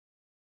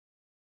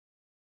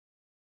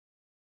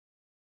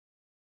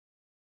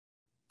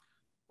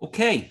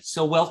Okay,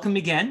 so welcome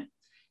again.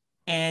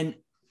 And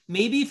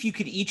maybe if you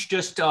could each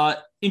just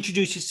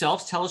introduce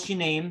yourselves, tell us your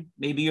name,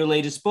 maybe your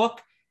latest book,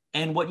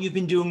 and what you've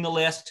been doing the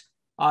last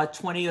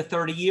 20 or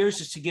 30 years,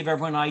 just to give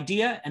everyone an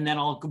idea, and then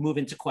I'll move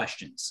into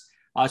questions.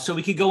 So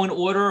we could go in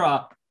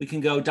order. We can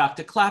go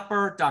Dr.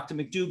 Klaper, Dr.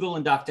 McDougall,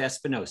 and Dr.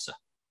 Espinosa.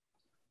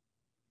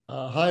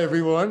 Hi,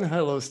 everyone.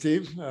 Hello,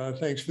 Steve.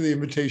 Thanks for the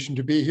invitation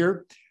to be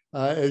here.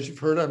 As you've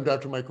heard, I'm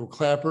Dr. Michael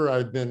Klaper.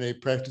 I've been a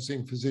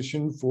practicing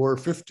physician for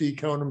 50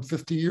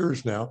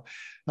 years now,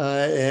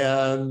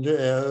 and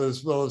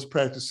as well as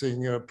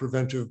practicing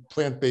preventive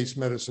plant-based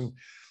medicine.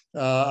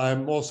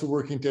 I'm also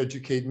working to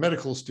educate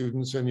medical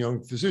students and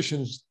young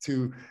physicians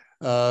to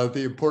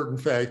the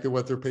important fact that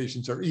what their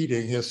patients are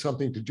eating has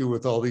something to do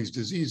with all these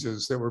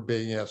diseases that we're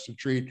being asked to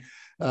treat.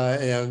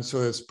 And so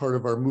as part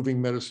of our Moving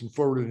Medicine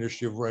Forward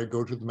initiative, where I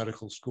go to the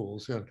medical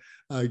schools and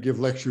I give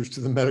lectures to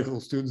the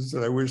medical students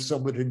that I wish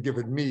someone had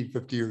given me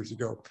 50 years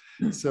ago.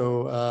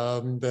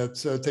 So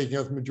that's taking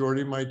up the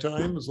majority of my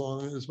time, as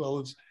well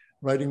as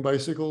riding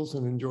bicycles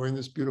and enjoying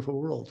this beautiful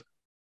world.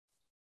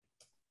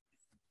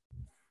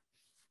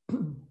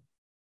 Dr.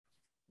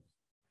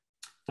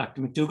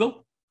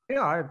 McDougall?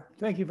 Yeah,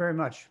 thank you very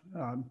much.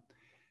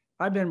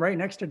 I've been right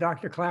next to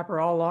Dr. Klaper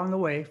all along the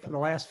way for the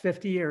last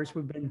 50 years.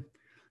 We've been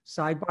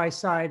side by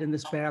side in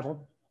this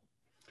battle.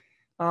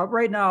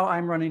 Right now,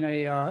 I'm running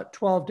a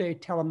 12-day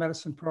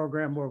telemedicine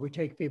program where we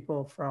take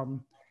people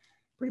from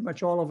pretty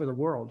much all over the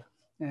world,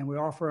 and we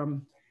offer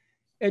them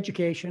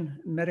education,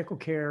 medical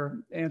care,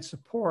 and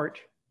support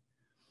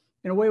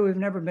in a way we've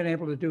never been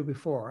able to do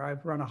before.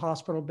 I've run a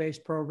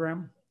hospital-based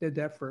program, did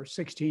that for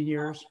 16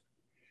 years,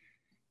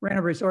 ran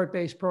a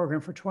resort-based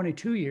program for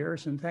 22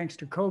 years, and thanks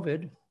to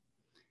COVID,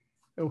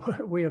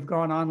 we have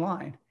gone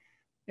online.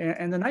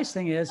 And the nice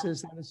thing is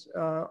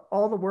that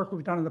all the work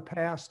we've done in the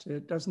past,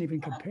 it doesn't even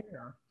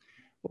compare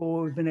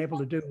what we've been able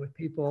to do with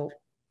people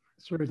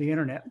through the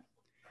internet.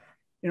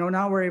 You know,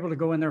 now we're able to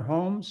go in their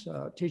homes,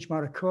 teach them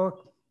how to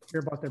cook,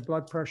 hear about their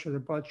blood pressure, their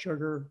blood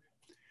sugar,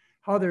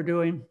 how they're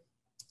doing.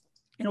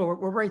 You know,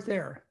 we're right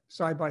there,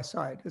 side by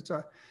side. It's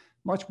a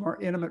much more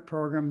intimate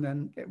program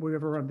than we've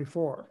ever run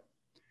before.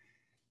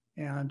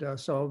 And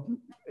so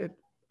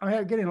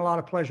I'm getting a lot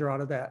of pleasure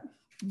out of that.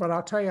 But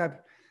I'll tell you,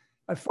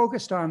 I've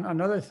focused on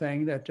another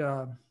thing that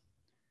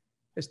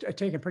has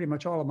taken pretty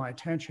much all of my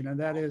attention, and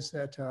that is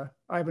that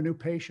I have a new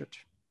patient.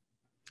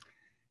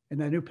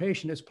 And that new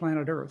patient is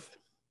planet Earth.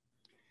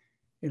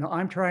 You know,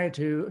 I'm trying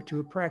to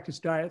practice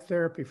diet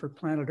therapy for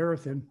planet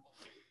Earth. And,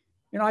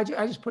 you know, I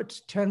just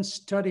put 10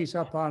 studies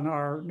up on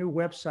our new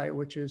website,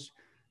 which is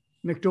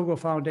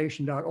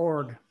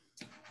McDougallFoundation.org.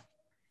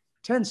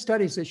 10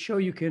 studies that show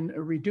you can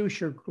reduce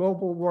your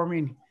global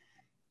warming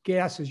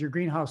gases, your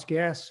greenhouse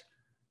gas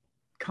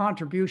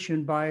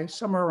contribution by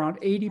somewhere around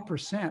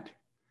 80%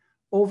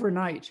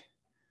 overnight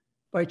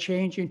by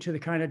changing to the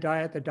kind of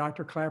diet that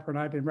Dr. Klaper and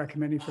I have been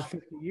recommending for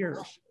 50 years.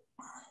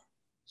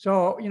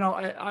 So, you know,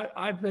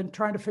 I've been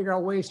trying to figure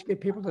out ways to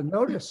get people to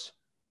notice,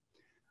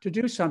 to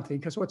do something,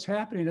 because what's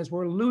happening is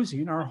we're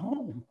losing our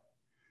home.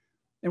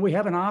 And we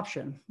have an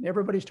option.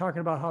 Everybody's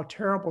talking about how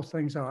terrible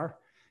things are.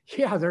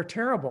 Yeah, they're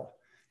terrible.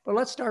 But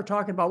let's start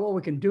talking about what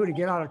we can do to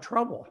get out of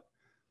trouble.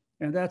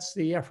 And that's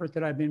the effort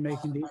that I've been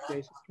making these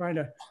days, trying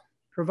to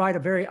provide a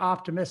very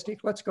optimistic,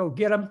 let's go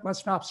get them,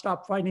 let's not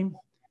stop fighting.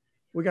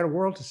 We got a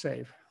world to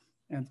save.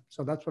 And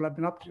so that's what I've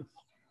been up to.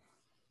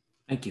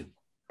 Thank you.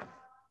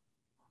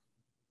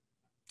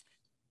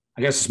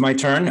 I guess it's my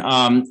turn.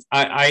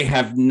 I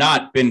have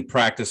not been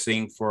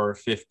practicing for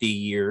 50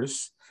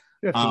 years,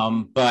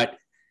 50. But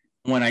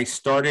when I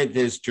started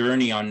this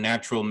journey on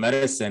natural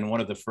medicine,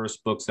 one of the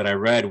first books that I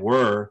read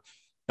were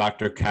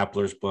Dr.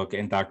 Kapler's book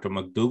and Dr.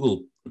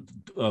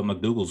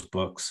 McDougall's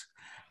books.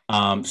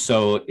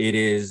 So it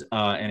is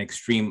an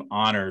extreme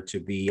honor to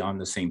be on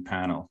the same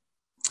panel.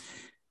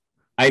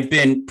 I've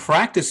been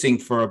practicing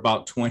for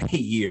about 20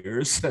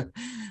 years,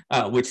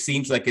 which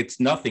seems like it's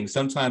nothing.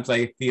 Sometimes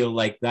I feel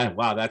like that,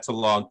 wow, that's a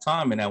long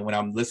time. And when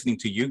I'm listening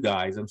to you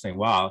guys, I'm saying,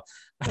 wow,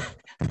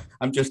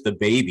 I'm just a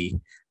baby,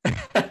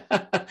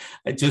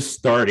 just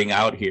starting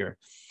out here.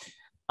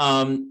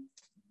 The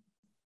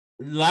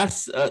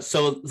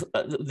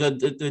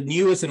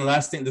newest and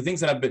last thing, the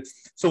things that I've been,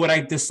 so what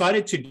I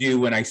decided to do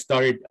when I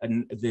started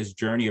this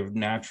journey of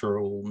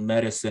natural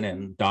medicine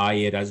and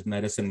diet as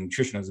medicine,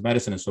 nutrition as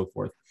medicine and so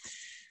forth.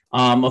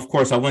 Of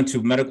course, I went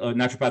to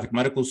naturopathic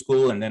medical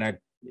school, and then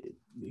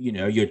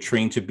you're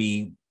trained to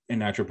be a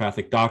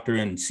naturopathic doctor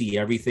and see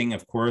everything,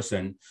 of course.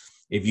 And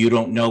if you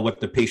don't know what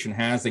the patient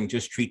has, then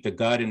just treat the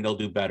gut and they'll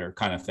do better,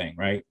 kind of thing,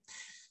 right?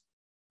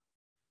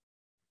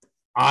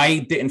 I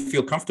didn't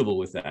feel comfortable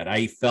with that.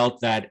 I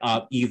felt that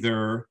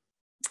either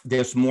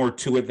there's more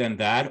to it than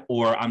that,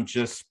 or I'm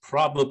just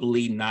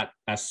probably not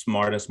as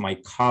smart as my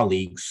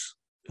colleagues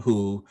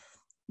who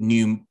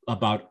knew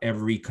about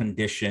every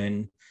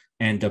condition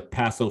and the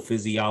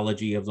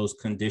pathophysiology of those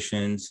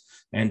conditions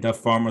and the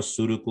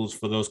pharmaceuticals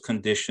for those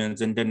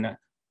conditions. And then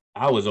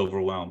I was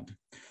overwhelmed.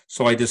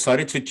 So I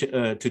decided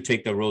to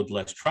take the road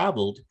less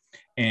traveled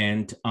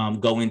and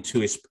go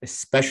into a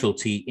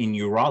specialty in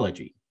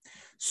urology.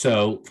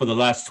 So for the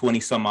last 20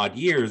 some odd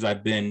years,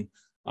 I've been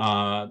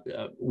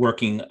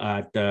working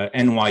at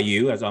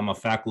NYU, as I'm a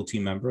faculty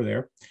member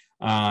there,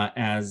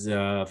 as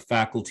a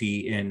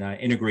faculty in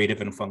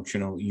integrative and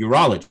functional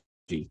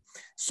urology.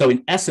 So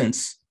in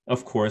essence,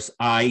 of course,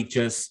 I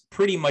just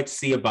pretty much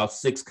see about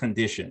 6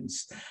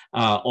 conditions,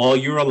 all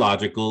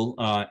urological,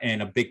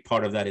 and a big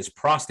part of that is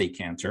prostate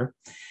cancer.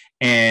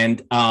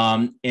 And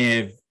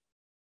if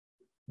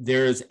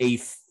there's a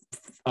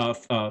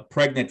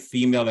pregnant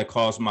female that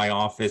calls my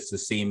office to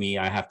see me,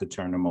 I have to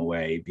turn them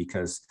away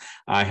because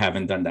I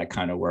haven't done that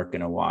kind of work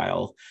in a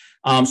while.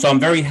 So I'm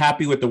very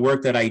happy with the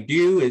work that I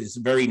do. It's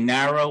very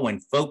narrow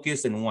and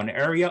focused in one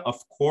area. Of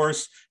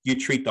course, you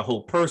treat the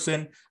whole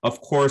person.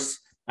 Of course,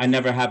 I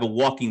never have a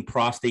walking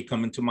prostate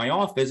come into my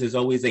office. There's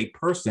always a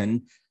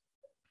person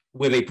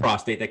with a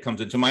prostate that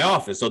comes into my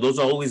office. So those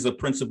are always the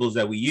principles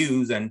that we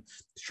use and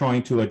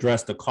trying to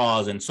address the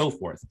cause and so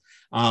forth.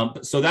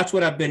 So that's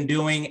what I've been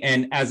doing.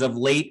 And as of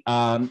late,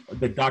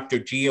 the Dr.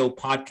 Geo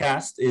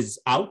podcast is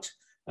out.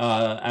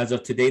 As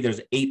of today,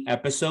 there's 8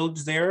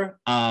 episodes there.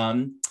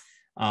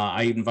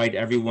 I invite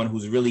everyone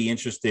who's really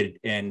interested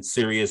and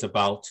serious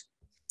about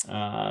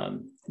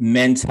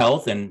men's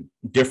health and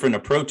different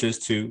approaches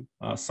to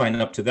sign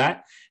up to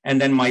that. And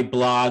then my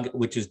blog,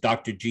 which is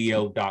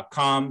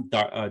drgeo.com,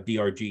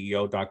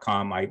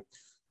 drgeo.com.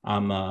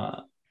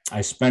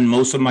 I spend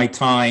most of my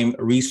time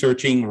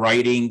researching,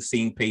 writing,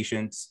 seeing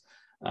patients,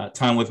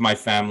 time with my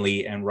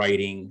family, and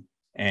writing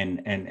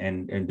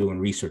and doing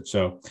research.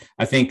 So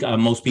I think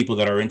most people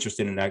that are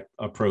interested in that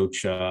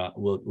approach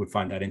would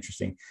find that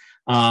interesting.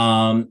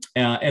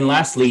 And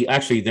lastly,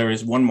 actually, there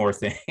is one more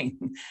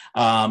thing.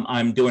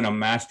 I'm doing a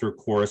master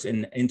course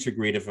in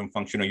integrative and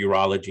functional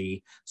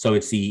urology. So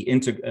it's the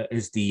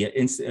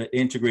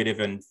Integrative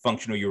and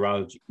Functional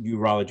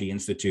Urology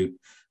Institute,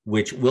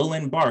 which will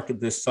embark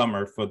this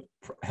summer for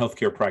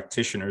healthcare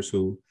practitioners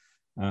who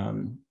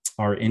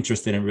are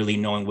interested in really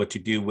knowing what to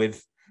do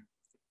with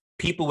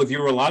people with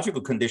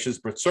urological conditions,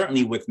 but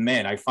certainly with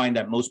men. I find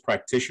that most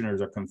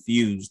practitioners are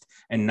confused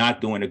and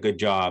not doing a good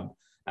job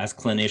as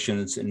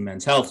clinicians in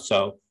men's health.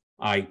 So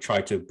I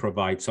try to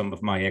provide some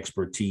of my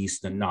expertise,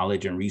 the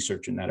knowledge and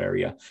research in that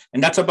area.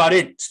 And that's about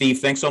it, Steve.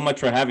 Thanks so much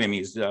for having me.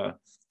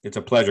 It's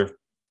a pleasure.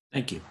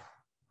 Thank you.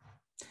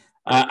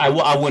 I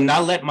will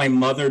not let my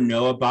mother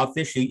know about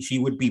this. She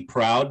would be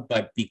proud,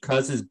 but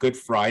because it's Good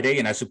Friday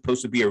and I'm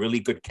supposed to be a really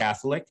good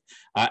Catholic,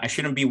 I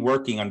shouldn't be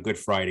working on Good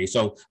Friday.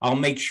 So I'll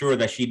make sure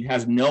that she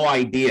has no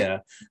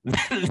idea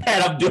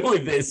that I'm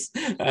doing this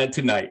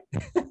tonight.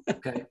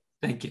 Okay,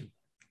 thank you.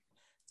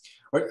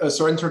 All right,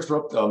 sorry to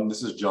interrupt.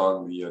 This is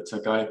John, the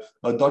tech guy.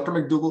 Dr.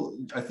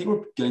 McDougall, I think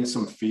we're getting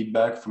some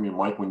feedback from your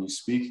mic when you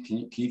speak.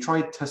 Can you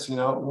try testing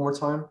it out one more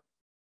time?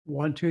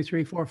 1, 2,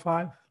 3, 4,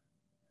 5.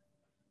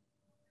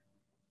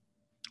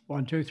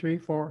 1, 2, 3,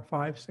 4,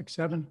 5, 6,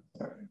 7.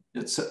 All right.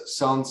 It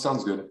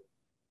sounds good.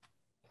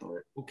 All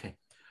right. Okay.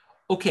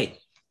 Okay.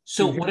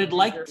 So what I'd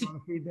like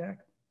to feedback.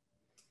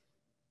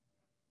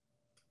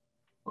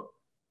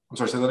 I'm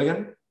sorry, say that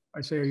again?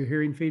 I say, are you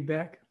hearing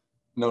feedback?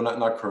 No,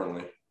 not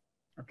currently.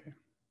 Okay.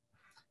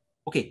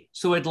 Okay.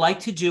 So what I'd like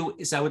to do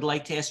is I would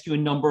like to ask you a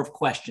number of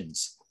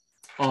questions.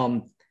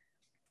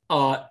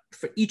 For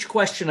each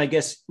question, I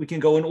guess we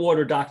can go in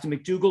order: Dr.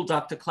 McDougall,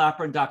 Dr.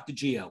 Klaper, and Dr.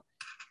 Geo.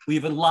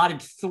 We've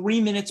allotted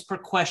 3 minutes per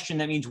question.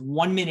 That means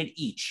 1 minute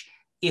each.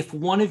 If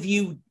one of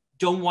you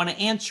don't want to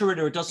answer it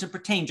or it doesn't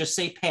pertain, just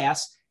say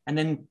pass, and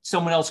then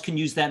someone else can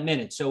use that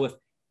minute. So if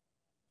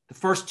the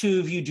first 2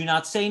 of you do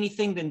not say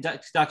anything, then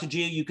Dr.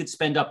 Geo, you could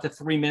spend up to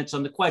 3 minutes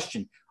on the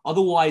question.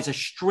 Otherwise, a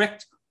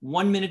strict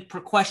 1 minute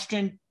per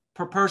question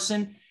per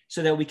person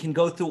so that we can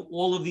go through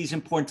all of these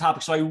important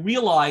topics. So I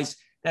realize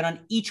that on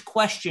each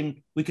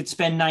question, we could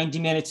spend 90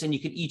 minutes and you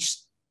could each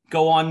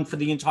go on for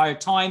the entire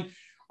time.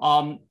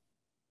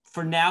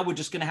 For now, we're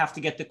just going to have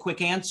to get the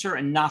quick answer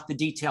and not the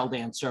detailed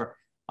answer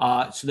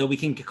so that we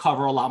can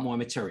cover a lot more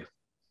material.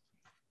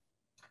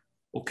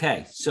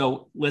 Okay,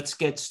 so let's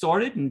get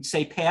started and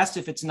say pass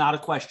if it's not a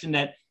question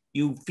that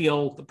you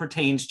feel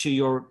pertains to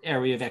your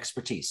area of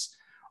expertise.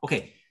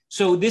 Okay,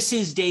 so this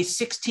is day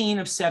 16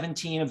 of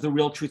 17 of the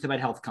Real Truth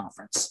About Health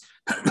conference.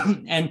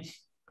 And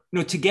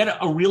to get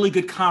a really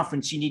good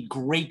conference, you need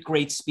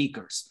great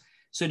speakers.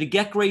 So to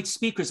get great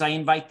speakers, I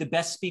invite the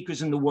best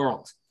speakers in the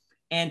world.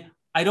 And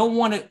I don't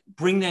want to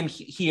bring them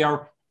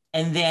here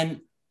and then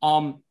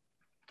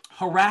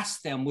harass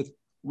them with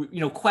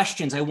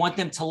questions. I want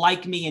them to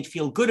like me and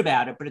feel good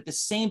about it. But at the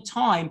same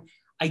time,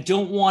 I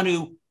don't want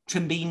to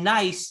be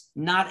nice,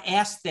 not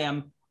ask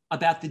them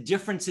about the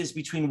differences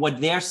between what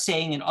they're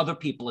saying and other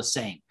people are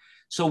saying.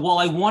 So while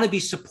I want to be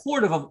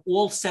supportive of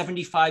all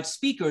 75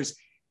 speakers,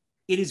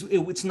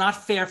 it's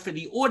not fair for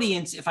the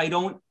audience if I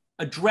don't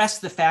address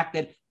the fact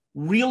that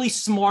really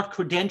smart,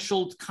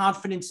 credentialed,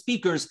 confident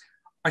speakers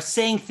are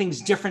saying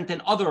things different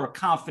than other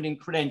confident,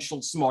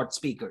 credentialed, smart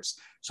speakers.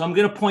 So I'm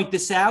going to point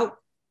this out.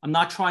 I'm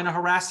not trying to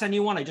harass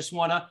anyone. I just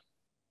want to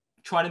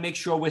try to make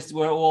sure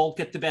we all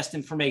get the best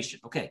information.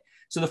 Okay.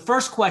 So the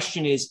first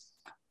question is,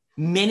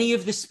 many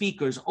of the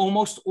speakers,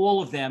 almost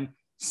all of them,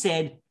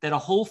 said that a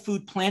whole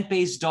food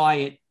plant-based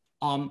diet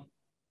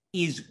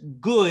is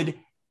good.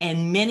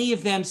 And many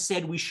of them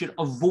said we should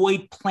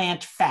avoid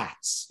plant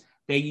fats.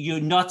 That your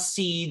nuts,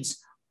 seeds,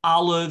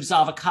 olives,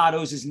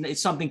 avocados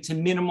is something to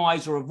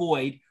minimize or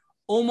avoid.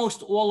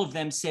 Almost all of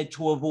them said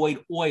to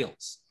avoid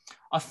oils.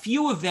 A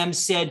few of them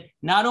said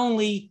not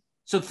only,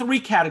 so 3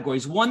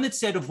 categories. One that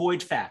said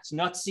avoid fats,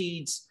 nuts,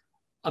 seeds,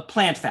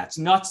 plant fats,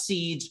 nuts,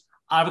 seeds,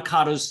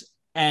 avocados,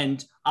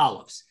 and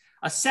olives.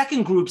 A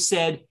second group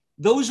said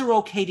those are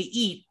okay to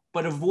eat,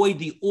 but avoid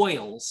the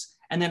oils.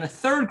 And then a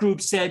third group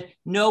said,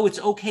 no, it's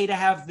okay to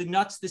have the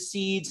nuts, the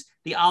seeds,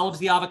 the olives,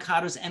 the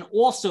avocados, and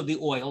also the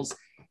oils.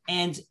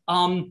 And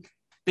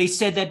they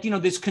said that,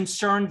 there's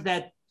concern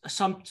that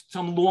some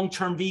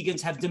long-term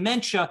vegans have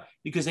dementia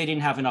because they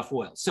didn't have enough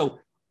oil. So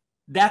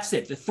that's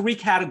it. The 3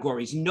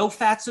 categories: no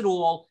fats at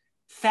all,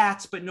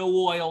 fats but no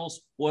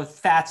oils, or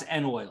fats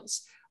and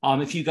oils.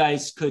 If you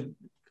guys could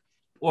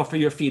offer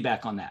your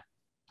feedback on that,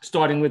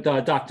 starting with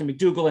Dr.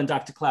 McDougall and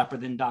Dr. Klaper,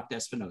 then Dr.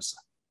 Espinosa.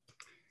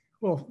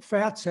 Well,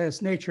 fats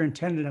as nature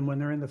intended them when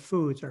they're in the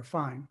foods are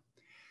fine.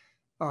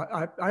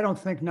 I don't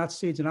think nuts,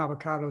 seeds, and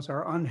avocados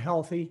are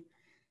unhealthy,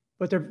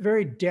 but they're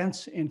very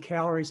dense in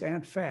calories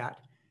and fat.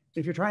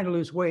 If you're trying to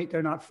lose weight,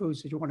 they're not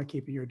foods that you want to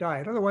keep in your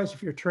diet. Otherwise,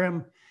 if you're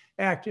trim,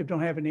 active,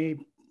 don't have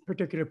any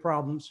particular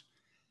problems,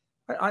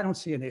 I don't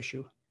see an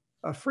issue.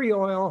 Free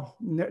oil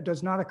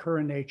does not occur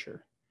in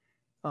nature.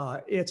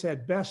 It's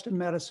at best a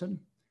medicine.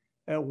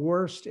 At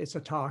worst, it's a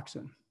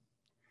toxin.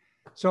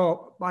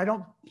 So I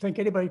don't think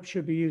anybody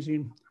should be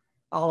using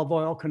olive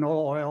oil,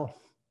 canola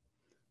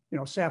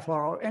oil,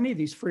 safflower oil, any of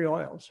these free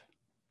oils.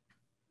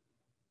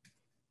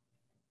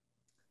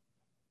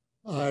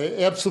 I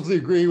absolutely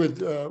agree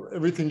with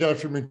everything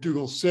Dr.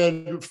 McDougall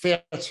said.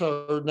 Fats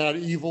are not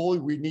evil.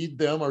 We need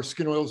them. Our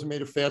skin oils are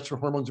made of fats. Our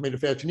hormones are made of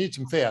fats. You need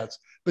some fats,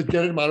 but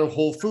get them out of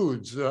whole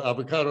foods,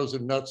 avocados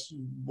and nuts,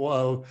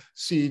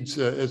 seeds,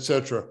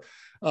 etc.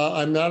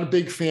 I'm not a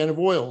big fan of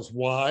oils.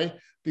 Why?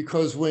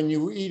 Because when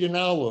you eat an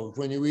olive,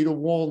 when you eat a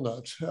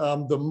walnut,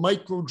 the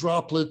micro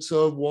droplets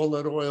of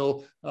walnut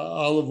oil,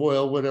 olive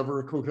oil,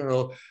 whatever, coconut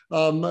oil,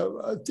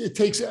 it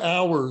takes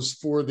hours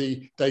for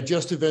the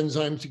digestive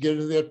enzymes to get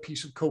into that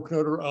piece of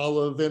coconut or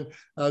olive, and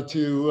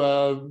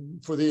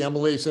for the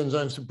amylase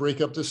enzymes to break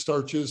up the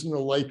starches and the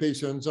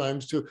lipase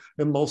enzymes to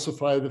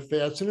emulsify the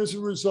fats. And as a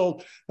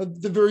result,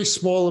 the very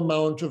small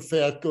amount of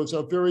fat goes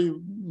up very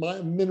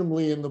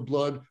minimally in the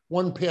blood.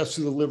 One pass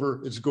through the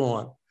liver, it's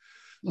gone.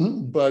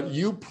 But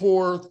you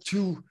pour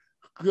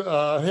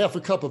half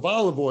a cup of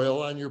olive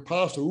oil on your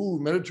pasta. Ooh,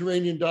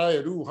 Mediterranean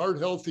diet. Ooh, heart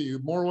healthy.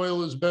 More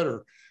oil is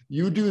better.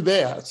 You do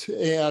that,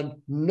 and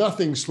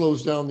nothing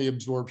slows down the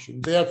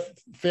absorption. That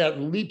fat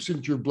leaps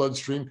into your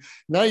bloodstream.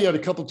 Now you add a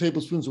couple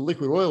tablespoons of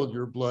liquid oil in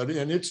your blood,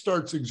 and it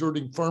starts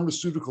exerting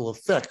pharmaceutical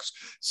effects,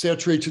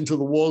 saturates into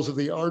the walls of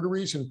the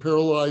arteries and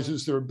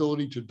paralyzes their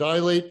ability to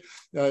dilate.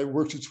 It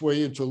works its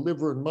way into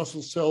liver and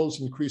muscle cells,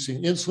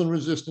 increasing insulin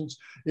resistance,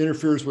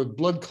 interferes with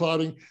blood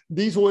clotting.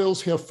 These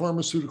oils have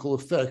pharmaceutical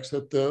effects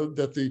that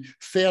the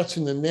fats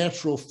in the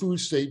natural food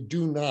state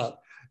do not.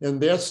 And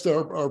that's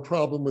our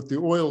problem with the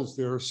oils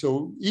there.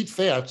 So eat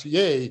fats,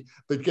 yay,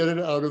 but get it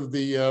out of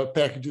the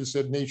packages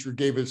that nature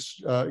gave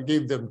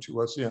them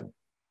to us in. I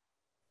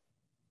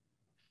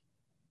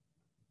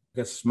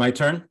guess it's my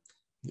turn.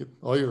 Yep,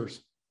 all yours.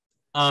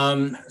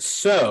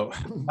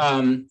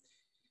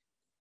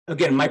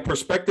 Again, my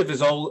perspective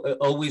is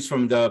always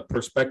from the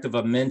perspective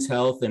of men's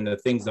health and the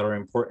things that are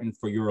important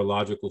for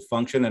urological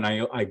function. And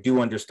I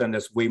do understand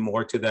there's way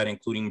more to that,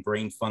 including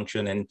brain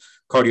function and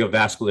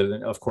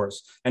cardiovascular, of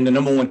course. And the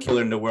number 1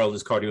 killer in the world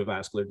is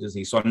cardiovascular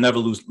disease. So I'm never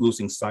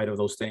losing sight of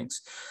those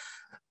things.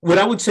 What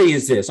I would say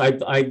is this: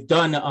 I've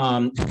done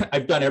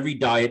every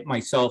diet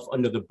myself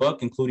under the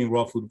book, including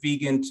raw food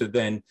vegan to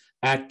then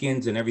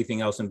Atkins and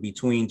everything else in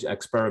between,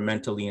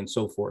 experimentally and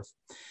so forth.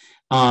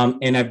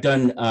 And I've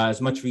done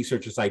as much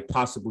research as I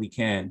possibly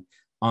can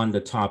on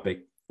the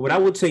topic. What I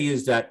would say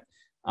is that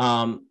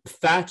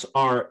fats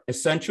are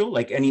essential,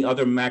 like any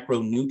other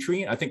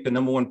macronutrient. I think the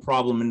number 1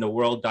 problem in the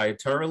world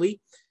dietarily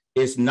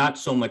is not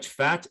so much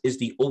fat, is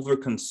the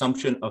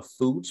overconsumption of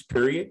foods,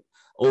 period,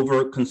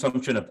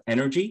 overconsumption of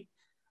energy.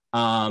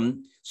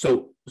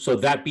 So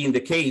that being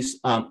the case,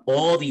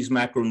 all these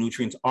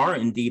macronutrients are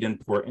indeed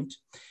important.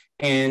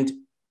 And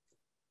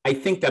I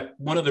think that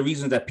one of the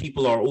reasons that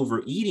people are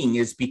overeating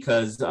is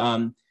because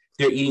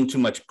they're eating too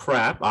much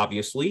crap,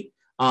 obviously.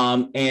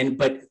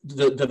 But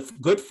the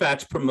good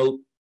fats promote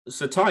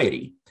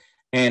satiety,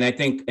 and I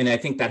think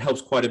that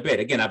helps quite a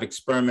bit. Again, I've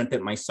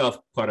experimented myself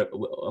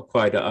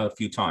quite a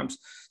few times.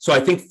 So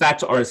I think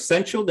fats are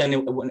essential.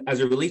 Then,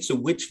 as it relates to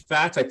which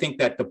fats, I think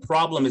that the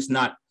problem is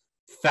not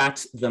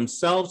fats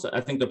themselves.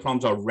 I think the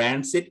problems are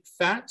rancid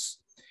fats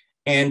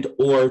and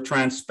or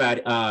trans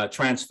fats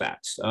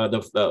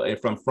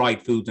from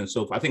fried foods and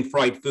so forth. I think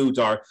fried foods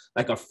are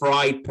like a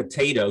fried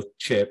potato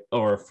chip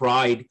or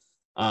fried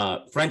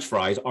French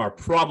fries are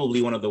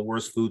probably one of the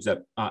worst foods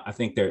that I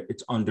think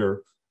it's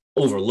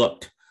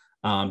overlooked.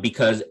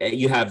 because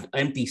you have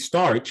empty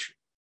starch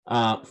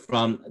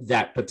from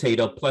that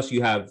potato, plus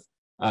you have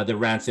the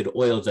rancid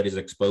oils that is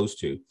exposed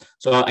to.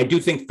 So I do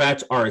think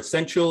fats are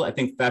essential. I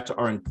think fats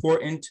are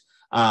important.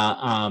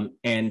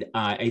 And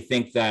I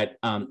think that,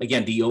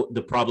 again,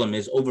 the problem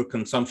is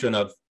overconsumption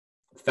of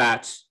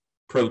fats,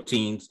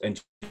 proteins,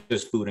 and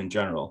just food in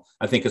general.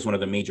 I think is one of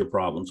the major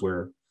problems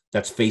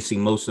that's facing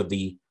most of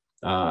the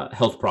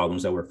health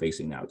problems that we're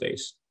facing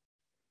nowadays.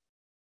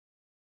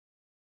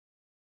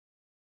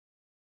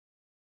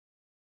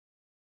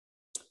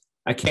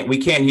 We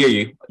can't hear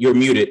you. You're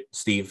muted,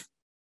 Steve.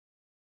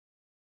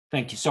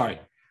 Thank you. Sorry.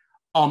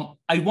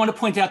 I want to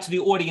point out to the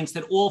audience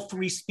that all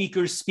three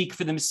speakers speak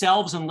for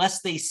themselves.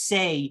 Unless they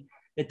say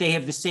that they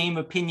have the same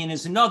opinion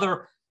as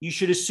another, you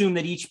should assume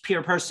that each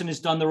peer person has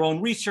done their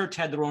own research,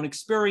 had their own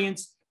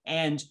experience,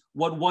 and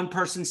what one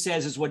person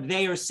says is what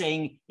they are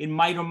saying. It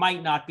might or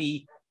might not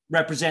be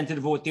representative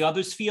of what the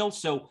others feel.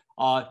 So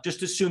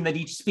just assume that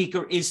each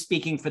speaker is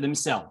speaking for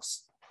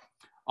themselves.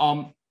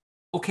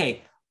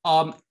 Okay.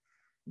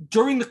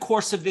 During the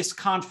course of this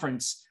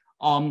conference,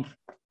 there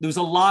was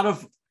a lot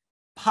of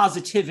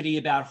positivity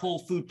about whole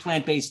food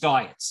plant-based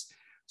diets.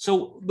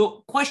 So the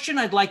question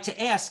I'd like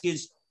to ask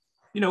is,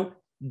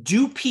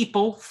 do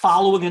people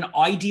following an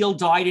ideal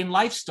diet and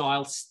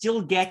lifestyle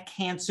still get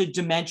cancer,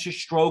 dementia,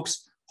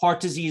 strokes, heart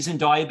disease, and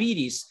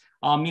diabetes?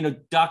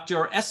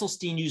 Dr.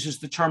 Esselstyn uses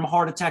the term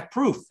heart attack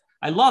proof.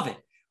 I love it.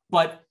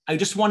 But I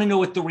just want to know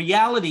what the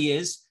reality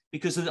is,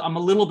 because I'm a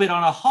little bit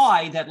on a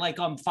high that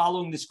I'm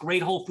following this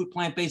great whole food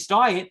plant-based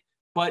diet,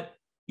 but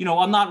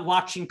I'm not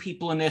watching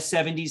people in their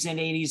 70s and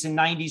 80s and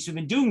 90s who've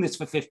been doing this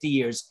for 50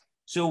 years.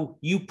 So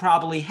you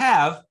probably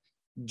have.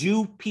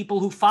 Do people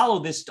who follow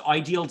this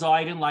ideal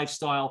diet and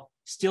lifestyle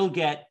still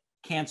get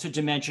cancer,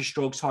 dementia,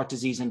 strokes, heart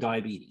disease, and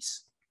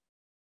diabetes?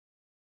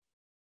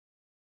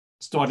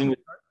 Starting with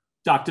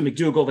Dr.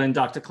 McDougall, then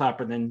Dr.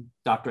 Klaper, then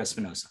Dr.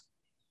 Espinosa.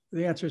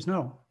 The answer is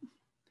no.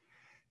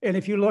 And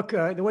if you look,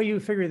 the way you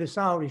figure this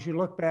out is you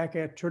look back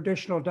at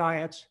traditional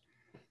diets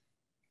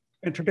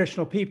and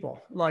traditional people,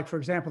 like, for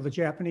example, the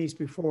Japanese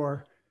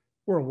before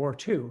World War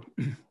II.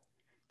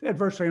 They had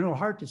virtually no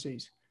heart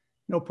disease,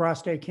 no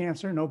prostate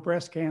cancer, no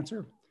breast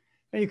cancer.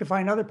 And you can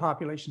find other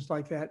populations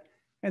like that.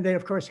 And they,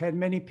 of course, had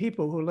many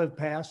people who lived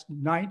past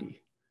 90, and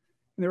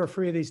they were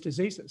free of these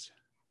diseases.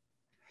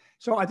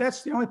 So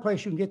that's the only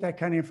place you can get that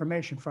kind of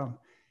information from,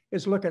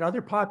 is look at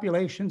other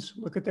populations,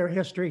 look at their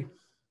history,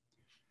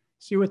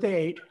 see what they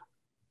ate,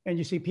 and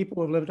you see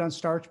people who lived on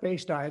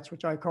starch-based diets,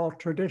 which I call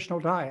traditional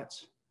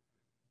diets.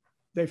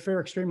 They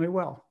fare extremely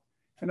well.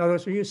 In other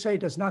words, when you say,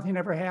 does nothing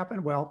ever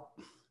happen? Well,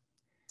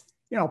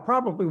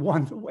 probably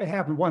it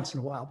happened once in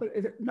a while, but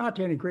not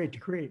to any great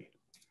degree.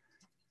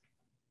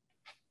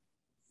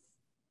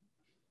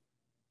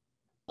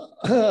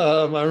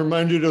 I'm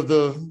reminded of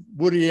the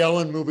Woody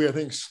Allen movie, I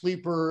think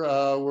Sleeper,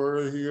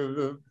 where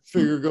the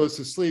figure goes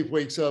to sleep,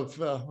 wakes up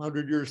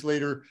 100 years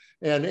later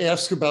and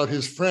asks about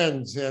his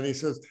friends. And he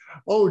says,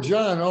 oh,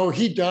 John,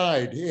 he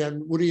died.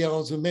 And Woody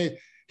Allen's amazed.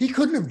 He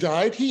couldn't have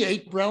died. He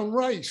ate brown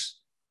rice.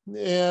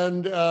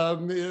 And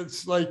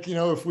it's like,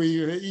 if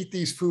we eat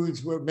these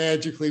foods,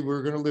 magically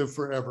we're going to live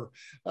forever.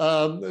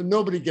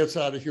 Nobody gets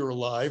out of here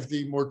alive.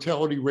 The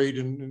mortality rate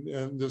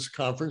in this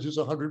conference is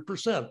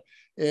 100%.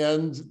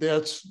 And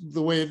that's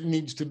the way it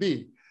needs to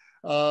be.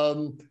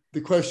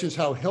 The question is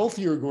how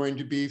healthy you're going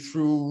to be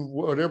through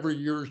whatever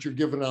years you're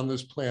given on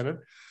this planet.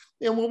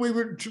 And what we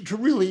would, to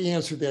really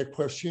answer that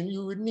question,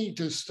 you would need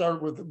to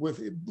start with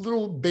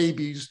little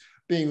babies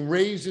being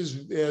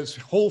raised as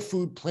whole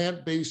food,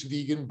 plant-based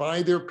vegan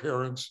by their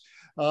parents,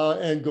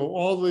 and go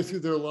all the way through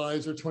their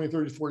lives, their 20,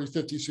 30, 40,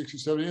 50, 60,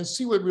 70, and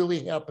see what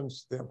really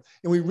happens to them.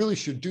 And we really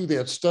should do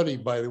that study,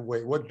 by the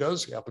way, what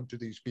does happen to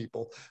these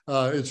people.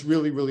 It's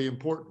really, really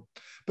important.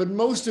 But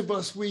most of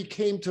us, we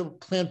came to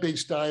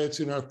plant-based diets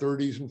in our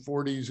 30s and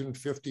 40s and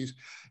 50s.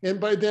 And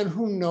by then,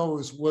 who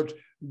knows what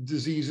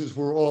diseases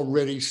were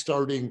already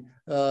starting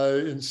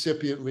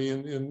incipiently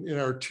in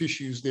our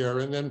tissues there.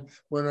 And then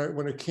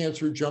when a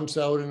cancer jumps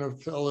out in a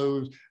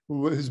fellow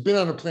who has been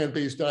on a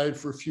plant-based diet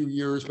for a few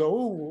years,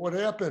 oh, what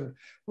happened?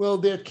 Well,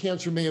 that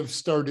cancer may have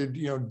started,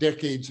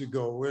 decades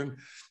ago.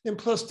 And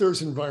plus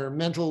there's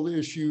environmental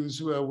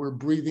issues. We're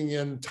breathing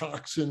in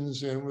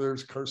toxins and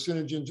there's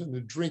carcinogens in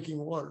the drinking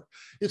water.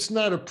 It's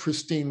not a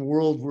pristine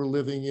world we're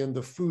living in.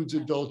 The food's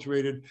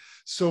adulterated.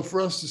 So for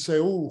us to say,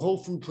 oh,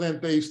 whole food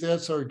plant-based,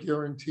 that's our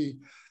guarantee.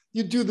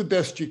 You do the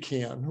best you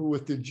can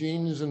with the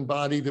genes and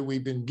body that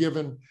we've been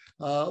given.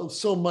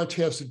 So much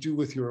has to do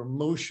with your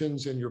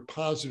emotions and your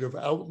positive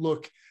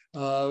outlook,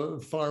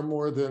 far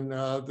more than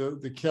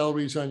the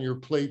calories on your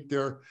plate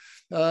there.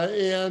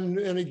 And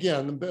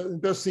again, the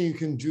best thing you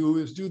can do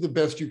is do the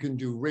best you can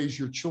do. Raise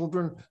your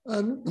children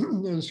on,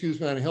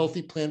 on a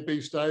healthy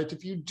plant-based diet.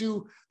 If you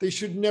do, they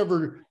should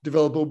never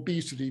develop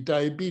obesity,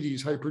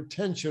 diabetes,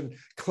 hypertension,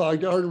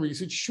 clogged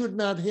arteries. It should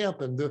not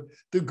happen.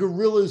 The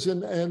gorillas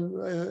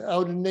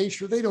out in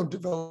nature, they don't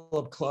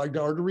develop clogged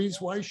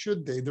arteries. Why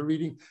should they? They're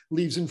eating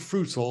leaves and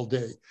fruits all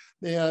day.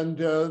 and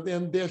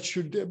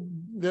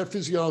that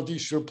physiology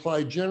should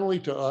apply generally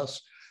to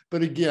us.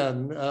 But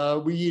again,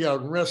 we eat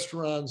out in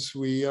restaurants,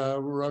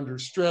 we're under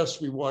stress,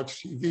 we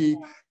watch TV,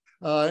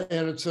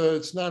 and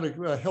it's not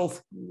a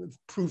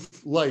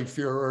health-proof life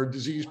here or a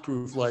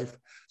disease-proof life.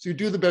 So you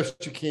do the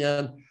best you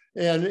can,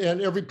 and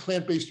every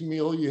plant-based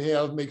meal you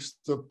have makes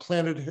the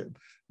planet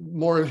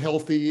more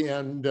healthy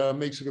and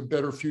makes it a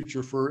better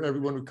future for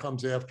everyone who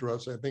comes after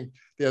us. I think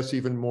that's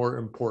even more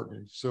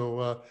important.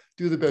 So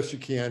do the best you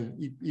can,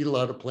 eat a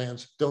lot of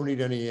plants, don't eat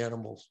any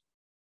animals.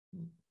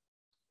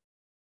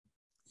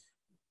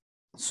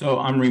 So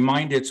I'm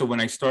reminded, so when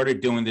I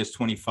started doing this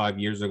 25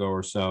 years ago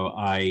or so,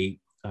 I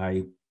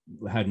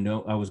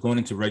was going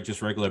into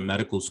just regular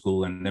medical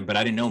school, but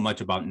I didn't know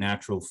much about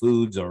natural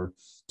foods or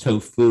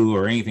tofu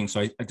or anything.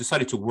 So I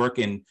decided to work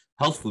in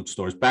health food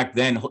stores. Back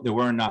then, there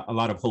were not a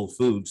lot of Whole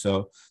Foods.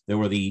 So there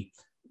were the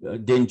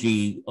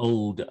dingy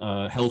old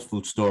health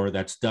food store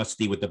that's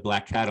dusty with the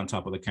black cat on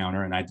top of the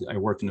counter. And I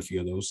worked in a few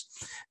of those.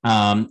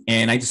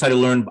 And I decided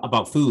to learn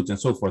about foods and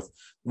so forth.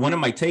 One of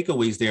my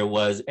takeaways there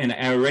was, and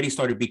I already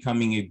started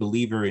becoming a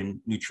believer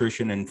in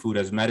nutrition and food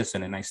as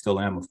medicine, and I still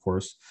am, of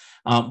course.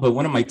 But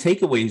one of my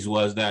takeaways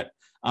was that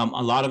a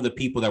lot of the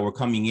people that were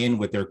coming in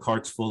with their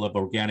carts full of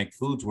organic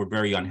foods were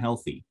very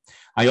unhealthy.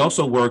 I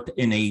also worked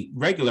in a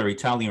regular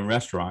Italian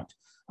restaurant,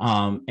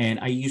 and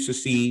I used to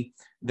see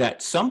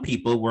that some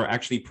people were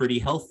actually pretty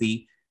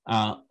healthy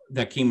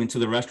that came into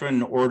the restaurant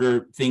and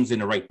ordered things in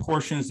the right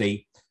portions.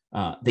 They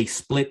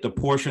split the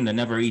portion. They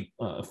never eat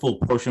a full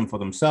portion for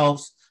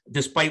themselves,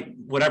 despite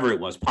whatever it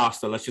was,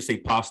 pasta, let's just say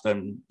pasta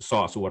and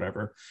sauce or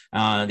whatever.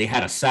 They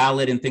had a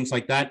salad and things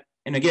like that.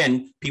 And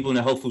again, people in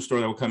the health food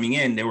store that were coming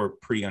in, they were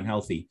pretty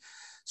unhealthy.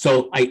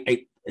 So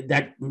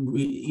that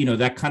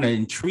kind of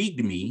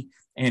intrigued me,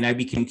 and I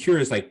became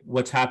curious, like,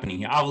 what's happening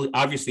here?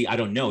 Obviously, I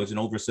don't know. It's an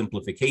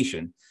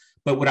oversimplification.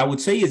 But what I would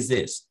say is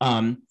this,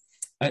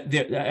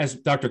 as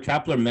Dr.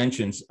 Klaper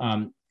mentions,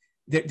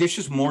 there's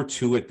just more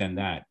to it than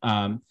that.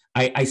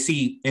 I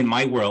see in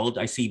my world,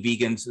 I see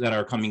vegans that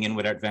are coming in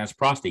with advanced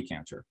prostate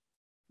cancer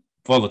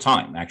all the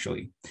time,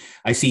 actually.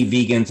 I see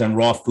vegans and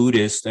raw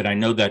foodists that I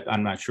know that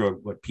I'm not sure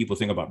what people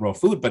think about raw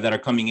food, but that are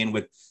coming in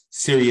with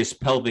serious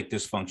pelvic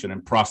dysfunction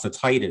and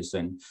prostatitis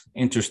and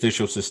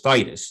interstitial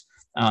cystitis.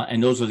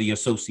 And those are the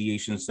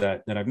associations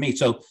that I've made.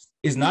 So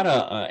it's not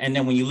and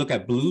then when you look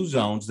at blue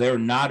zones, they're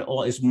not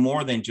all, it's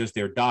more than just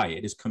their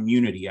diet. It's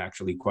community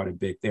actually quite a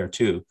bit there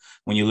too,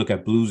 when you look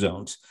at blue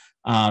zones.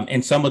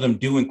 And some of them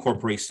do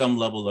incorporate some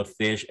level of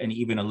fish and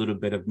even a little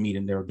bit of meat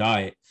in their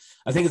diet.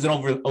 I think it's an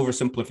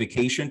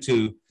oversimplification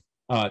to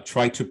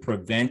try to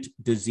prevent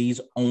disease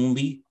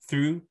only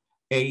through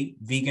a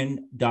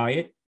vegan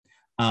diet.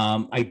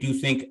 I do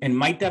think, and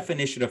my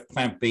definition of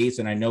plant-based,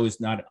 and I know is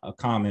not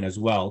common as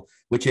well,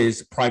 which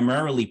is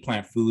primarily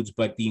plant foods,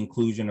 but the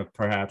inclusion of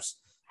perhaps,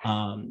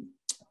 some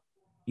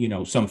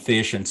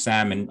fish and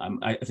salmon.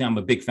 I think I'm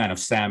a big fan of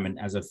salmon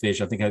as a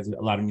fish. I think it has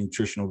a lot of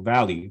nutritional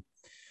value.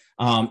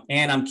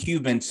 And I'm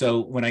Cuban,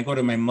 so when I go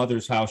to my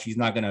mother's house, she's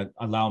not going to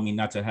allow me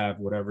not to have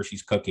whatever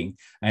she's cooking,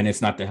 and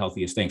it's not the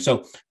healthiest thing.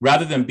 So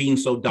rather than being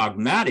so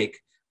dogmatic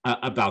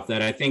about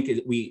that, I think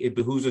it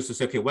behooves us to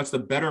say, okay, what's the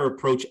better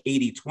approach,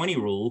 80-20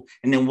 rule,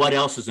 and then what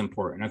else is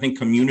important? I think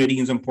community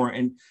is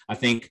important. I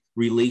think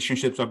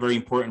relationships are very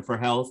important for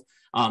health.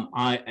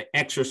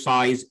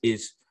 Exercise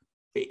is,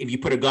 if you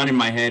put a gun in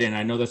my head, and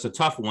I know that's a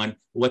tough one,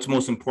 what's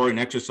most important,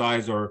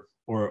 exercise or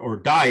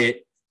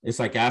diet? It's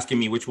like asking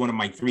me which one of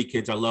my 3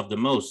 kids I love the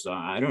most.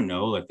 I don't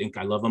know. I think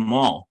I love them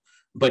all.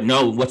 But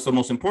no, what's the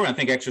most important? I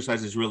think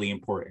exercise is really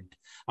important.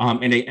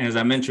 And as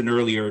I mentioned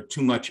earlier,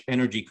 too much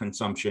energy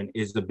consumption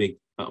is the big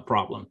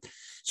problem.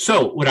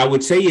 So what I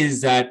would say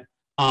is that,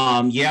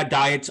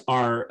 diets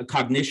are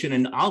cognition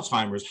and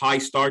Alzheimer's. High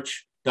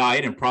starch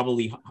diet and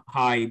probably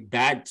high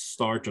bad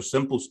starch or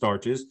simple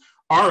starches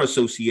are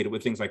associated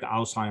with things like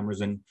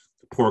Alzheimer's and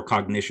poor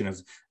cognition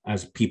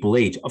as people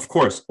age. Of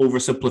course,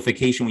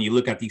 oversimplification when you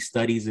look at these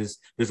studies is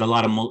there's a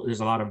lot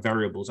of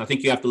variables. I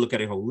think you have to look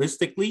at it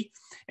holistically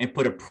and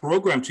put a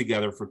program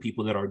together for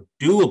people that are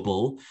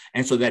doable,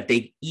 and so that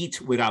they eat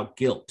without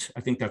guilt.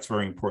 I think that's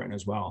very important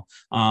as well.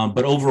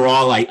 But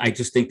overall, I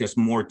just think there's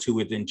more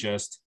to it than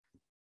just,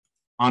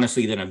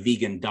 honestly, than a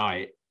vegan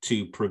diet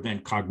to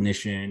prevent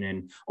cognition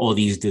and all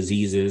these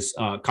diseases,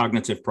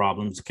 cognitive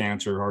problems,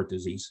 cancer, heart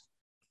disease.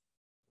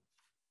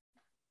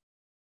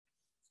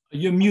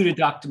 You're muted,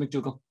 Dr.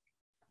 McDougall.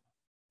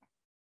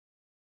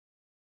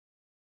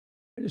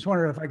 I just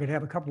wondered if I could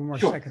have a couple more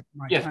seconds.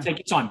 Yes, take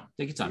your time.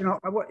 Take your time.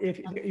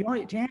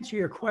 To answer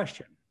your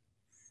question,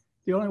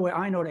 the only way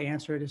I know to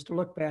answer it is to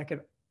look back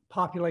at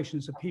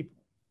populations of people.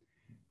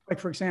 Like,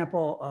 for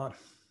example,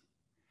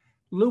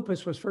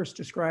 lupus was first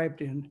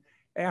described in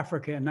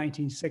Africa in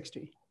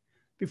 1960.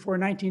 Before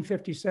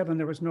 1957,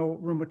 there was no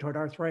rheumatoid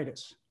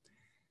arthritis.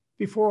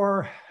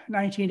 Before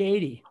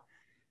 1980,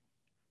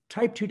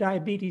 type 2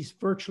 diabetes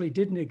virtually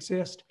didn't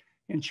exist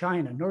in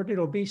China, nor did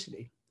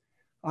obesity.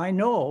 I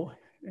know,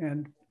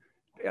 and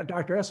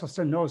Dr.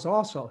 Esselstyn knows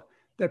also,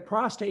 that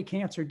prostate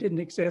cancer didn't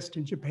exist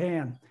in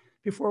Japan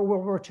before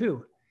World War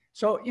II.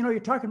 So, you're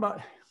talking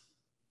about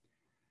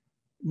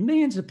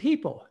millions of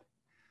people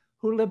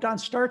who lived on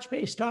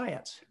starch-based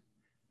diets,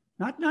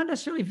 not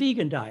necessarily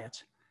vegan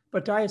diets,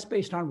 but diets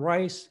based on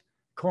rice,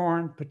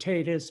 corn,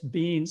 potatoes,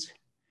 beans,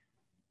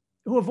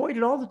 who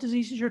avoided all the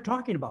diseases you're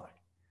talking about.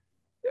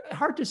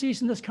 Heart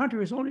disease in this country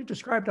was only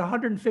described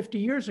 150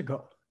 years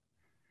ago.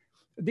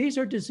 These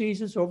are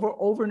diseases over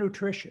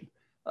overnutrition,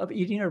 of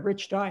eating a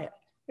rich diet,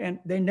 and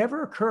they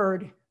never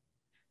occurred.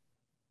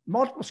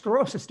 Multiple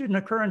sclerosis didn't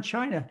occur in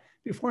China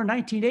before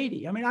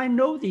 1980. I mean, I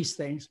know these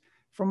things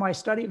from my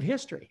study of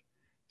history.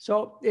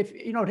 So if,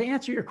 to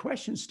answer your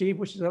question, Steve,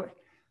 which is a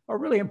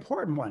really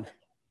important one,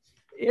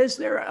 is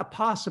there a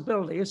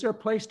possibility? Is there a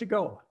place to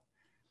go?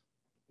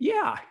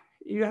 Yeah,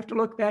 you have to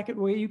look back at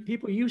the way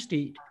people used to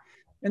eat.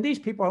 And these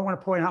people, I want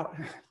to point out,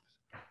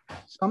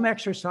 some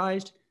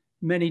exercised,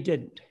 many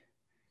didn't.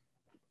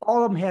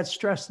 All of them had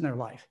stress in their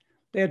life.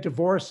 They had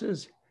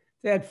divorces,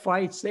 they had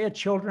fights, they had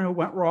children who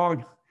went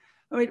wrong.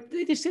 I mean,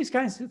 these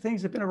kinds of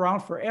things have been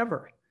around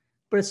forever,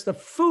 but it's the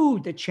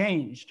food that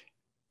changed,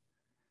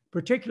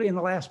 particularly in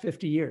the last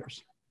 50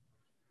 years.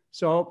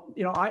 So,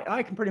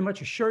 I can pretty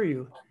much assure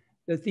you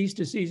that these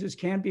diseases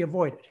can be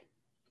avoided.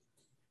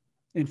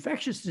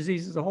 Infectious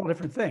disease is a whole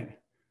different thing.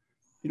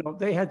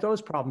 They had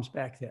those problems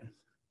back then.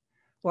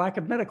 Lack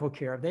of medical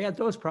care, they had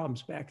those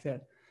problems back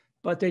then,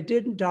 but they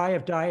didn't die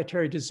of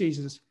dietary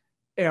diseases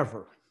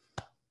ever.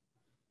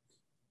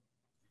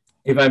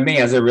 If I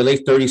may, as it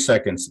relates, 30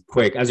 seconds,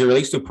 quick, as it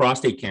relates to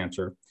prostate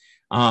cancer,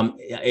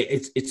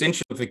 it's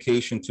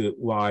interesting to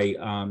why,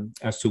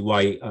 as to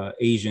why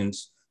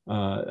Asians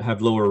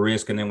have lower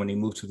risk, and then when they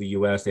move to the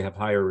U.S., they have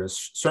higher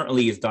risk.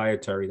 Certainly, is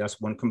dietary.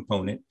 That's one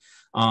component.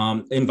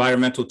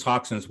 Environmental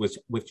toxins, which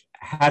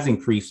has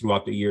increased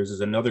throughout the years,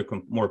 is another.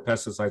 More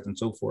pesticides and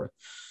so forth.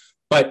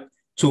 But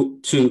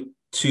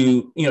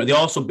they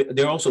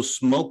also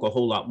smoke a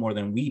whole lot more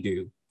than we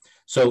do.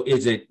 So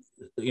is it,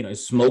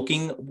 is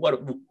smoking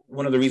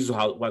one of the reasons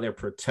why they're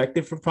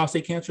protected from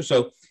prostate cancer?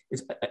 So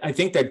I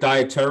think that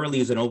dietarily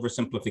is an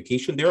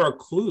oversimplification. There are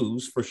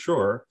clues for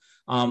sure.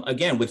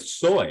 Again, with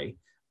soy,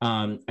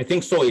 I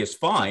think soy is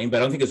fine, but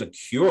I don't think it's a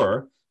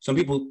cure. Some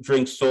people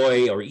drink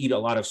soy or eat a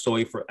lot of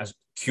soy as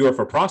cure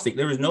for prostate.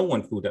 There is no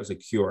one food that's a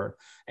cure.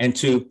 And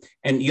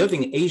the other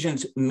thing,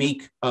 Asians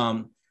make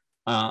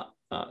a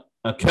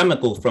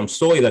chemical from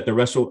soy that the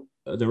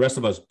rest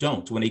of us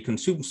don't. When they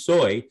consume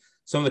soy,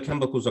 some of the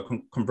chemicals are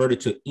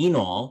converted to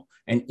enol,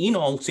 and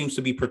enol seems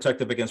to be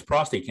protective against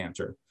prostate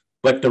cancer.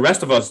 But the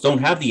rest of us don't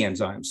have the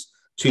enzymes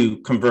to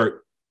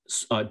convert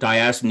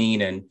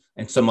diacetyl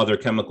and some other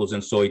chemicals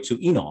in soy to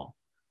enol.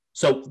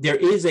 So there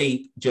is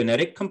a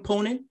genetic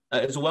component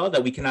as well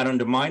that we cannot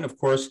undermine. Of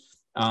course,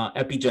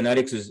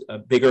 epigenetics is a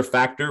bigger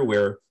factor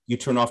where you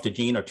turn off the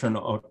gene or turn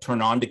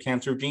on the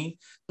cancer gene.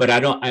 But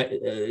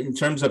in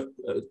terms of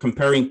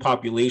comparing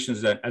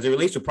populations, that as it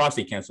relates to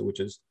prostate cancer,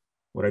 which is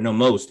what I know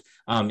most,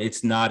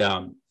 it's not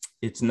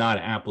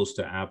apples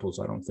to apples,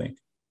 I don't think.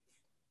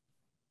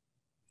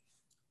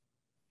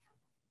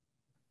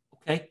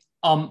 Okay.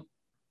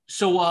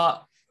 So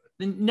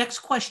the next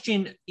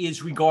question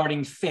is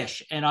regarding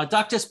fish. And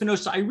Dr.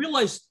 Espinosa, I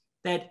realize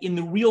that in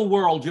the real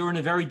world, you're in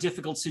a very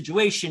difficult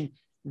situation,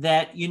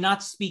 that you're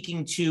not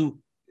speaking to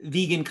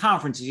vegan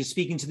conferences, you're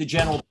speaking to the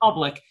general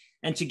public,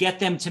 and to get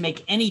them to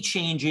make any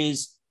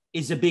changes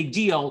is a big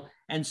deal.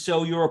 And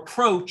so your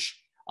approach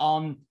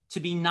to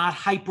be not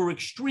hyper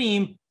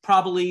extreme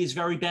probably is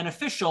very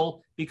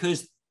beneficial,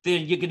 because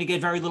then you're going to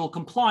get very little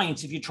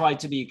compliance if you try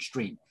to be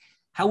extreme.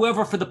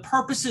 However, for the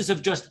purposes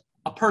of just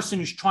a person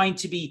who's trying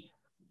to be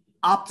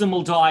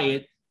optimal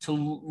diet to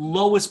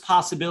lowest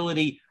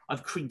possibility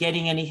of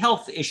getting any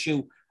health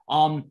issue,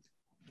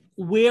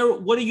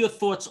 what are your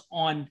thoughts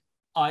on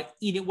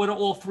eating? What are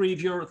all three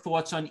of your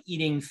thoughts on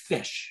eating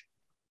fish?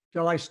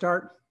 Shall I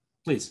start?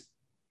 Please.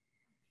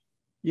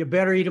 You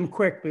better eat them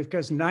quick,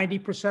 because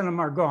 90% of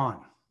them are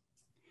gone.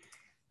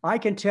 I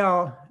can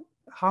tell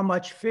how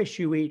much fish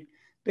you eat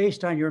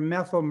based on your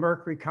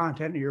methylmercury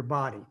content in your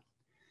body.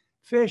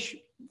 Fish,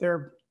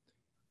 they're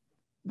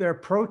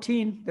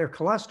protein, they're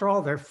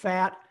cholesterol, they're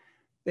fat,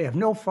 they have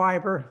no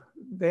fiber,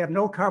 they have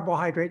no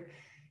carbohydrate.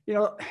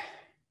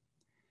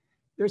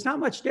 There's not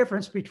much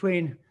difference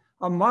between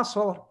a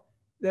muscle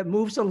that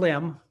moves a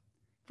limb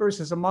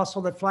versus a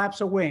muscle that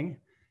flaps a wing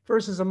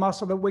versus a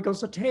muscle that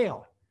wiggles a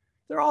tail.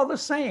 They're all the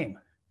same.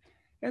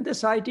 And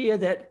this idea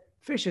that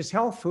fish is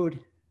health food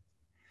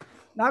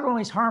not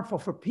only is harmful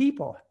for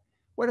people,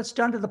 what it's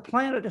done to the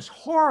planet is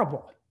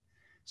horrible.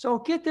 So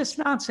get this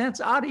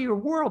nonsense out of your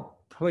world,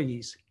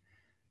 please.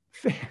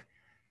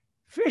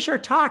 Fish are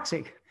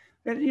toxic.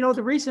 And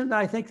the reason that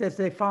I think that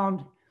they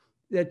found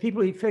that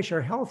people eat fish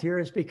are healthier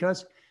is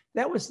because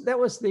that was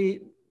the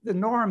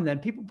norm then.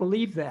 People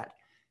believed that.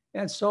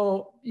 And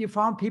so you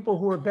found people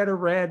who were better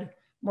read,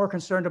 more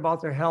concerned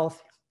about their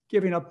health,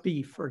 giving up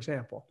beef, for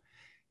example,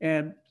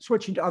 and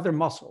switching to other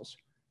mussels,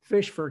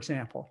 fish, for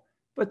example.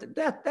 But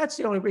that's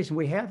the only reason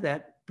we have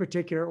that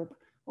particular.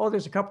 Oh,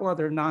 there's a couple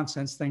other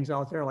nonsense things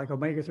out there like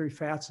omega-3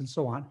 fats and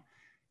so on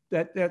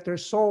that they're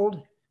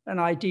sold an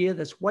idea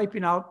that's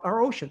wiping out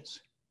our oceans.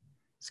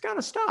 It's got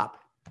to stop.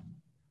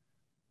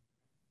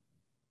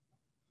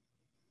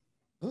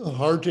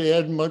 Hard to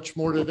add much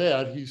more to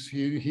that.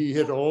 He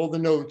hit all the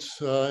notes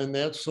in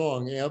that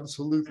song.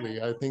 Absolutely.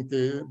 I think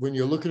when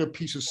you look at a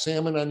piece of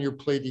salmon on your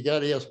plate, you got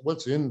to ask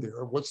what's in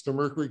there. What's the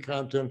mercury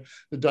content,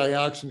 the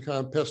dioxin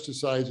content,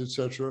 pesticides,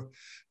 etc.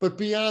 But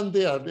beyond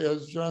that,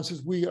 as John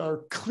says, we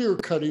are clear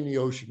cutting the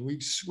ocean.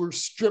 We're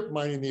strip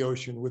mining the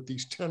ocean with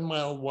these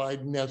 10-mile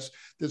wide nets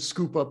that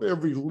scoop up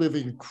every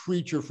living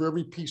creature. For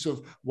every piece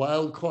of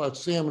wild caught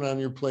salmon on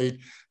your plate,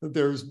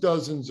 there's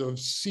dozens of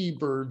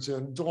seabirds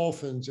and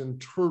dolphins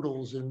and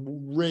turtles and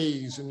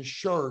rays and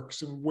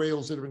sharks and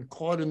whales that have been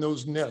caught in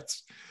those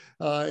nets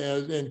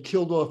and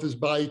killed off as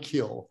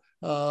by-kill.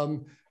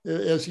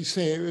 As he's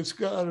saying, it's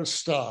got to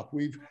stop.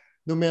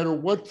 No matter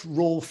what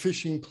role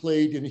fishing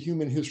played in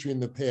human history in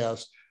the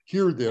past,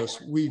 hear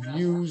this, we've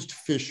used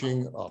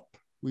fishing up.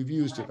 We've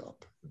used it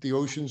up. The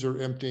oceans are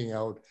emptying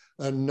out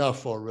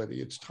enough already.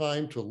 It's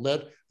time to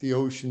let the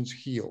oceans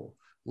heal.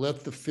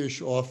 Let the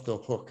fish off the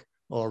hook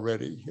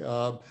already.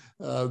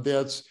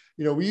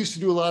 We used to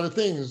do a lot of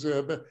things.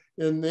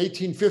 In the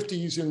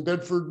 1850s in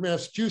Bedford,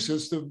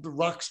 Massachusetts, the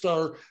rock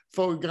star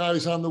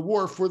guys on the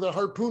wharf were the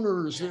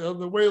harpooners,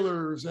 the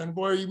whalers. And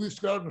boy, we used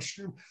to go out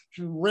and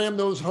ram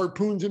those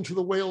harpoons into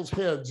the whales'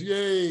 heads.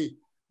 Yay,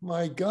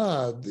 my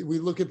God. We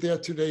look at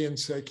that today and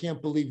say, I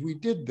can't believe we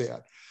did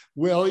that.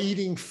 Well,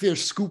 eating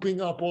fish,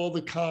 scooping up all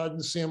the cod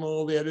and salmon,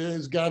 all that, it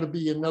has got to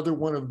be another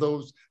one of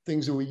those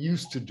things that we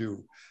used to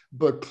do.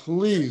 But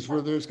please,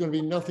 where there's going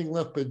to be nothing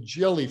left but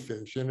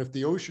jellyfish. And if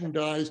the ocean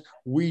dies,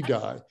 we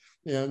die.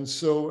 And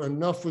so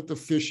enough with the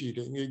fish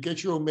eating. You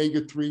get your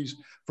omega-3s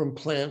from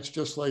plants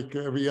just like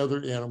every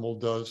other animal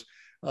does.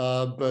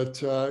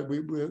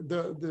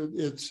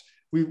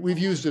 We've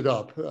used it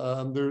up.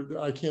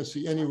 I can't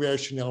see any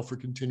rationale for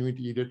continuing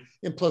to eat it.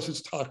 And plus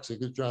it's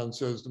toxic, as John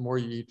says, the more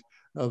you eat,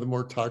 the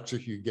more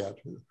toxic you get.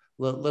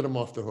 Let them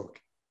off the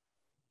hook.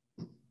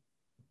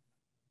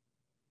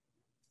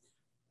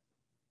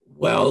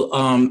 Well,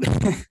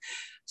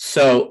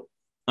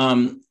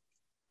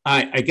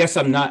 I guess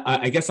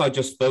I guess I'll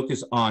just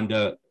focus on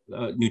the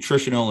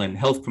nutritional and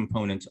health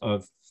components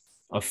of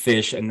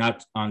fish and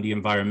not on the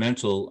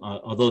environmental,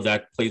 although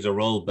that plays a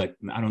role, but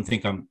I don't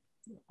think I'm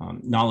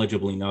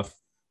knowledgeable enough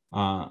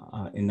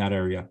in that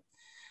area.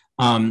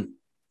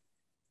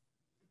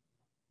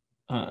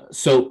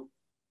 So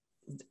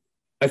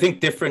I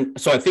think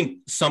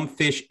some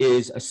fish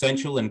is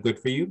essential and good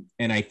for you.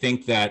 And I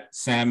think that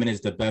salmon is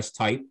the best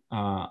type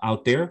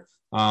out there.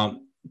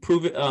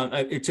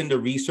 It's in the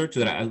research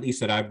that at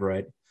least that I've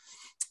read.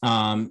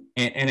 And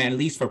at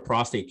least for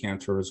prostate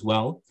cancer as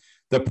well.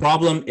 The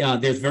problem,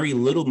 there's very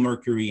little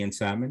mercury in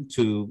salmon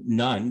to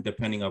none,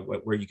 depending on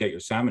where you get your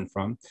salmon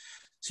from.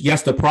 So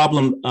yes, the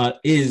problem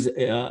is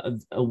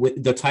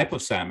with the type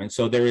of salmon.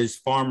 So there is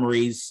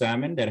farm-raised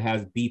salmon that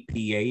has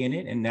BPA in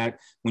it, and that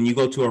when you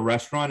go to a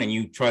restaurant and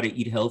you try to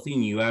eat healthy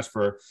and you ask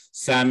for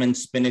salmon,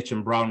 spinach,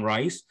 and brown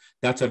rice,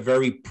 that's a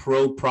very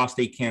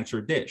pro-prostate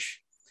cancer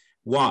dish.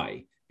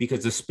 Why?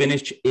 Because the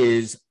spinach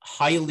is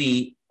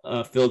highly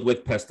filled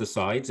with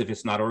pesticides if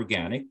it's not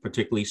organic,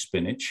 particularly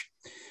spinach.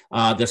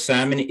 The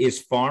salmon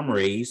is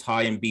farm-raised,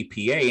 high in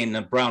BPA, and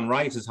the brown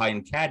rice is high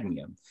in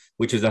cadmium,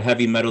 which is a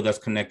heavy metal that's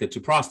connected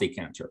to prostate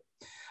cancer.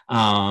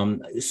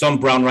 Some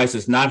brown rice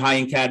is not high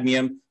in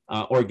cadmium.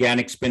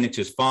 Organic spinach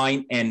is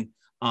fine. And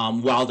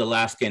wild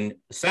Alaskan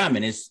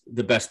salmon is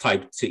the best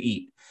type to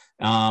eat.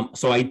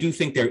 So I do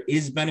think there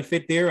is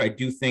benefit there. I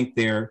do think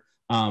there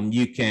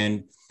you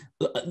can.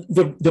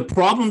 The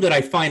problem that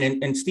I find,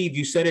 and Steve,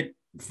 you said it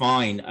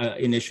fine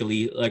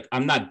initially, like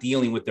I'm not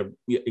dealing with the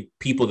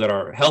people that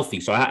are healthy.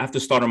 So I have to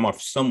start them off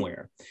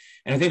somewhere.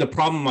 And I think the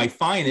problem I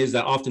find is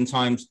that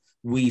oftentimes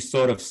we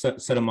sort of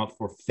set them up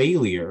for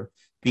failure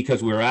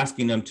because we're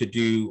asking them to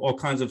do all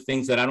kinds of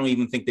things that I don't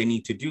even think they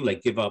need to do,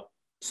 like give up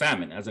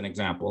salmon as an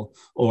example,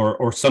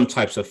 or some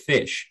types of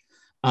fish.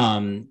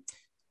 And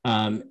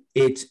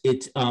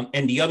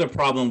the other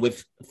problem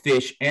with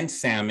fish and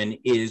salmon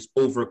is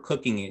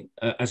overcooking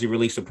it as it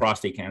relates to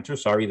prostate cancer.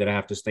 Sorry that I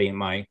have to stay in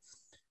my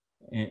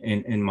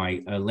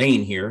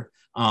lane here.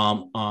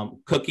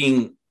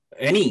 Cooking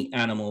any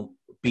animal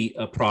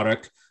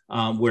product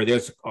where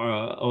there's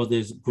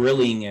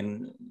grilling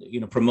and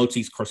promotes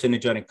these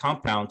carcinogenic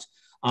compounds,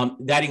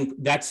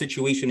 that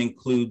situation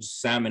includes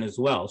salmon as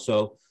well.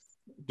 So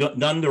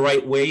done the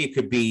right way, it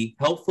could be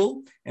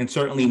helpful. And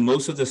certainly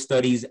most of the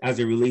studies as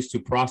it relates to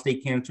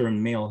prostate cancer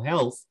and male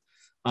health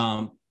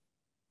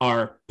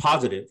are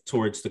positive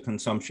towards the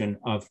consumption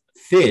of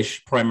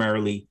fish,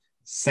 primarily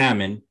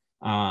salmon,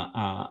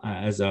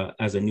 as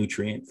a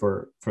nutrient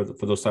for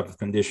those type of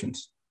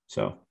conditions.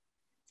 So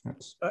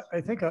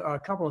I think a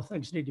couple of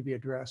things need to be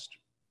addressed.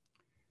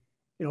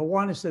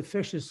 One is that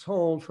fish is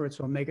sold for its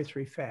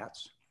omega-3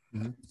 fats.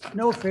 Mm-hmm.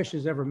 No fish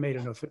has ever made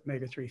an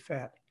omega-3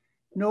 fat.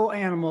 No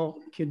animal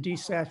can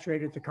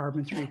desaturate at the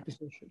carbon-3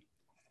 position.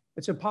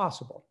 It's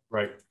impossible.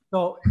 Right.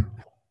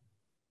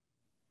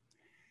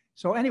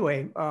 So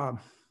anyway,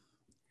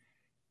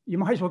 you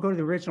might as well go to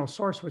the original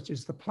source, which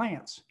is the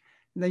plants.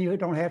 And then you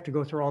don't have to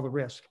go through all the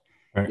risk.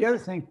 Right. The other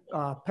thing,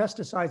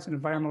 pesticides and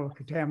environmental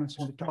contaminants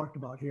have been talked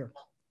about here.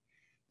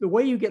 The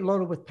way you get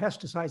loaded with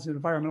pesticides and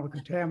environmental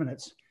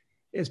contaminants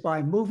is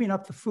by moving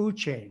up the food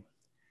chain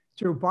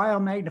through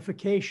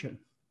biomagnification.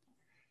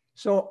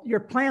 So your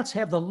plants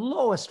have the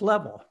lowest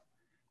level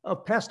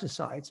of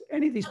pesticides,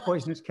 any of these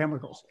poisonous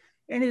chemicals,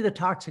 any of the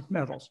toxic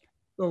metals.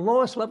 The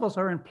lowest levels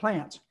are in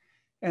plants.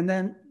 And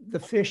then the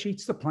fish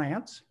eats the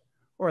plants,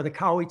 or the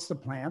cow eats the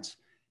plants,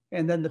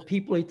 and then the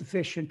people eat the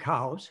fish and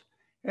cows.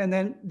 And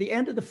then the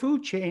end of the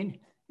food chain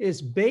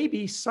is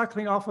babies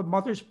suckling off a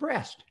mother's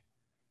breast.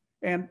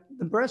 And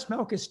the breast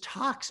milk is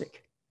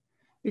toxic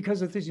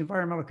because of these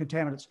environmental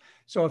contaminants.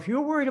 So if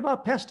you're worried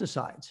about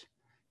pesticides,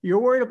 you're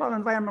worried about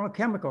environmental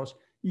chemicals,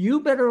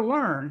 you better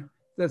learn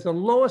that the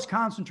lowest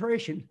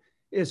concentration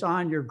is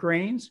on your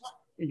grains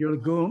and your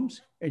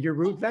legumes and your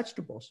root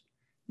vegetables.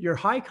 Your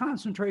high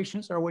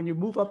concentrations are when you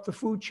move up the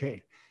food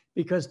chain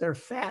because they're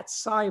fat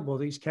soluble,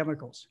 these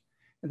chemicals,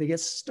 and they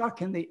get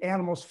stuck in the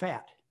animal's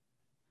fat.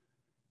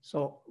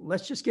 So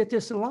let's just get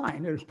this in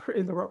line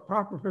in the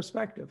proper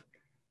perspective.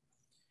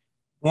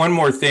 One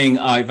more thing,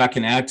 if I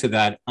can add to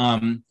that.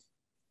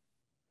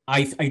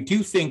 I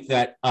do think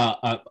that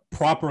a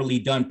properly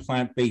done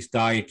plant-based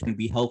diet can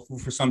be helpful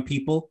for some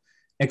people,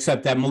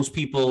 except that most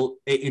people,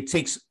 it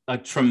takes a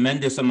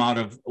tremendous amount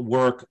of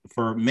work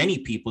for many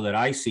people that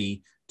I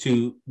see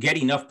to get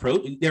enough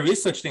protein. There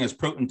is such thing as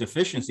protein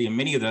deficiency, and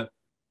many of the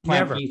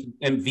plant-based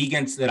and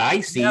vegans that I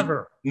see,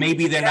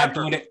 maybe they're not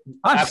doing it.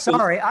 I'm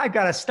sorry, I've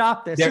got to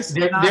stop this.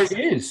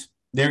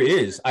 There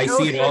is. I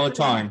see it all the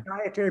time.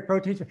 Dietary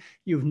protein.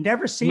 You've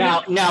never seen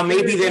it. Now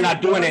maybe they're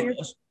not doing it.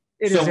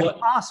 It is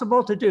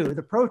impossible to do.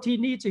 The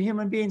protein needs of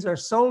human beings are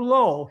so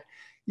low.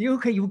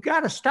 You've got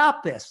to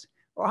stop this.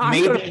 Or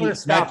I'm going to put a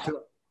stop to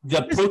it.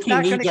 The protein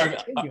needs are.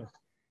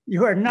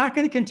 You are not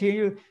going to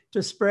continue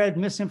to spread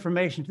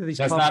misinformation to these.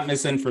 That's not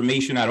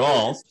misinformation at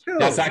all.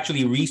 That's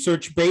actually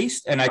research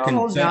based, and I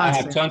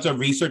have tons of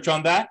research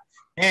on that,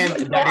 and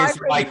that is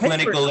my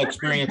clinical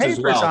experience as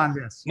well.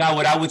 Now,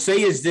 what I would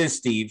say is this,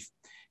 Steve.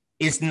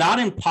 It's not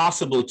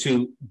impossible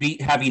to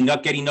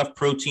get enough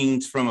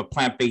proteins from a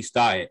plant-based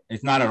diet.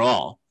 It's not at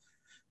all.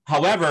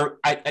 However,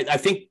 I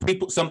think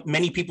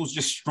many people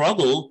just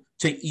struggle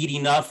to eat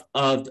enough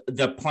of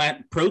the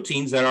plant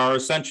proteins that are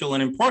essential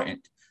and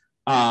important.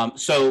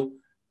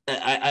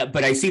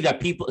 But I see that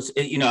people,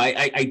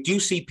 I do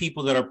see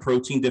people that are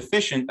protein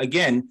deficient,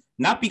 again,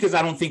 not because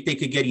I don't think they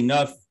could get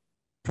enough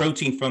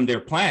protein from their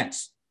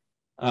plants,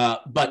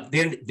 but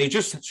they're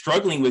just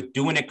struggling with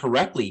doing it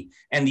correctly.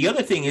 And the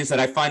other thing is that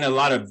I find a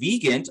lot of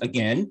vegans,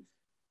 again,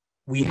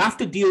 we have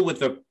to deal with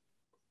the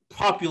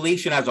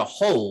population as a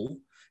whole,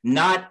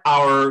 not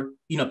our,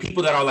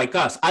 people that are like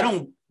us. I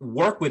don't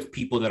work with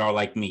people that are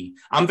like me.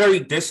 I'm very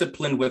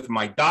disciplined with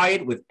my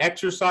diet, with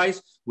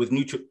exercise, with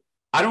nutrition.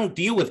 I don't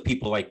deal with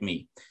people like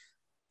me.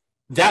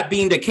 That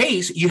being the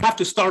case, you have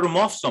to start them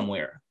off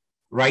somewhere,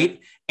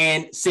 right?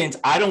 And since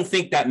I don't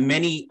think that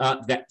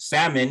that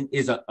salmon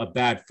is a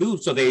bad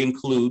food, so they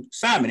include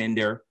salmon in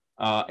their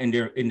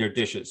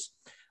dishes,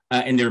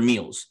 in their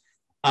meals,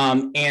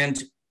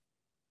 and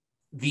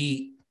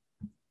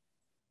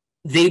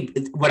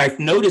what I've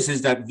noticed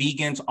is that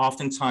vegans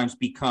oftentimes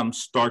become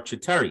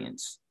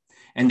starchitarians,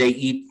 and they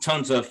eat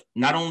tons of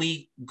not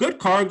only good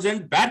carbs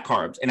and bad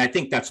carbs, and I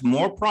think that's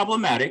more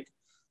problematic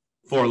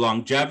for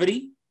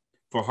longevity,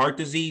 for heart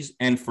disease,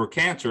 and for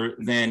cancer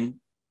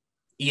than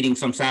eating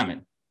some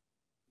salmon.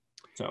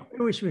 So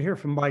maybe we should hear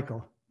from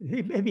Michael.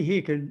 Maybe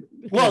he could.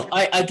 Well,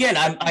 I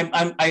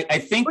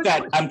think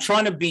that I'm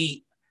trying to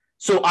be.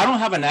 So I don't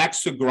have an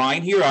axe to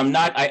grind here. I'm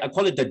not. I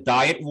call it the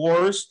diet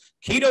wars.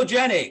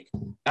 Ketogenic,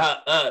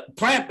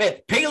 plant,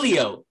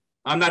 paleo.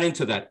 I'm not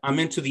into that. I'm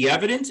into the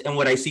evidence and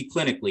what I see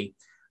clinically.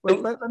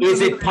 Well, is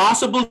it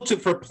possible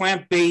for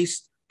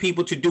plant-based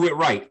people to do it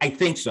right? I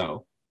think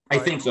so. I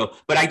think so.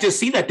 But I just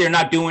see that they're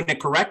not doing it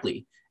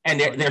correctly, and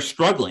they're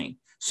struggling.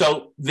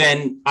 So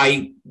then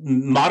I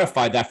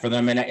modify that for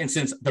them. And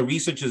since the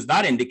research does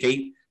not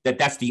indicate that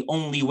that's the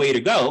only way to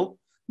go,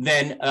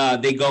 then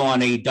they go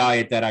on a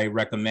diet that I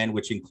recommend,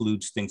 which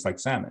includes things like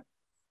salmon.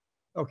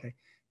 Okay.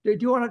 Do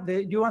you want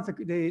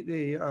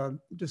the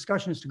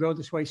discussions to go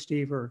this way,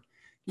 Steve, or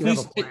do you have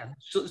a plan?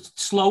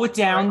 Slow it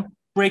down,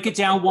 break it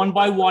down one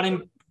by one,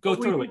 and go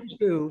through it.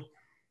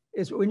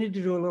 We need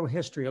to do a little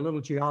history, a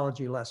little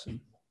geology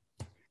lesson.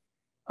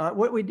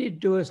 What we need to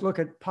do is look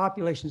at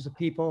populations of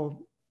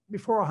people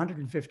before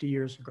 150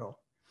 years ago.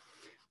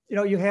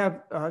 You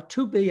have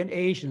 2 billion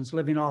Asians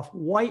living off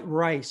white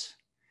rice.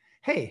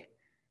 Hey,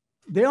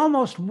 they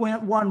almost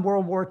won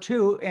World War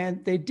II,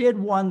 and they did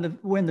win the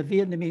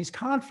Vietnamese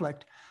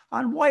conflict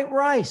on white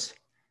rice.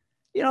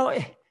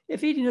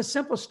 If eating a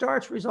simple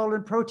starch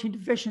resulted in protein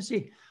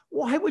deficiency,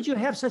 why would you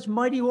have such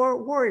mighty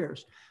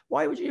warriors?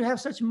 Why would you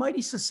have such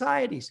mighty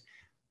societies?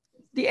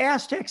 The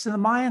Aztecs and the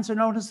Mayans are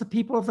known as the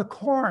people of the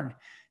corn.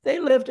 They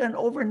lived on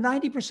over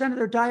 90% of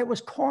their diet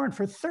was corn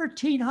for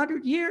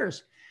 1,300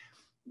 years.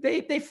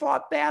 They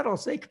fought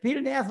battles. They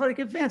competed in athletic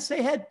events.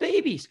 They had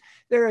babies.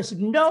 There is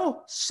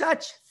no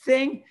such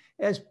thing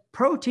as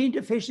protein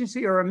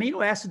deficiency or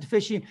amino acid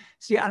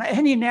deficiency on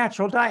any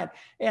natural diet.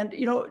 And,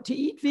 you know, to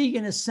eat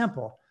vegan is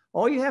simple.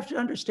 All you have to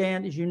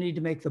understand is you need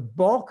to make the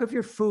bulk of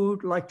your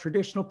food like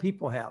traditional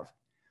people have,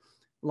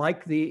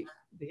 like the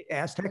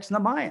Aztecs and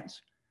the Mayans,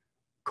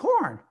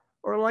 corn,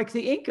 or like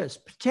the Incas,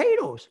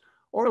 potatoes,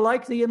 or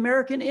like the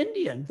American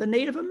Indian, the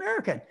Native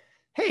American.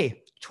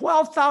 Hey,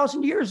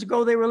 12,000 years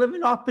ago, they were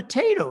living off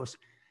potatoes.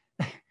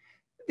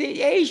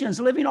 The Asians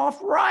living off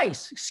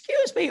rice.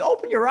 Excuse me,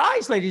 open your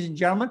eyes, ladies and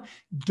gentlemen.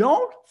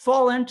 Don't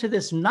fall into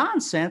this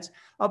nonsense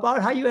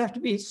about how you have to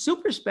be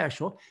super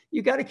special.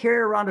 You got to carry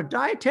around a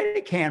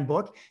dietetic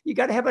handbook. You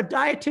got to have a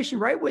dietitian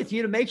right with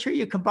you to make sure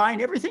you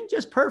combine everything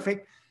just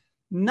perfect.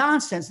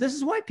 Nonsense. This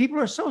is why people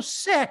are so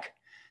sick.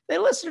 They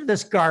listen to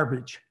this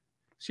garbage.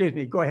 Excuse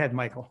me. Go ahead,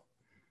 Michael.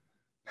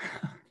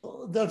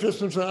 Dr.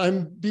 Espinosa,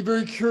 I'd be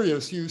very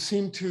curious. You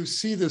seem to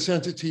see this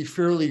entity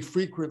fairly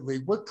frequently.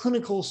 What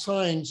clinical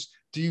signs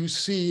do you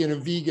see in a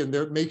vegan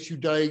that makes you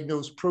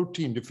diagnose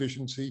protein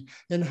deficiency,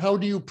 and how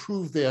do you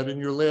prove that in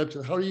your lab?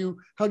 How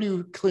do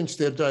you clinch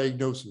that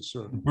diagnosis,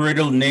 sir?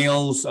 Brittle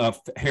nails,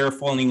 hair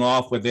falling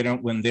off when they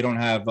don't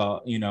have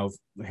you know,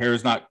 hair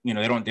is not, you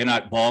know, they're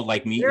not bald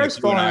like me. Hair's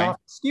falling off.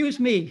 Excuse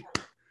me.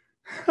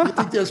 You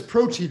think there's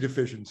protein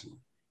deficiency?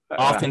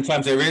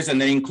 Oftentimes there is, and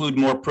they include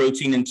more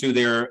protein into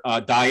their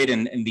diet,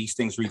 and these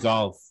things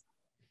resolve.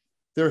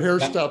 Their hair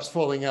stops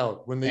falling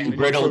out when they and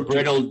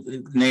brittle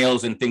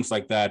nails and things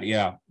like that.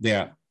 Yeah.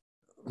 Yeah,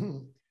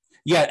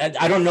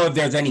 I don't know if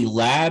there's any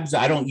labs.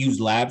 I don't use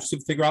labs to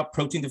figure out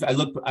protein.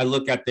 I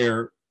look at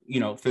their,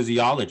 you know,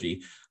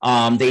 physiology.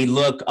 They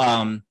look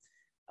they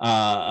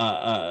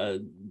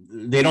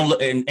don't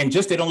look, and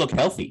just they don't look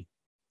healthy.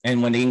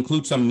 And when they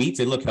include some meats,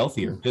 they look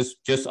healthier,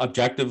 just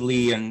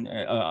objectively and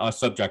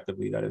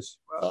subjectively, that is.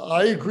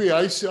 I agree.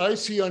 I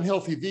see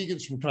unhealthy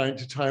vegans from time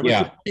to time.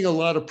 Yeah. Eating a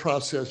lot of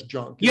processed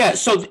junk. Yeah.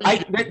 So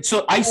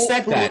I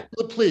said that.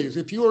 Please,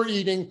 if you are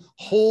eating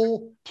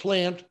whole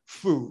plant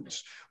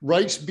foods,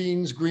 rice,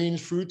 beans,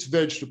 greens, fruits,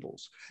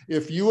 vegetables,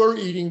 if you are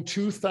eating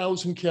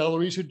 2,000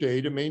 calories a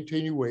day to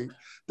maintain your weight,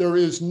 there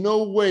is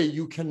no way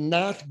you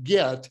cannot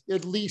get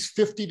at least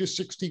 50 to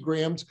 60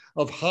 grams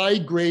of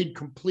high-grade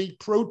complete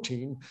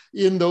protein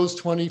in those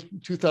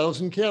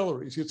 22,000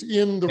 calories. It's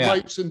in the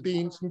rice and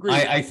beans and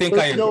greens. I think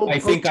I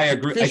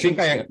agree.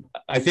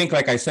 I think,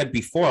 like I said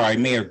before, I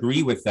may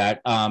agree with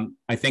that.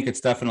 I think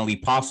it's definitely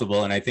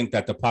possible, and I think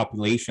that the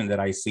population that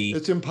I see,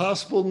 it's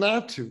impossible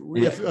not to,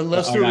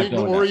 unless they're eating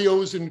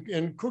Oreos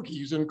and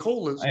cookies and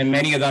colas. And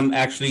many of them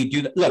actually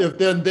do that. Look,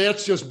 then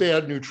that's just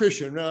bad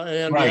nutrition,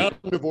 and right.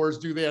 The omnivores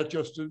do that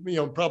just, you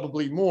know,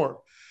 probably more.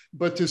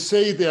 But to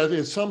say that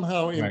is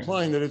somehow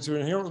implying that it's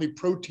inherently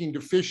protein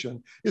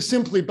deficient is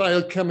simply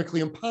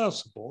biochemically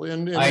impossible.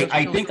 And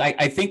I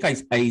think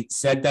I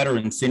said that or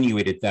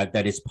insinuated that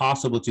it's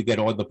possible to get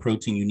all the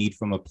protein you need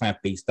from a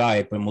plant-based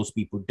diet, but most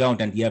people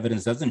don't, and the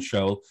evidence doesn't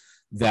show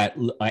that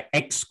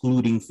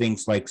excluding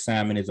things like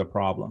salmon is a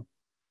problem.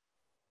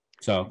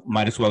 So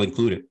might as well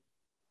include it.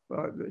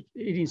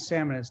 Eating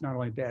salmon is not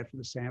only bad for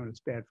the salmon, it's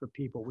bad for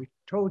people. We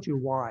told you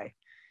why.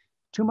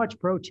 Too much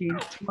protein,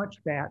 too much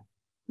fat,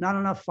 not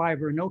enough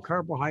fiber, no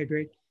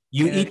carbohydrate.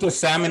 You eat the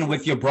salmon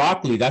with your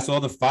broccoli. That's all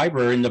the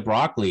fiber in the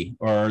broccoli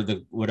or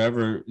the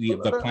whatever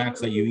the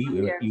plants that you eat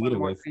it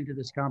with. Into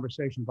this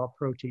conversation about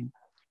protein.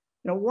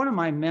 You know, one of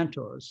my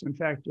mentors, in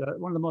fact,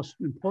 one of the most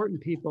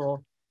important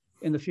people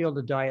in the field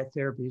of diet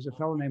therapy is a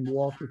fellow named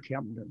Walter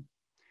Kempton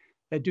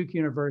at Duke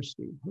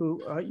University,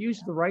 who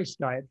used the rice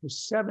diet for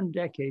 7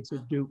 decades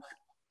at Duke.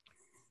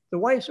 The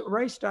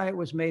rice diet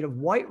was made of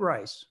white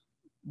rice,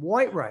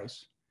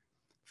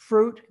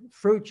 fruit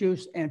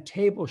juice, and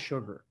table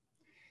sugar.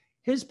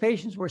 His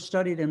patients were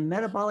studied in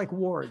metabolic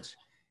wards,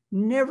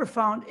 never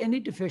found any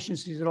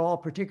deficiencies at all,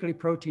 particularly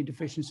protein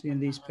deficiency in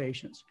these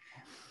patients.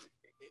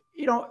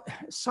 You know,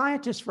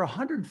 scientists for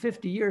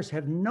 150 years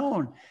have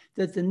known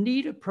that the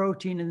need of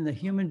protein in the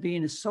human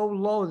being is so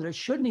low that it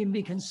shouldn't even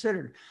be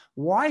considered.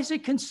 Why is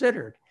it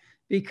considered?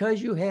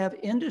 Because you have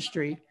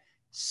industry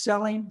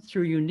selling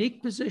through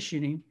unique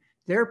positioning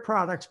their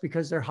products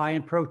because they're high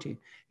in protein.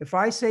 If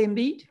I say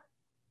meat,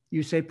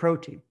 you say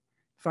protein.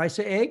 If I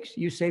say eggs,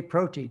 you say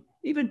protein.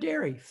 Even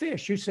dairy,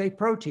 fish, you say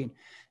protein.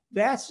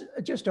 That's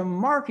just a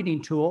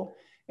marketing tool.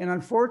 And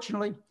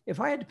unfortunately, if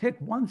I had to pick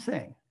one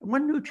thing,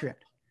 one nutrient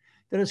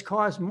that has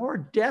caused more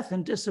death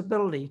and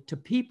disability to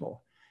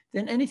people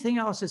than anything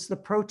else, it's the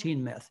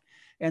protein myth.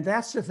 And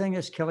that's the thing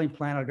that's killing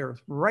planet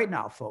Earth right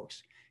now,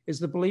 folks, is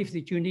the belief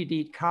that you need to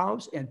eat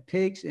cows and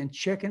pigs and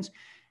chickens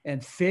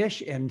and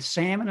fish and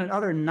salmon and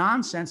other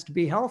nonsense to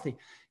be healthy.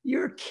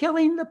 You're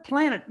killing the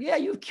planet. Yeah,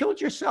 you've killed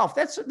yourself.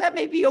 That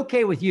may be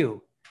okay with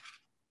you,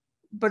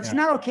 but it's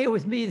not okay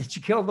with me that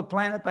you killed the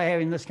planet by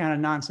having this kind of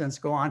nonsense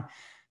go on.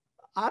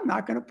 I'm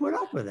not going to put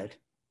up with it.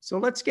 So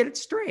let's get it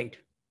straight.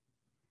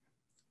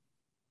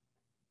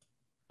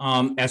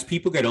 As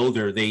people get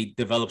older, they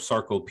develop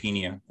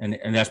sarcopenia,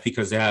 and that's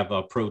because they have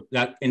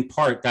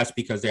that's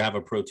because they have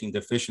a protein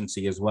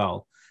deficiency as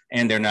well,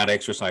 and they're not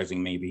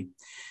exercising maybe.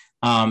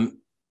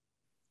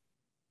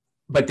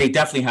 But they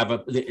definitely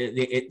have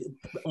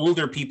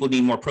older people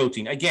need more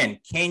protein. Again,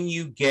 can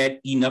you get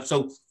enough?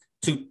 So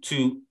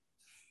to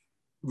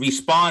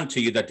respond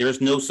to you that there's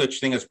no such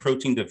thing as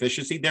protein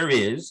deficiency, there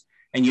is,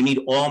 and you need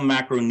all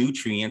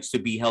macronutrients to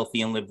be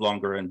healthy and live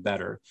longer and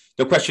better.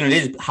 The question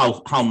is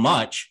how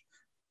much,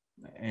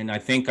 and I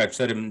think I've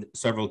said it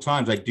several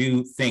times, I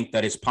do think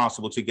that it's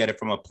possible to get it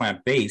from a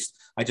plant-based.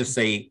 I just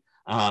see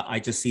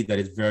that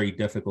it's very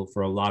difficult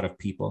for a lot of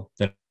people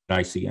that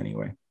I see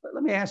anyway.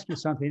 Let me ask you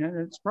something, and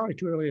it's probably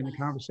too early in the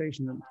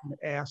conversation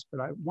to ask,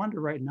 but I wonder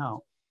right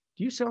now,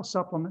 do you sell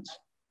supplements?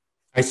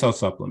 I sell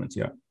supplements,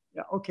 yeah.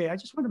 Yeah, okay, I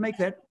just want to make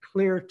that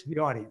clear to the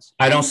audience.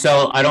 I don't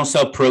sell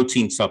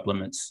protein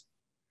supplements.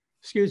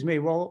 Excuse me,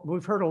 well,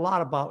 we've heard a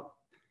lot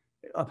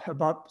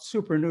about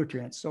super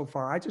nutrients so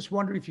far. I just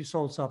wondered if you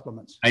sold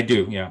supplements. I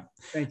do, yeah.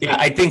 Thank you. Yeah,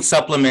 I think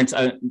supplements,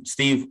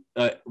 Steve,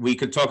 we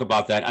could talk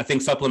about that. I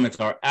think supplements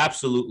are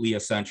absolutely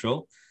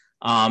essential.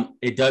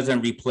 It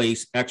doesn't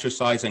replace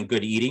exercise and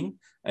good eating,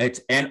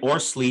 or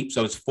sleep,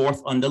 so it's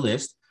fourth on the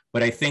list.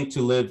 But I think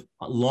to live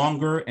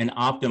longer and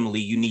optimally,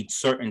 you need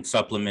certain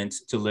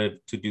supplements to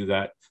do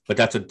that. But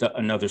that's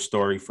another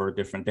story for a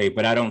different day.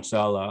 But I don't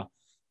sell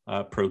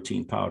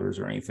protein powders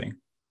or anything.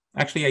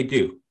 Actually, I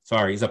do.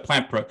 Sorry, he's a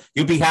plant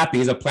you'll be happy.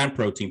 He's a plant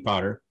protein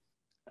powder.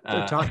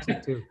 They're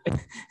toxic too.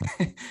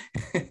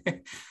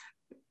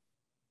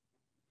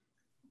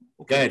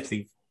 Go ahead,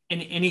 Steve.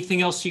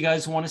 Anything else you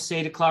guys want to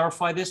say to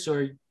clarify this,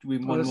 or do we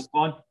want to move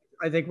on?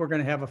 I think we're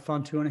going to have a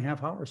fun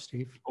 2.5 hours,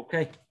 Steve.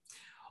 Okay.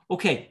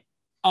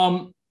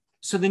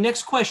 So the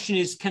next question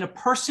is, can a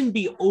person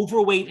be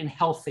overweight and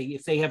healthy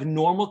if they have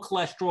normal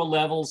cholesterol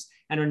levels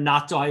and are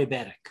not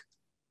diabetic?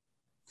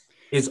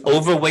 Is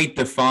overweight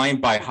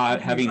defined by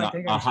having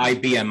a high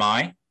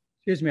BMI?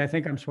 Excuse me, I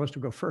think I'm supposed to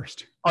go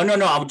first. Oh,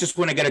 no, I just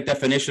want to get a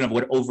definition of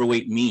what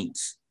overweight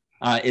means.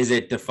 Is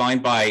it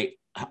defined by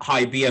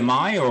high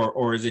BMI,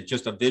 or is it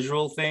just a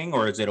visual thing,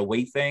 or is it a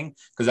weight thing?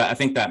 Because I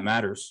think that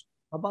matters.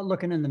 How about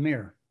looking in the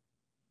mirror?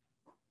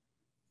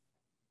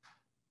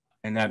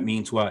 And that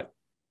means what?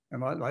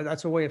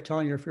 That's a way of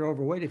telling you if you're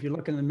overweight. If you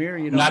look in the mirror,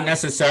 you know. Not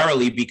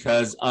necessarily,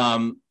 because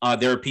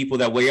there are people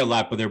that weigh a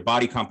lot, but their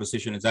body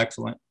composition is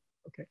excellent.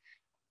 Okay.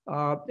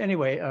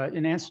 Anyway,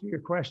 in answer to your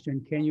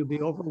question, can you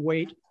be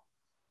overweight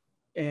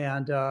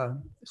and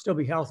still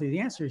be healthy? The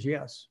answer is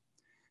yes.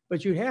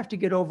 But you have to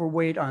get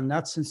overweight on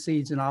nuts and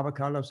seeds and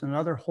avocados and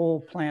other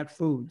whole plant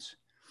foods,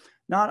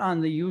 not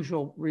on the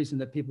usual reason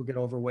that people get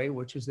overweight,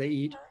 which is they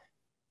eat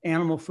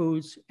animal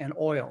foods and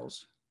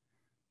oils.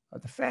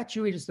 The fat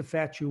you eat is the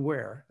fat you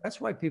wear.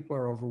 That's why people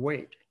are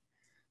overweight.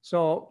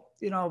 So,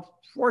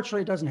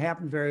 fortunately, it doesn't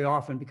happen very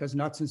often because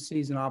nuts and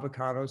seeds and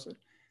avocados,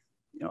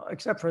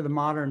 except for the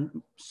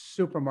modern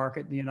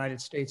supermarket in the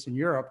United States and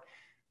Europe,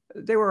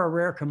 they were a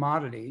rare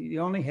commodity.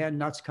 You only had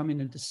nuts coming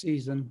into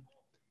season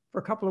for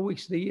a couple of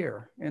weeks of the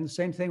year. And the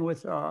same thing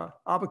with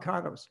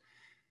avocados.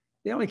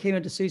 They only came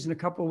into season a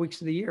couple of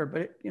weeks of the year,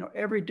 but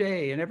every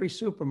day in every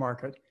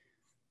supermarket,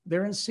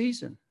 they're in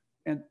season.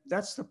 And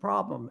that's the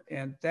problem.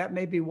 And that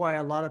may be why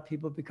a lot of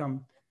people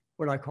become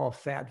what I call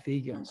fat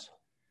vegans.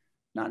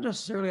 Not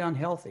necessarily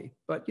unhealthy,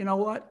 but you know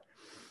what?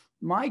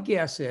 My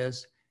guess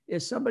is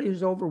somebody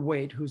who's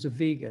overweight, who's a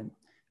vegan,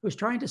 who's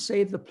trying to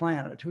save the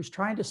planet, who's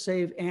trying to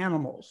save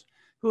animals,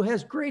 who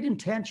has great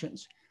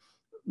intentions.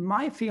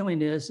 My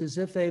feeling is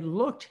if they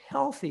looked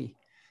healthy,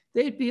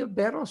 they'd be a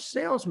better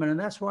salesman. And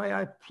that's why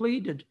I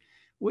pleaded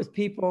with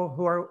people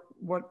who are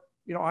what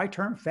I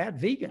term fat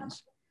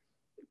vegans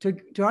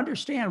to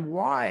understand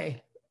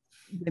why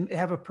they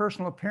have a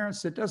personal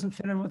appearance that doesn't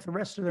fit in with the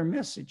rest of their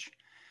message.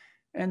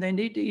 And they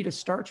need to eat a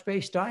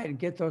starch-based diet and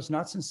get those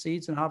nuts and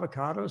seeds and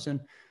avocados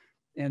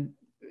and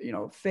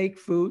fake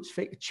foods,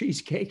 fake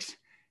cheesecakes,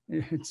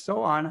 and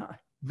so on,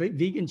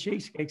 vegan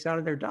cheesecakes out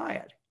of their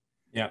diet.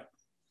 Yeah.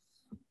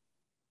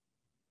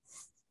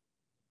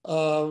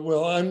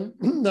 Well, I'm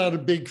not a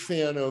big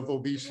fan of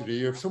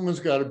obesity. If someone's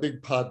got a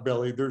big pot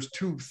belly, there's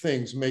two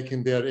things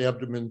making that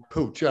abdomen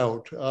poach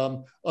out.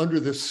 Under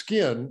the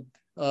skin,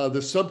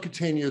 the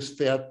subcutaneous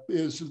fat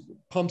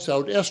pumps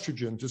out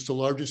estrogen. It's the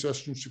largest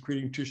estrogen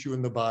secreting tissue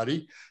in the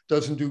body.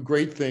 Doesn't do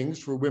great things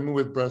for women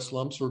with breast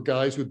lumps or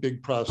guys with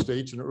big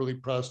prostates and early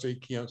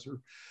prostate cancer.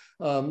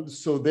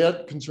 So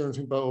that concerns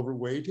me about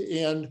overweight.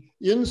 And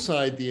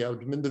inside the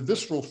abdomen, the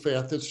visceral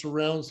fat that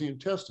surrounds the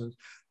intestines,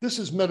 this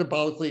is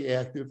metabolically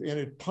active and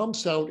it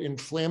pumps out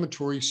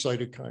inflammatory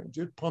cytokines.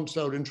 It pumps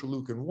out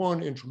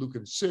interleukin-1,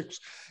 interleukin-6,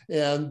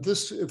 and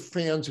this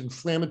fans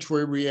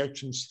inflammatory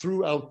reactions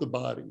throughout the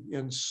body.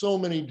 And so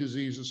many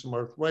diseases, from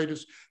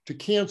arthritis to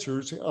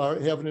cancers,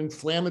 have an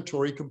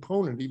inflammatory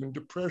component, even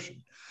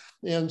depression.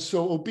 And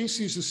so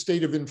obesity is a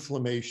state of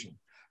inflammation.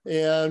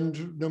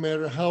 And no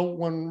matter how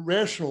one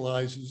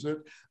rationalizes it,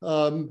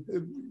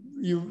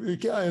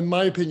 in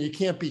my opinion, you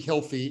can't be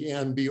healthy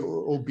and be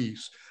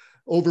obese.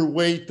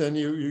 overweight, then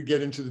you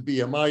get into the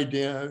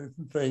BMI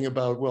thing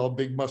about, well, a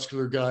big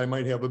muscular guy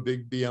might have a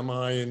big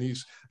BMI and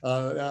he's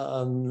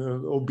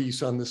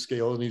obese on the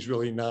scale, and he's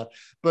really not.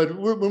 But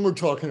when we're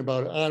talking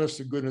about, honest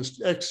to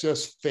goodness,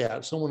 excess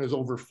fat, someone is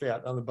over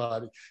fat on the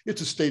body,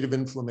 it's a state of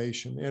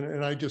inflammation.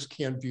 And I just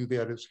can't view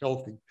that as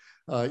healthy,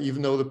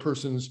 even though the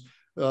person's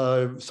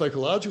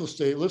psychological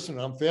state, listen,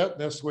 I'm fat,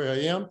 that's the way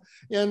I am.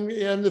 And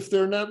if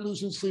they're not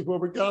losing sleep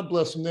over, God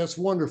bless them, that's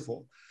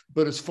wonderful.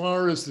 But as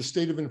far as the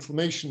state of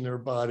inflammation in their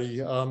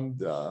body,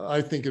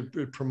 I think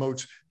it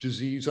promotes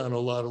disease on a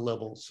lot of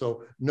levels.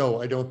 So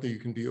no, I don't think you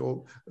can be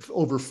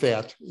over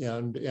fat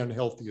and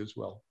healthy as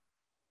well.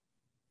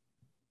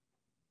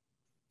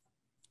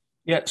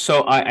 Yeah,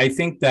 so I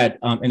think that,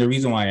 and the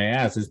reason why I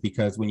asked is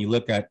because when you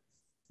look at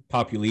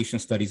population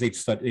studies,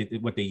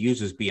 what they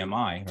use is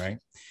BMI, right?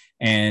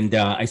 And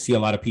I see a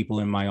lot of people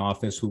in my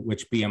office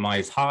which BMI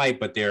is high,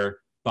 but their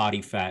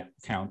body fat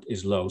count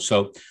is low.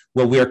 So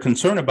what we are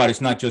concerned about is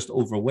not just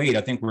overweight.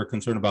 I think we're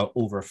concerned about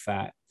over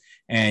fat.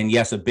 And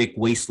yes, a big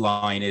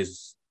waistline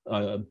is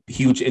a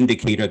huge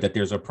indicator that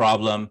there's a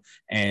problem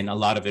and a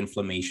lot of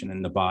inflammation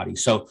in the body.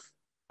 So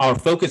our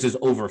focus is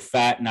over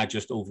fat, not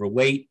just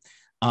overweight.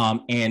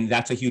 And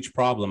that's a huge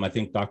problem. I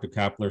think Dr.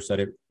 Klaper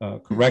said it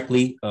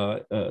correctly,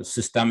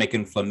 systemic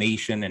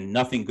inflammation, and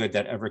nothing good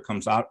that ever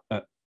comes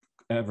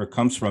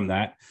from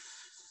that.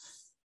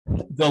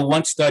 The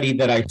one study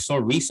that I saw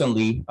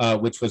recently,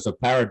 which was a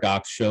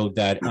paradox, showed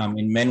that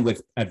in men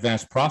with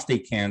advanced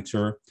prostate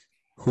cancer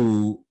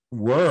who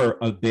were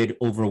a bit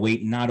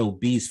overweight, not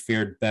obese,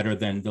 fared better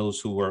than those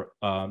who were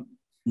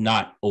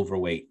not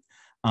overweight.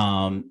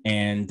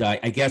 And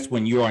I guess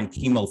when you're on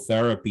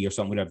chemotherapy or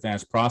something with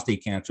advanced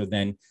prostate cancer,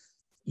 then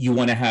you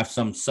want to have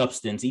some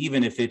substance,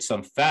 even if it's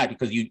some fat,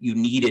 because you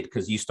need it,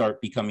 because you start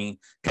becoming,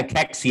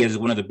 cachexia is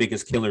one of the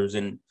biggest killers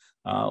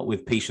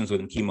with patients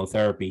with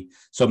chemotherapy.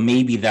 So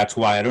maybe that's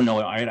why, I don't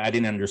know, I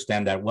didn't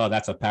understand that well.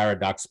 That's a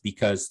paradox,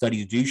 because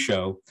studies do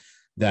show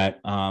that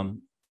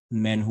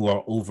men who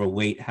are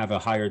overweight have a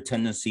higher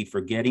tendency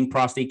for getting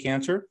prostate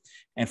cancer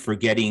and for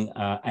getting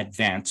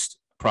advanced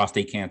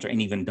prostate cancer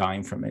and even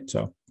dying from it.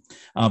 So,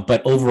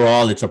 but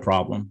overall, it's a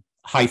problem.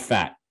 High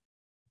fat,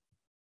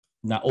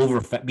 not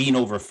over fat, being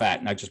over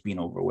fat, not just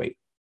being overweight.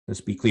 Let's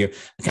be clear.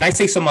 Can I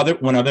say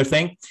one other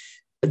thing?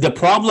 The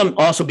problem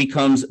also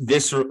becomes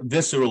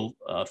visceral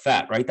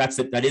fat, right?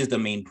 That is the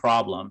main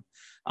problem,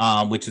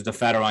 which is the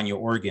fat around your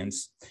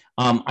organs.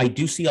 I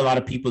do see a lot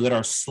of people that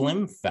are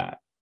slim fat,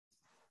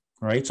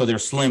 right? So they're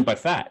slim but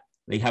fat.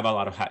 They have a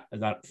lot of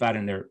fat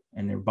in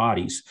their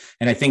bodies,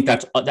 and I think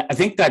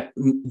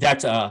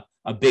that's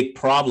a big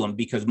problem,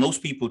 because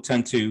most people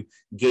tend to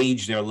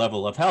gauge their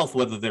level of health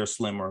whether they're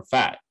slim or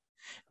fat,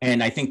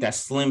 and I think that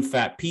slim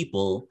fat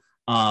people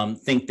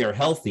think they're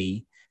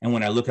healthy. And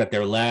when I look at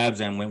their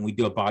labs and when we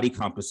do a body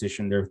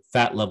composition, their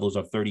fat levels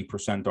are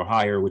 30% or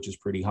higher, which is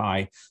pretty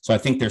high. So I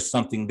think there's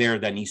something there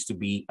that needs to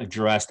be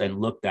addressed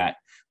and looked at,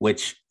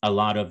 which a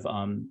lot of,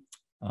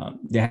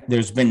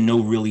 there's been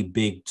no really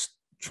big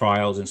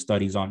trials and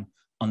studies on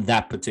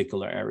that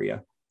particular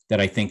area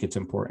that I think it's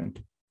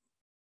important.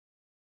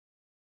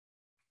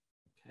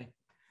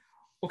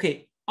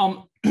 Okay.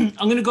 I'm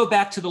going to go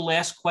back to the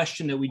last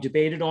question that we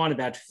debated on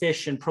about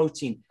fish and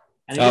protein.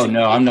 Oh,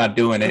 no, I'm not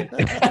doing it.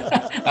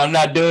 I'm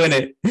not doing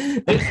it.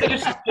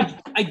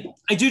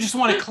 I do just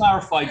want to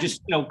clarify,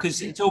 just,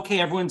 because it's okay,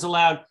 everyone's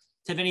allowed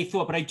to have any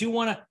thought, but I do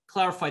want to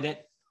clarify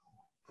that,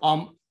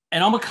 and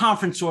I'm a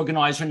conference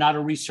organizer, not a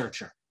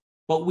researcher,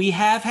 but we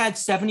have had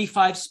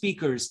 75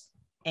 speakers,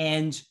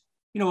 and,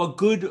 a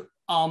good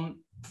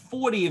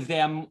 40 of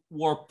them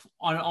were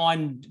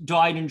on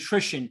diet and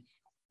nutrition.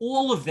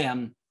 All of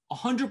them,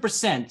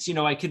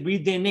 100%, I could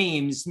read their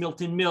names: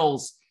 Milton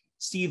Mills,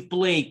 Steve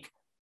Blake,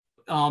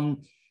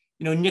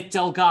 Nick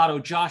Delgado,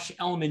 Josh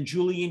Ellman,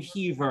 Julian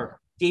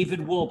Heaver,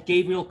 David Wolf,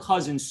 Gabriel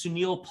Cousins,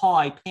 Sunil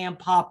Pai, Pam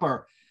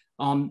Popper,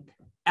 Alan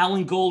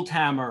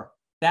Goldhammer,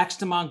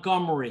 Baxter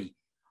Montgomery,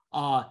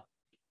 on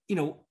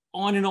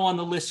and on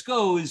the list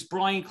goes.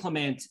 Brian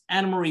Clement,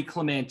 Anna Marie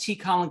Clement, T.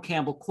 Colin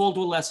Campbell,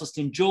 Caldwell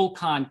Esselstyn, Joel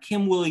Kahn,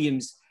 Kim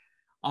Williams,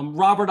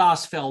 Robert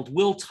Osfeld,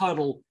 Will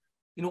Tuttle,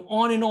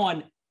 on and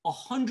on.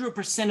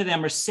 100% of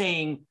them are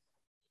saying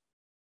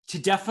to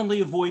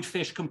definitely avoid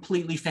fish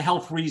completely for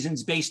health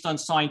reasons based on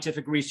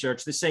scientific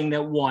research. They're saying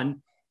that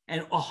one,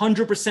 and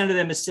 100% of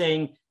them is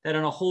saying that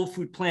on a whole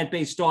food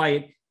plant-based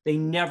diet, they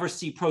never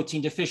see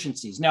protein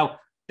deficiencies. Now,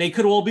 they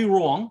could all be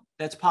wrong.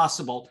 That's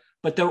possible,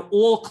 but they're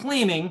all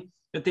claiming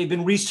that they've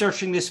been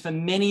researching this for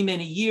many,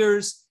 many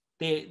years.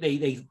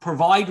 They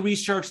provide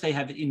research. They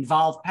have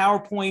involved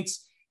PowerPoints.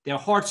 They're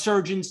heart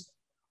surgeons.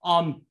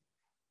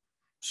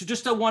 So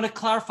just I want to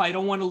clarify. I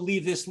don't want to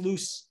leave this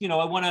loose.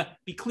 I want to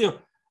be clear.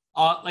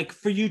 Like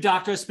for you,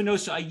 Dr.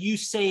 Espinosa, are you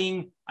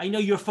saying, I know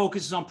your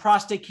focus is on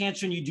prostate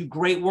cancer and you do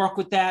great work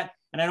with that,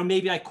 and I know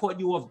maybe I caught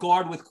you off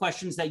guard with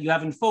questions that you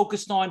haven't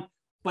focused on,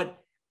 but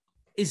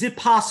is it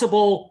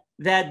possible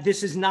that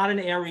this is not an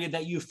area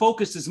that you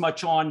focus as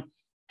much on,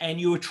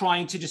 and you are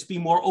trying to just be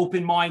more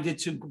open-minded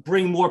to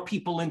bring more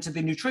people into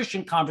the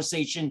nutrition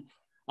conversation,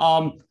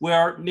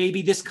 where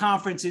maybe this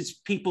conference is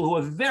people who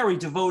are very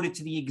devoted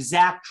to the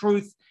exact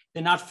truth.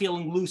 They're not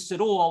feeling loose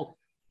at all.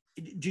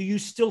 Do you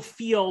still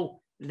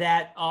feel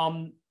that, how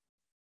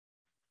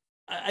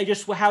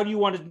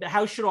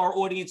should our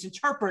audience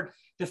interpret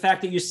the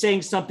fact that you're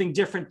saying something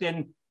different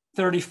than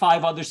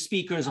 35 other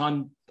speakers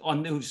on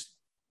news?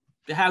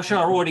 How should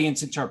our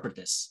audience interpret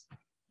this?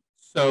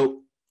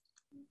 So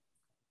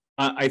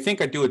I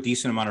think I do a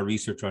decent amount of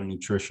research on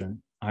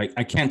nutrition.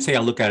 I can't say I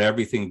look at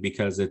everything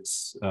because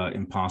it's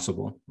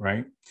impossible,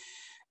 right?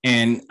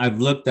 And I've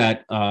looked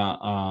at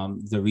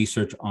the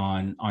research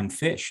on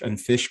fish and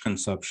fish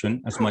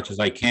consumption as much as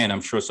I can.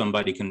 I'm sure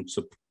somebody can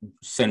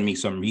send me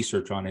some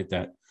research on it.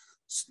 That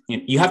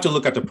you have to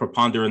look at the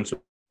preponderance of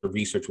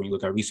research when you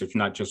look at research,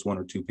 not just one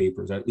or two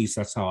papers. At least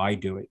that's how I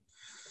do it.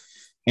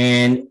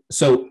 And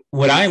so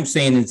what I am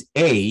saying is,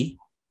 and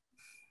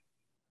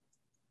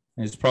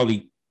it's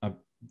probably,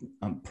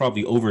 I'm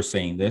probably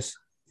oversaying this,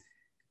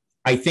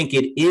 I think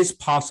it is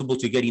possible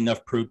to get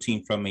enough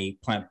protein from a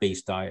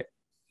plant-based diet.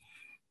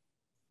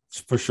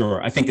 For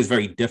sure. I think it's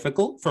very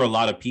difficult for a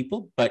lot of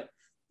people, but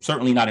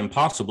certainly not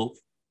impossible,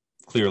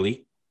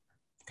 clearly.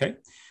 Okay.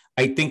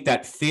 I think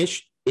that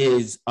fish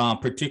is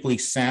particularly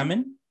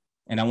salmon,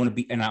 and I want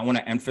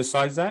to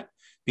emphasize that,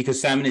 because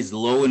salmon is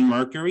low in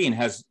mercury and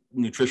has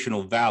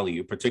nutritional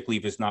value, particularly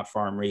if it's not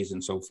farm raised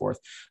and so forth.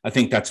 I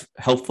think that's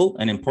helpful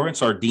and important.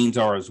 Sardines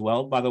are as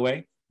well, by the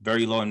way,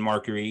 very low in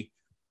mercury,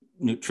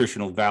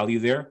 nutritional value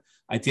there.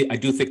 I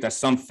do think that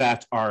some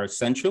fats are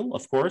essential,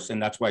 of course,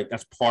 and that's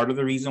part of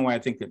the reason why I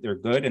think that they're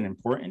good and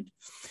important.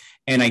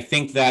 And I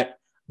think that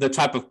the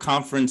type of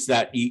conference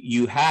that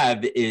you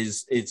have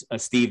is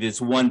Steve, is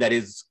one that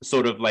is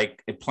sort of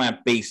like a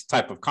plant-based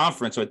type of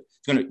conference. So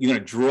you're gonna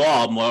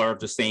draw more of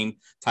the same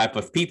type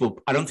of people.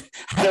 I don't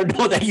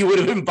know that you would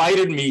have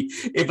invited me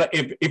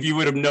if you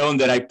would have known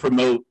that I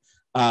promote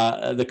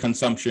the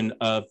consumption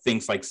of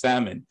things like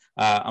salmon.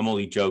 I'm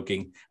only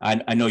joking.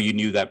 I know you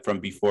knew that from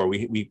before.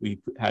 We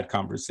had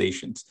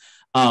conversations.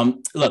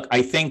 Look,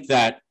 I think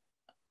that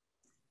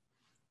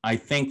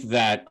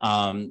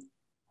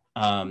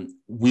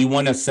we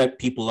want to set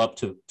people up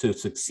to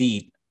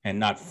succeed and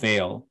not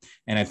fail.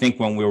 And I think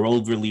when we're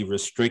overly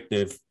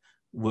restrictive,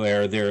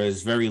 where there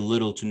is very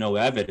little to no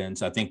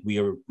evidence, I think we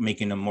are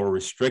making them more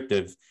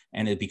restrictive,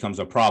 and it becomes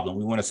a problem.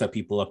 We want to set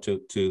people up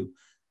to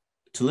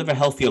live a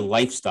healthier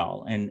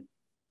lifestyle, and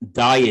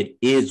diet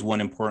is one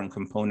important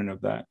component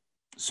of that.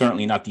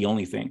 Certainly not the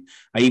only thing.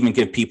 I even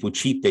give people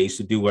cheat days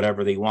to do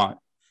whatever they want,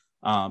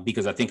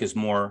 because I think it's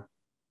more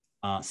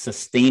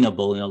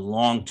sustainable in the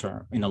long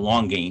term, in the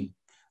long game,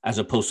 as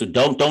opposed to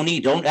don't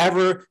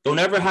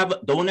ever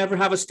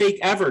have a steak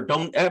ever.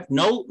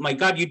 No, my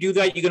God, you do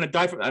that, you're going to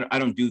die from. I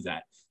don't do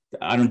that.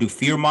 I don't do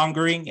fear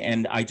mongering,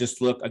 and I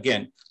just look,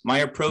 again, my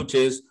approach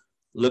is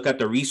look at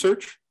the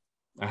research.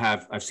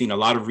 I've seen a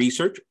lot of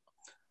research.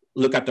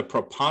 Look at the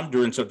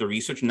preponderance of the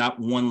research, not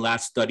one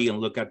last study, and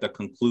look at the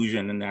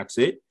conclusion, and that's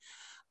it.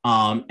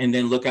 And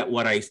then look at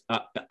what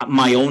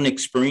my own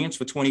experience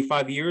for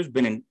 25 years,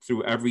 been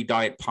through every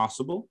diet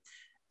possible.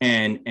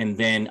 And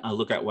then I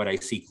look at what I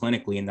see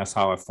clinically, and that's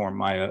how I form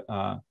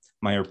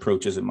my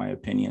approaches and my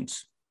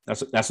opinions.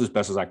 That's as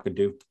best as I could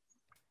do.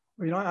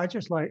 Well, you know, I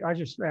just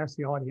ask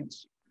the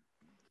audience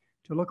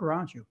to look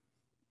around you.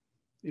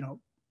 You know,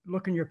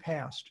 look in your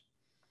past.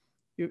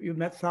 You've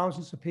met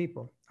thousands of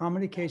people. How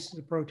many cases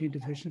of protein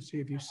deficiency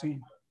have you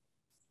seen?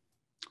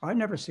 I've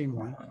never seen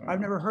one.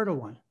 I've never heard of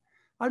one.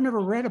 I've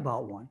never read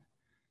about one.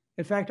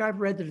 In fact, I've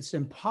read that it's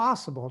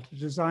impossible to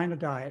design a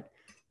diet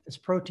that's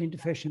protein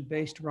deficient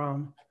based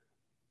around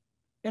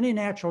any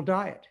natural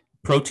diet.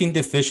 Protein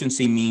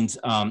deficiency means,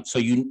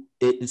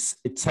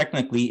 it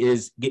technically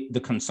is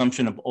the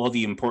consumption of all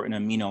the important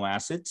amino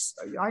acids.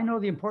 I know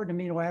the important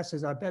amino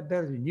acids, I bet,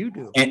 better than you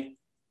do. And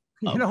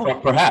you know,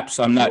 perhaps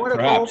I'm not.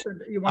 Perhaps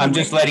I'm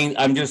just letting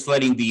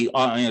the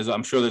audience.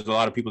 I'm sure there's a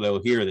lot of people that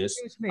will hear this.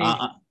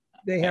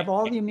 They have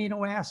all the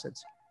amino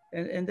acids,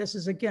 and this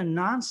is again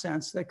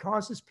nonsense that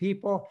causes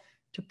people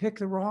to pick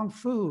the wrong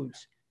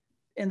foods,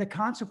 and the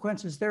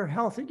consequences, their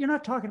health. You're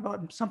not talking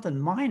about something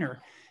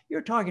minor.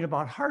 You're talking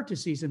about heart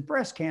disease and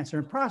breast cancer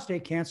and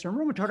prostate cancer and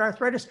rheumatoid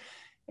arthritis,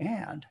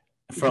 and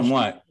from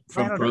what?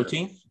 From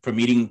protein? From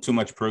eating too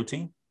much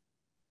protein?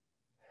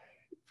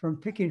 From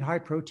picking high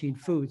protein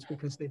foods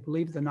because they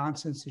believe the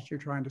nonsense that you're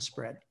trying to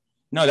spread.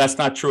 No, that's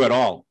not true at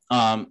all.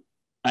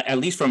 At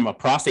least from a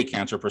prostate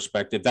cancer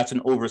perspective, that's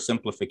an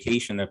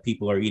oversimplification that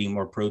people are eating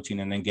more protein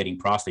and then getting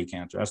prostate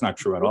cancer. That's not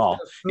true at all.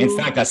 In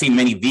fact, I see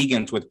many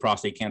vegans with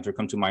prostate cancer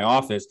come to my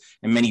office,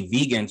 and many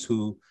vegans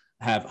who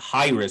have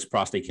high risk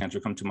prostate cancer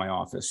come to my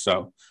office.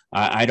 So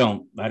I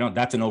don't,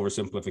 that's an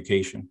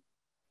oversimplification.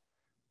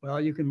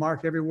 Well, you can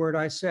mark every word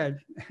I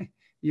said.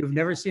 You've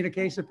never seen a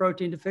case of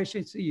protein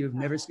deficiency. You've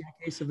never seen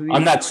a case of.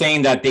 I'm not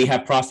saying that they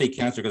have prostate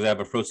cancer because they have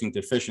a protein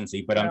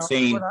deficiency, but I'm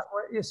saying.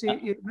 You see,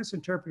 you're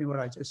misinterpreting what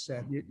I just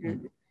said.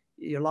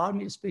 You allowed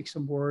me to speak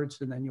some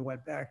words, and then you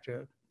went back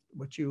to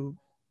what you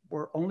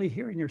were only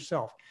hearing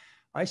yourself.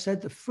 I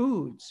said the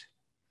foods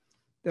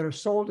that are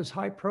sold as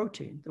high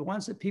protein, the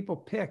ones that people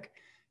pick,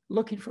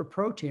 looking for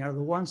protein are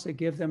the ones that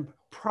give them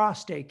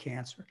prostate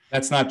cancer.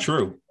 That's not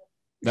true.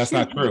 That's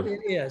not true.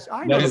 It is.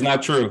 That is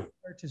not true.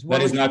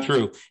 That is not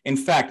true. In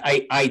fact,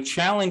 I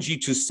challenge you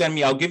to send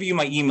me, I'll give you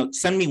my email,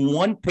 send me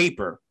one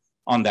paper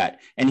on that.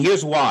 And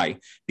here's why.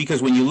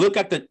 Because when you look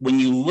at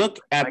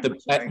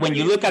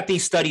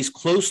these studies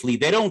closely,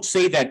 they don't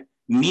say that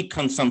meat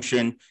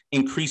consumption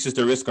increases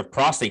the risk of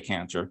prostate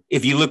cancer.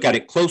 If you look at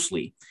it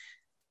closely,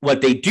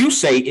 what they do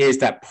say is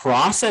that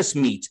processed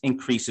meats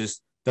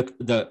increases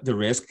the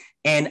risk,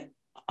 and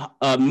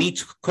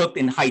meats cooked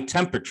in high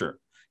temperature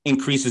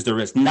increases the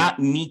risk, not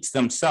meats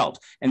themselves.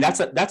 And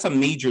that's a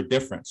major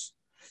difference.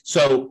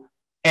 So,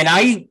 and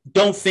I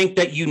don't think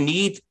that you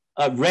need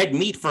red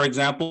meat, for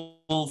example,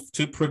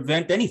 to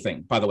prevent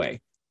anything, by the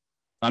way.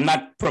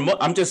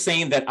 I'm just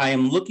saying that I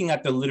am looking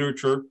at the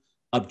literature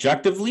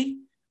objectively,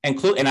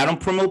 and I don't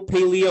promote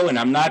paleo, and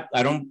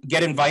I don't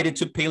get invited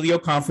to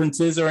paleo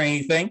conferences or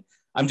anything.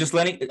 I'm just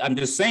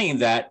saying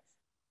that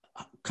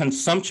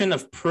consumption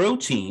of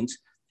proteins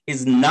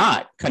is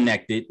not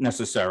connected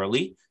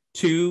necessarily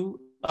to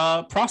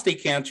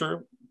prostate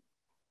cancer,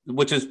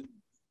 which is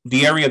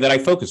the area that I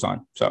focus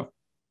on. So,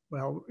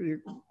 well,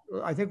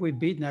 I think we've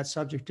beaten that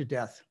subject to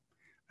death,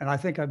 and I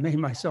think I've made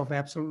myself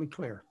absolutely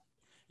clear.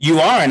 You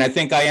are, and I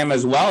think I am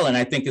as well. And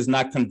I think it's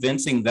not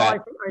convincing that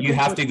you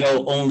have to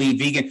go only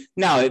vegan.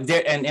 Now,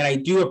 and I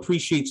do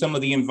appreciate some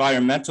of the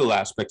environmental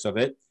aspects of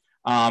it,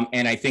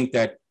 and I think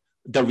that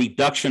the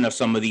reduction of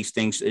some of these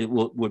things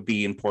would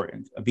be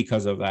important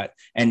because of that.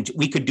 And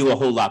we could do a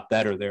whole lot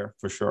better there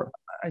for sure.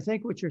 I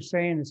think what you're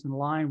saying is in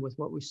line with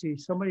what we see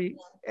so many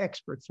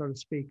experts, so to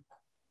speak,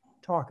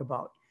 talk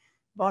about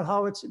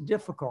how it's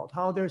difficult,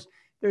 how there's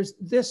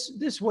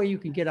this way you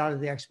can get out of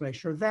the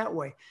explanation or that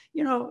way.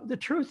 You know, the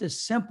truth is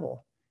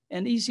simple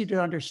and easy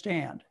to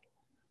understand.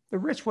 The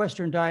rich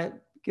Western diet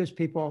gives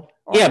people.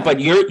 Yeah, but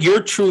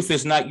your truth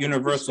is not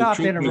universal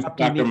truth,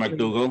 Dr.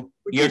 McDougall.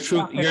 Your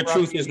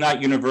truth is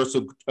not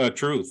universal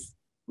truth.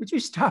 Would you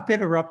stop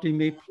interrupting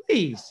me,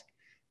 please?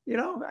 You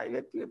know,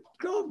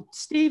 go,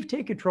 Steve,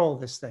 take control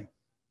of this thing.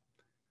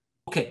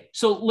 Okay,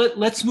 so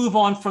let's move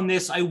on from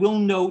this. I will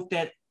note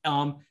that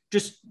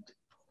just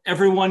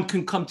everyone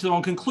can come to their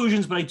own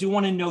conclusions, but I do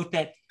want to note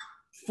that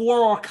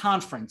for our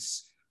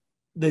conference,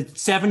 the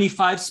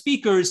 75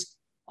 speakers,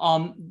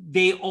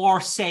 they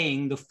are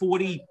saying, the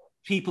 40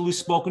 people who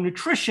spoke on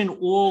nutrition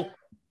all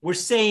were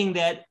saying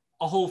that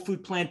a whole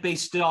food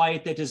plant-based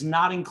diet that does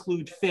not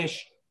include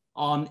fish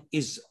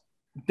is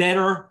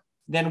better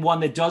than one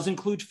that does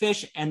include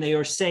fish. And they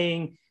are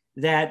saying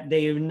that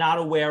they are not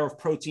aware of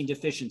protein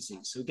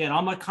deficiencies. So again,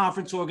 I'm a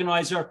conference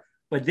organizer,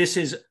 but this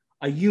is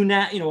I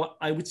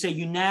would say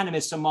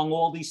unanimous among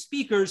all these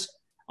speakers.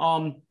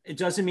 It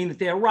doesn't mean that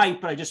they're right,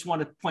 but I just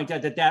want to point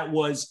out that that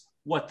was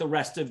what the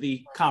rest of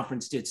the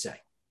conference did say.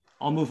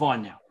 I'll move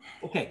on now.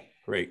 Okay.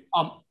 Great.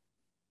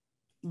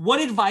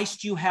 What advice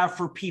do you have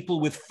for people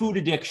with food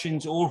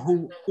addictions or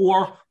who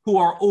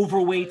are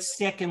overweight,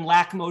 sick, and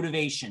lack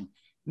motivation?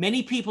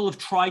 Many people have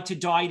tried to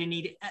diet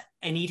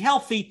and eat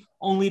healthy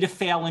only to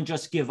fail and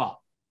just give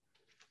up.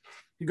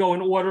 You go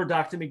in order,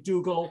 Dr.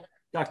 McDougall,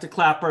 Dr.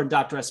 Klaper, and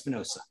Dr.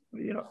 Espinosa.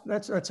 You know,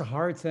 that's a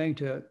hard thing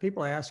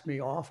people ask me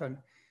often,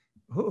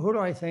 who do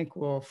I think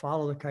will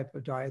follow the type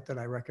of diet that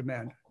I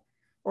recommend,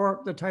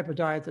 or the type of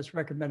diet that's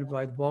recommended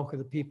by the bulk of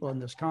the people in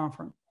this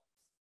conference?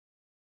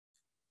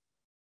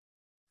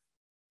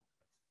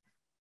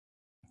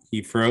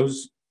 He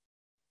froze.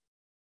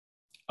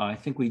 I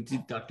think we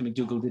did, Dr.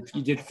 McDougall,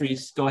 you did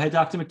freeze. Go ahead,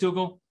 Dr.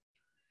 McDougall.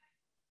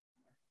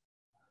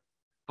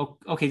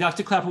 Okay,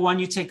 Dr. Klaper, why don't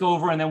you take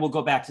over and then we'll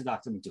go back to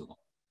Dr. McDougall.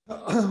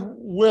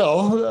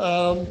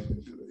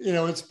 You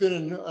know, it's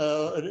been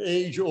an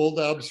age-old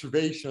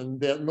observation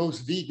that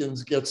most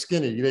vegans get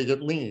skinny, they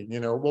get lean, you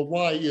know. Well,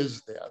 why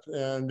is that?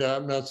 And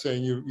I'm not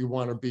saying you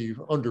want to be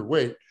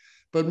underweight,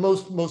 but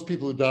most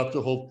people who adopt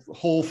a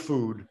whole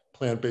food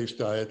plant-based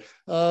diet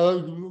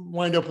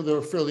wind up with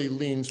a fairly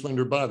lean,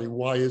 slender body.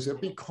 Why is it?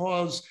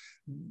 Because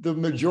the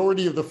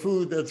majority of the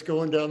food that's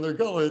going down their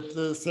gullet,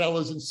 the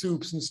salads and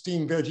soups and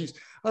steamed veggies,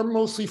 are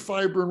mostly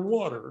fiber and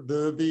water.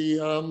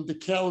 The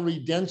calorie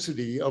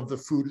density of the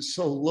food is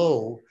so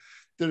low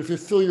that if you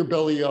fill your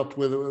belly up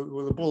with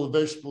a bowl of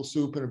vegetable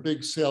soup and a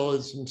big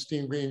salad, some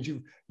steamed greens,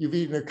 you've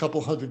eaten a couple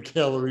hundred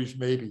calories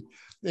maybe.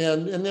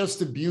 And that's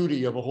the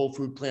beauty of a whole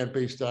food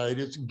plant-based diet.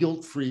 It's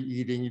guilt-free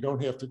eating. You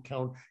don't have to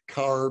count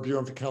carbs. You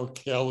don't have to count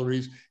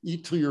calories.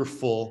 Eat till you're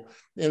full.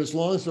 And as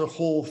long as they're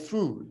whole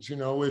foods, you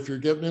know, if you're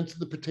getting into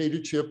the potato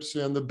chips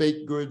and the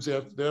baked goods,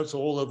 that's a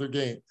whole other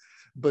game.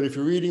 But if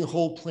you're eating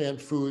whole plant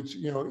foods,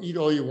 you know, eat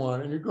all you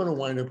want, and you're going to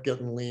wind up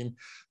getting lean.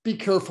 Be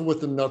careful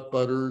with the nut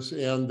butters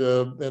and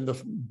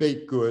the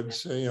baked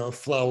goods, you know,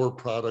 flour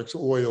products,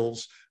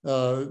 oils,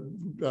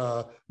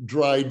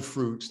 dried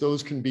fruits.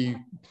 Those can be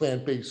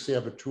plant-based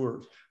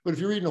saboteurs. But if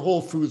you're eating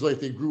whole foods like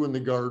they grew in the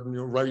garden, you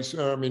know, rice,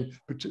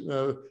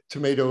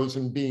 tomatoes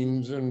and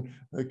beans and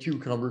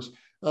cucumbers,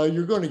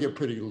 you're going to get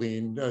pretty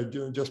lean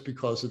just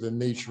because of the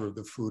nature of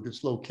the food.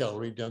 It's low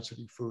calorie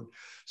density food.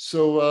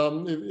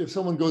 So if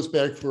someone goes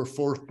back for a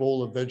fourth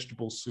bowl of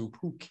vegetable soup,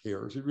 who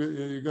cares?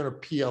 You're going to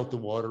pee out the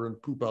water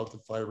and poop out the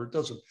fiber. It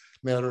doesn't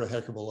matter a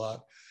heck of a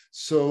lot.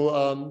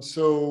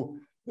 So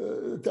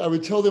I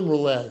would tell them,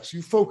 relax.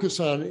 You focus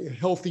on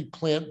healthy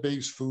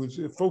plant-based foods.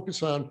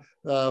 Focus on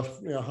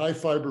high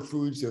fiber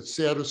foods that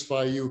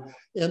satisfy you,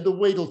 and the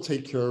weight will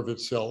take care of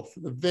itself.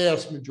 The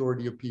vast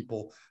majority of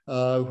people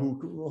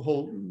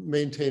who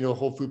maintain a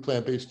whole food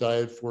plant-based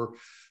diet for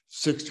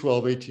 6,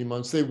 12, 18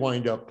 months, they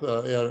wind up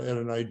at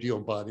an ideal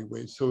body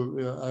weight.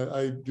 So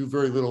I do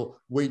very little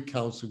weight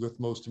counseling with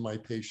most of my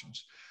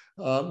patients.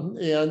 And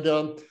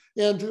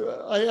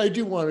I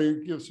do want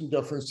to give some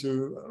deference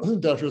to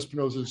Dr.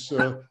 Espinosa's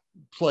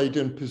plight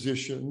and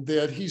position,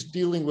 that he's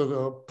dealing with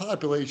a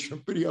population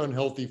of pretty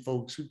unhealthy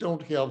folks who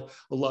don't have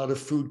a lot of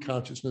food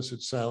consciousness,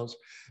 it sounds.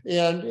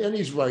 And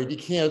he's right. He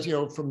can't,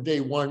 from day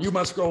one, you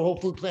must go whole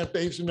food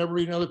plant-based and never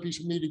eat another piece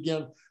of meat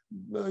again.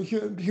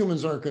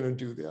 Humans aren't going to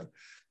do that.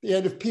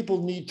 And if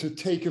people need to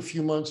take a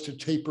few months to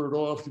taper it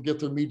off, to get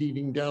their meat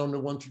eating down to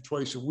once or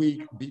twice a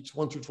week, beets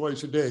once or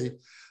twice a day,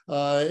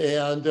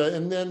 and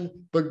then,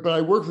 but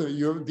I work with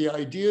you. The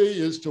idea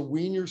is to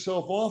wean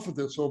yourself off of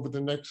this over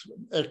the next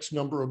X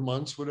number of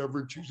months,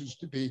 whatever it chooses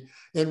to be,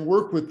 and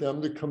work with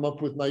them to come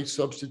up with nice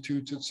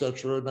substitutes,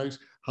 etc. Nice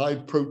high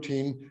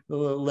protein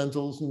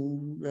lentils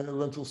and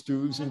lentil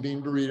stews and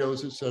bean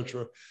burritos,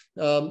 etc.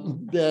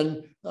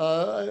 Then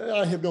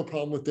I have no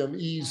problem with them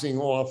easing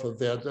off of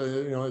that.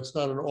 It's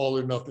not an all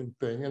or nothing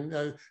thing,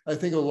 and I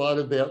think a lot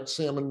of that,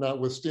 salmon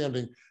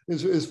notwithstanding,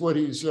 is what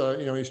he's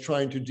he's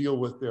trying to deal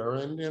with there,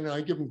 and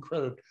I give him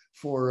credit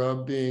for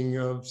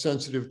being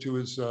sensitive to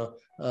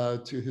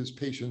his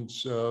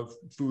patients'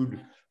 food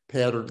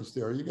patterns.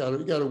 There, you got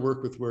to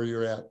work with where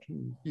you're at.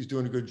 He's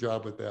doing a good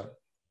job with that.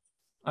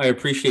 I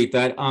appreciate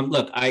that.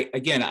 Look,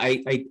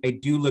 I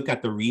do look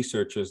at the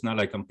research. It's not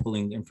like I'm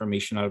pulling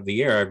information out of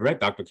the air. I've read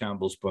Dr.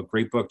 Campbell's book,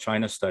 great book,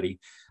 China Study,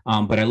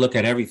 but I look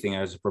at everything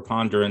as a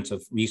preponderance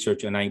of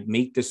research, and I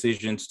make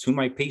decisions to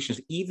my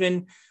patients,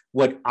 even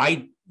what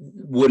I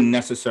wouldn't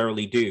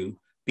necessarily do,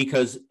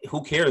 because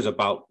who cares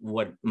about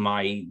what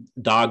my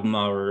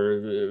dogma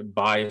or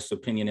biased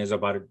opinion is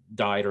about a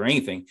diet or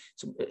anything.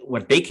 So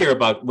what they care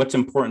about, what's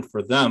important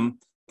for them,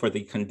 for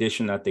the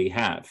condition that they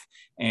have.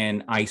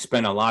 And I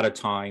spend a lot of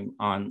time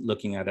on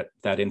looking at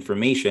that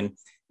information.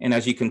 And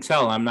as you can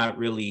tell, I'm not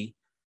really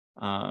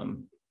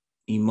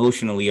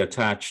emotionally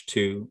attached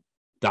to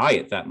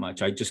diet that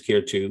much. I just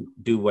care to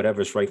do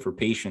whatever's right for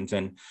patients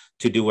and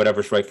to do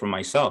whatever's right for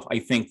myself. I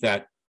think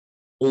that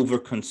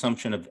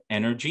overconsumption of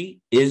energy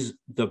is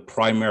the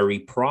primary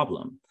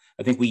problem.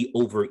 I think we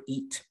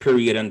overeat,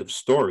 period, end of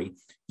story.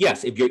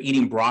 Yes, if you're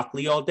eating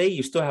broccoli all day,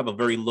 you still have a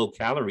very low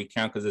calorie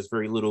count because there's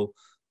very little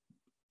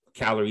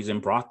calories in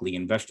broccoli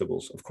and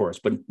vegetables, of course,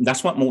 but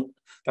that's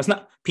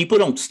not, people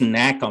don't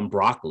snack on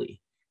broccoli.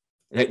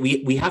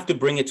 We have to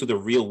bring it to the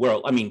real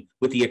world. I mean,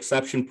 with the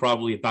exception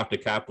probably of Dr.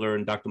 Kapler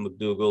and Dr.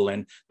 McDougall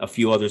and a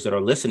few others that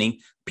are listening,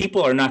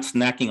 people are not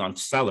snacking on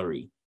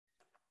celery.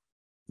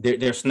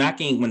 They're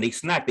snacking, when they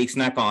snack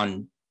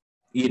on,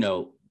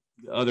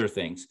 other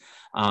things,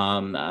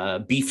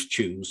 beef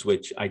chews,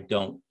 which I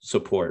don't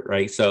support,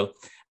 right? So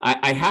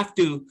I have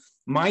to,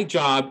 my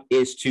job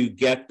is to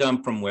get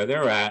them from where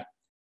they're at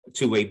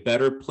to a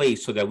better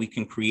place so that we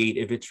can create,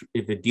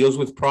 if it deals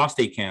with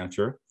prostate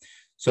cancer,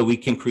 so we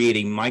can create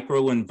a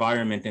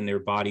microenvironment in their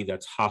body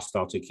that's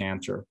hostile to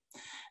cancer,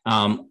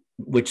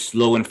 which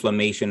low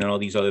inflammation and all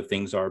these other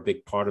things are a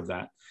big part of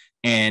that.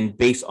 And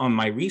based on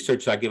my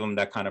research, I give them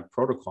that kind of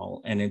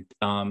protocol, and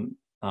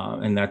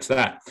that's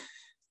that.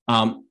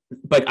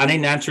 But I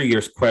didn't answer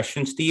your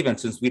question, Steve, and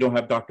since we don't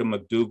have Dr.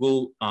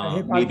 McDougall,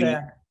 maybe.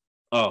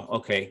 Oh,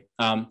 okay.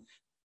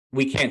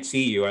 We can't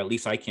see you, or at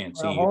least I can't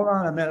see you. Hold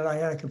on a minute. I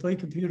had a complete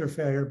computer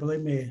failure,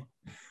 believe me.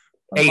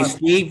 Hey,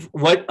 Steve,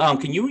 what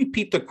can you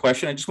repeat the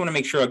question? I just want to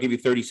make sure. I'll give you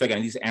 30 seconds.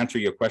 I need to answer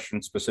your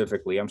question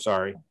specifically. I'm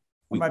sorry.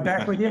 Am I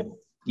back with you?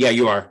 Yeah,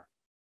 you are.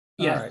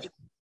 Yeah.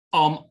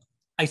 Right.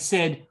 I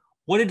said,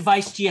 what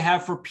advice do you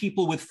have for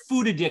people with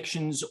food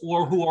addictions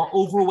or who are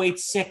overweight,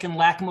 sick, and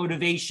lack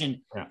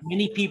motivation? Yeah.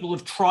 Many people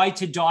have tried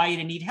to diet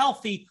and eat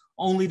healthy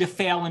only to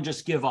fail and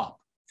just give up.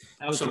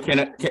 So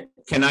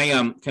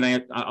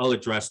I'll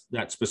address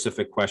that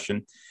specific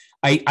question.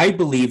 I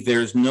believe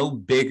there's no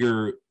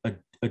bigger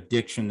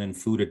addiction than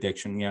food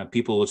addiction. Yeah,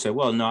 people will say,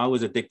 well, no, I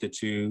was addicted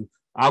to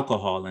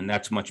alcohol and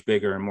that's much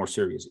bigger and more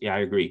serious. Yeah, I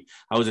agree.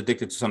 I was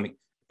addicted to something.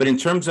 But in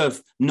terms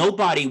of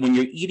nobody, when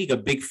you're eating a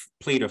big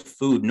plate of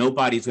food,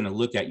 nobody's going to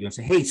look at you and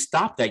say, hey,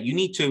 stop that. You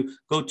need to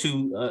go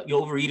to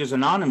Overeaters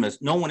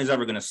Anonymous. No one is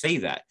ever going to say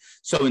that.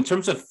 So in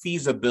terms of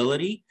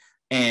feasibility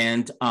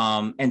and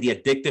the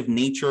addictive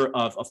nature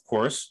of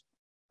course,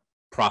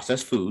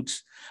 processed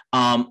foods,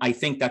 I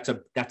think that's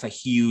a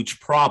huge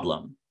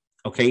problem.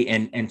 Okay,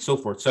 and so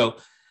forth. So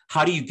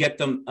how do you get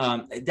them?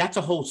 That's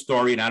a whole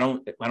story, and I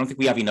don't think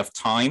we have enough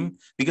time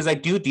because I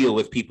do deal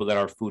with people that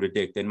are food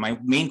addicted. My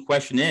main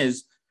question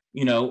is,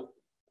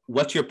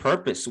 what's your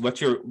purpose?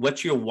 What's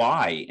your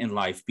why in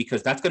life?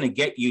 Because that's going to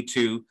get you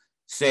to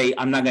say,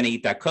 I'm not going to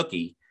eat that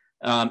cookie.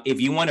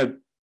 If you want to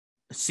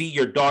see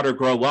your daughter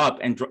grow up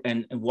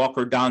and walk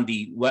her down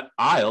the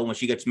aisle when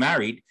she gets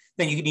married,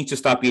 then you need to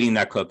stop eating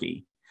that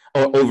cookie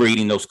or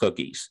overeating those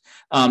cookies.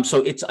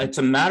 So it's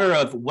a matter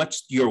of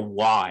what's your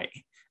why,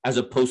 as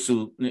opposed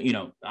to,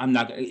 I'm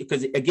not,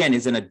 because again,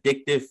 it's an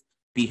addictive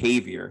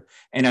behavior.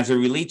 And as it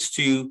relates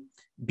to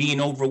being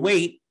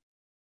overweight,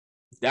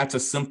 that's a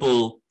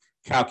simple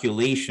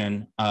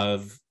calculation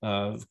of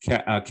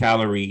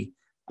calorie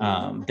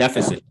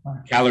deficit,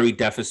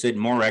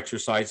 more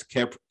exercise,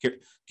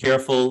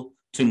 careful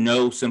to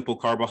know simple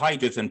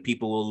carbohydrates, and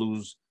people will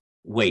lose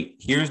weight.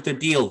 Here's the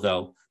deal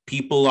though.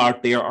 People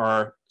out there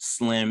are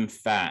slim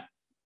fat.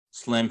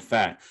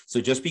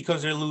 So just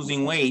because they're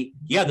losing weight,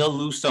 yeah, they'll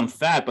lose some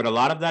fat, but a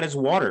lot of that is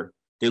water.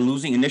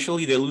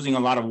 Initially they're losing a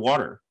lot of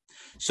water.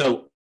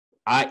 So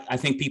I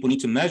think people need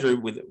to measure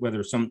with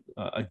whether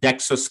a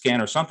DEXA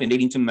scan or something, they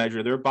need to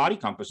measure their body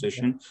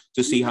composition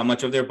to see how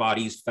much of their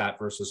body is fat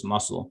versus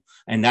muscle.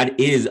 And that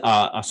is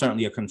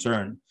certainly a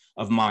concern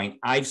of mine.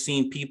 I've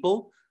seen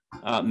people,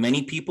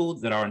 many people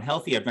that are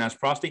unhealthy, advanced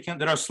prostate cancer,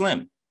 that are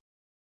slim.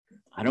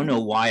 I don't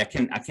know why. I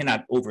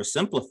cannot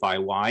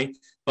oversimplify why,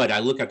 but I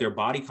look at their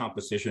body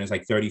composition as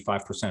like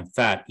 35%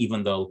 fat,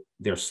 even though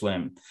they're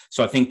slim.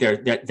 So I think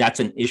that's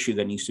an issue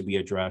that needs to be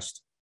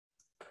addressed.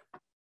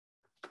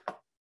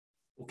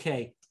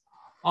 Okay.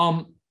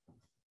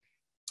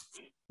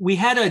 We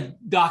had a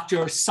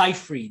Dr.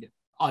 Seyfried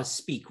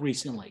speak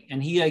recently,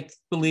 and he, I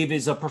believe,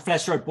 is a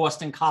professor at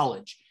Boston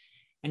College.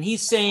 And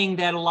he's saying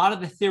that a lot of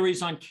the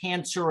theories on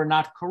cancer are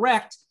not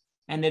correct,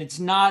 and that it's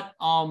not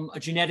a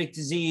genetic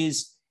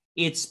disease.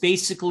 It's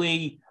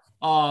basically,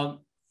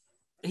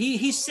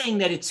 he's saying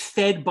that it's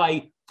fed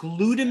by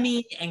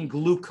glutamine and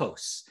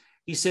glucose.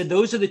 He said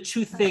those are the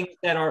two things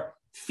that are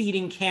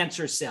feeding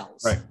cancer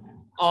cells. Right.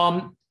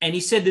 And he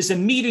said there's a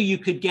meter you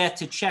could get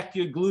to check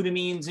your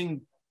glutamines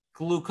and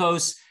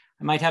glucose.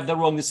 I might have that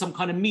wrong. There's some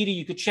kind of meter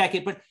you could check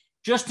it. But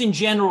just in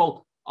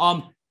general,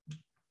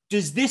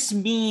 does this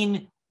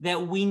mean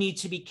that we need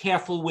to be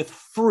careful with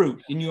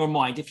fruit in your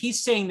mind? If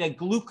he's saying that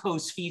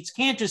glucose feeds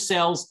cancer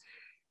cells,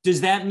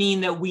 does that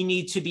mean that we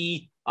need to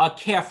be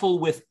careful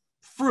with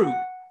fruit?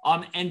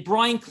 And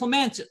Brian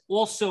Clement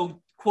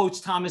also quotes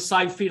Thomas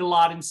Seyfried a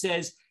lot and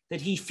says that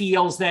he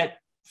feels that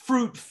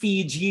fruit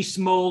feeds yeast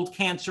mold,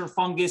 cancer,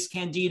 fungus,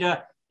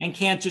 candida, and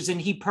cancers, and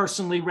he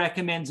personally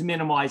recommends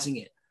minimizing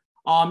it.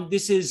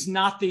 This is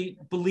not the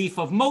belief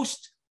of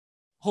most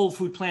whole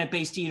food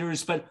plant-based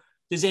eaters, but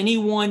does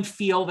anyone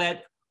feel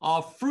that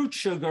fruit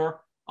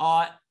sugar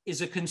is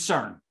a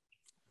concern?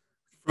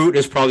 Fruit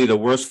is probably the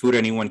worst food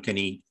anyone can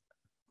eat.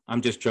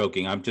 I'm just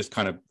joking. I'm just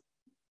kind of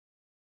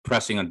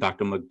pressing on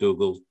Dr.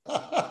 McDougall,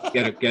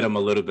 get him a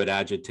little bit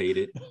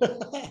agitated.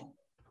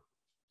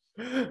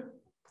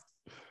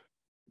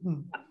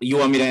 You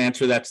want me to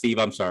answer that, Steve?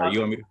 I'm sorry.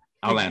 You want me to?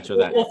 I'll answer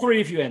that. All three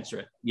of you answer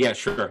it. Yeah,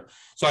 sure.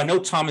 So I know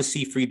Thomas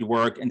Seyfried's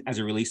work, and as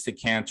it relates to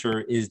cancer,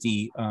 is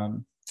the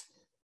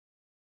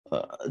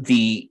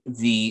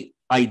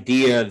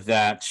idea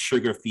that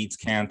sugar feeds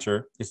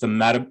cancer. It's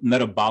the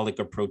metabolic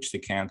approach to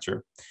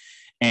cancer.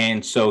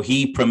 And so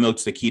he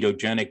promotes the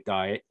ketogenic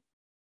diet,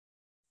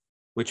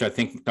 which I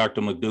think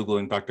Dr. McDougall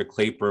and Dr.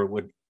 Klaper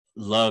would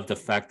love the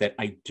fact that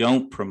I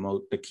don't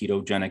promote the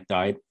ketogenic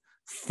diet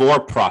for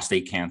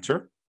prostate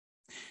cancer,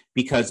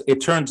 because it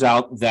turns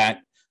out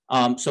that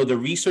so the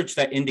research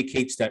that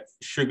indicates that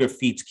sugar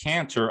feeds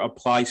cancer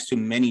applies to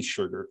many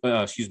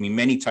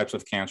types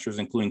of cancers,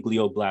 including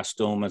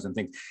glioblastomas and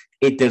things.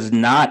 It does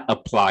not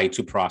apply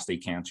to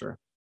prostate cancer.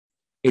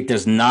 It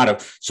does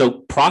not.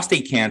 So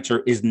prostate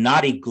cancer is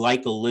not a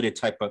glycolytic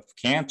type of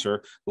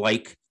cancer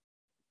like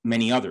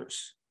many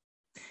others.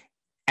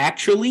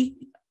 Actually,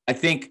 I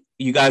think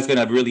you guys are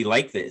going to really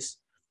like this.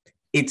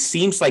 It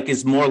seems like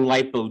it's more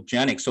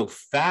lipogenic. So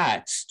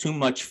fats, too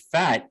much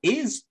fat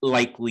is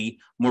likely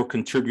more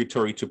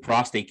contributory to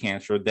prostate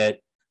cancer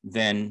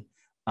than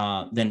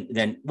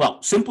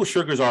simple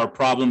sugars are a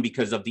problem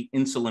because of the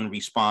insulin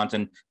response,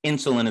 and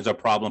insulin is a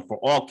problem for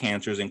all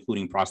cancers,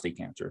 including prostate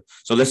cancer.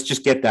 So let's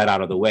just get that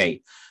out of the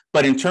way.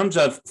 But in terms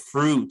of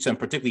fruits, and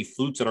particularly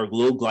fruits that are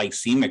low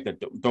glycemic, that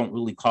don't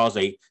really cause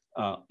a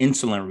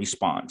insulin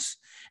response,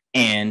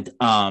 and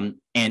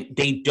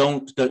they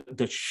don't,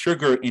 the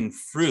sugar in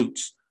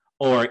fruits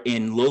or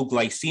in low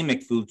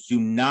glycemic foods do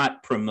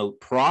not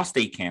promote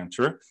prostate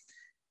cancer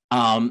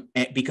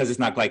because it's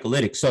not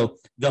glycolytic. So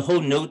the whole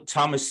note,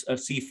 Thomas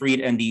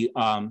Seyfried and the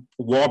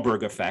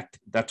Warburg effect,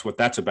 that's what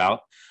that's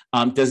about,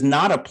 does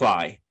not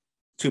apply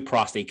to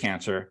prostate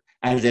cancer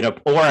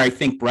or I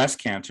think breast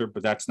cancer,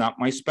 but that's not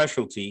my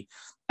specialty,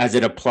 as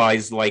it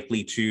applies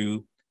likely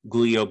to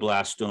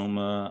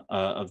glioblastoma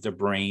of the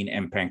brain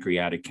and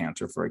pancreatic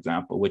cancer, for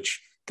example,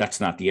 which that's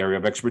not the area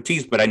of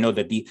expertise, but I know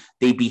that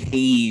they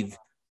behave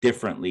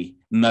differently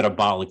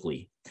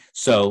metabolically.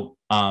 So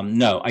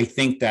no, I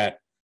think that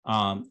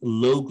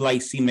low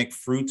glycemic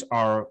fruits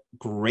are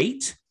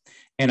great.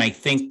 And I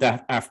think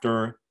that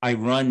after I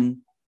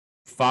run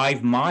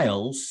 5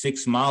 miles,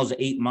 6 miles,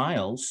 8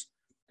 miles,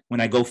 when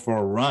I go for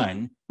a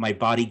run, my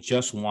body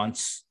just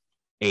wants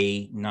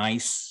a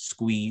nice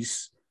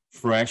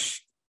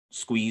fresh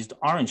squeezed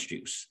orange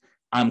juice.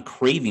 I'm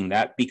craving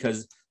that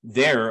because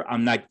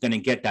I'm not going to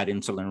get that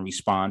insulin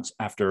response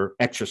after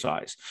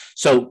exercise.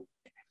 So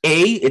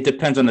it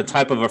depends on the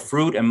type of a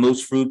fruit, and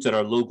most fruits that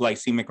are low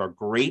glycemic are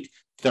great,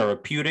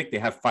 therapeutic. They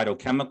have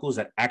phytochemicals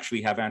that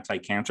actually have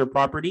anti-cancer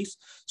properties.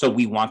 So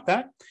we want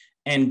that.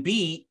 And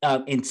B,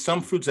 in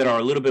some fruits that are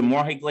a little bit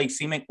more high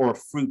glycemic or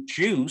fruit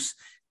juice,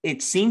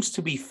 it seems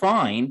to be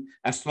fine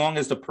as long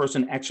as the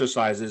person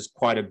exercises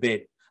quite a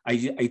bit.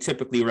 I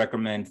typically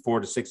recommend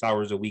 4 to 6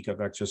 hours a week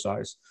of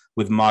exercise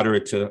with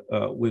moderate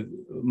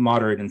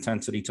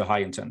intensity to high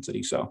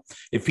intensity. So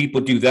if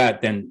people do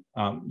that, then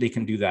they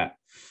can do that.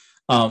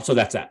 So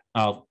that's that.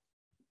 I'll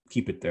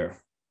keep it there.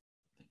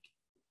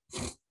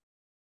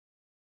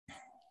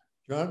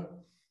 John?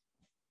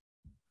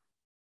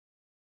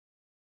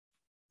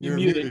 You're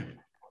muted.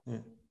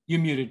 You're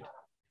muted.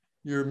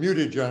 You're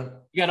muted, John.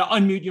 You got to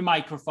unmute your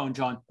microphone,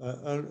 John.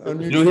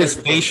 Through his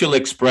facial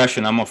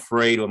expression, I'm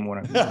afraid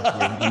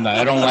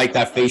I don't like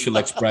that facial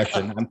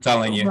expression. I'm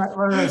telling you,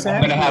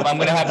 I'm gonna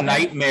have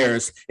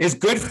nightmares. It's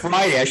Good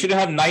Friday. I shouldn't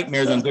have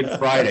nightmares on Good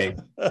Friday.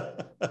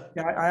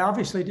 Yeah, I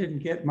obviously didn't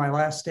get my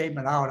last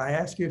statement out. I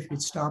asked you if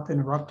you'd stop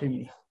interrupting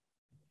me.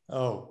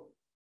 Oh,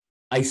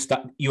 I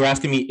stopped. You were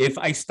asking me if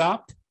I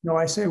stopped? No,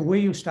 I say, will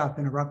you stop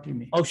interrupting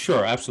me? Oh,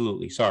 sure,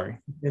 absolutely. Sorry.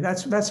 Yeah,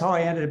 that's how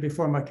I ended it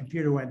before my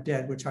computer went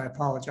dead, which I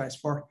apologize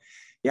for.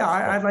 Yeah,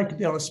 I'd like to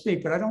be able to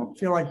speak, but I don't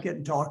feel like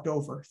getting talked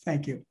over.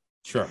 Thank you.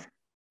 Sure.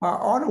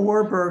 Otto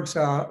Warburg's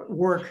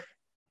work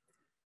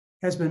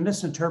has been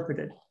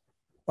misinterpreted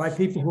by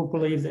people who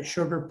believe that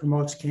sugar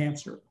promotes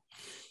cancer.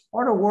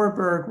 Otto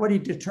Warburg, what he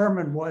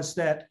determined was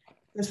that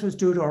this was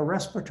due to a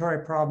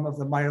respiratory problem of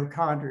the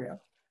mitochondria.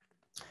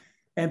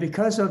 And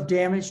because of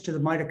damage to the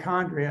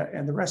mitochondria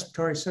and the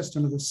respiratory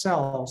system of the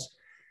cells,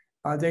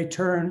 they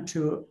turn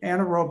to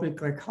anaerobic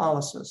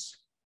glycolysis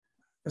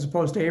as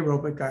opposed to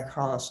aerobic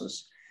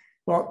glycolysis.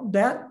 Well,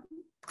 that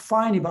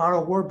finding by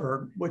Otto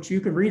Warburg, which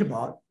you can read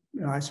about,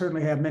 I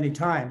certainly have many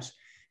times,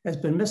 has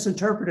been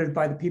misinterpreted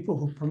by the people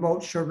who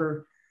promote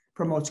sugar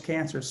promotes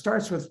cancer. It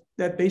starts with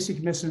that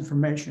basic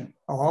misinformation.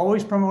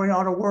 Always promoting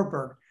Otto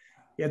Warburg,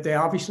 yet they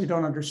obviously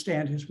don't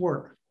understand his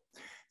work.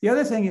 The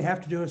other thing you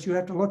have to do is you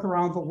have to look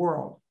around the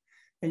world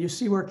and you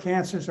see where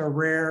cancers are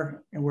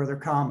rare and where they're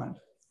common.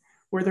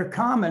 Where they're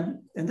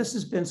common, and this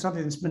has been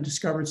something that's been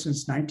discovered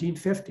since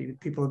 1950.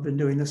 People have been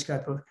doing this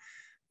type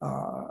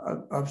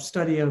of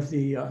study of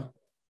the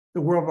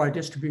worldwide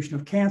distribution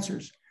of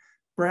cancers.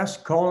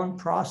 Breast, colon,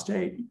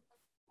 prostate.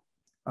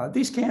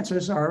 These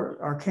cancers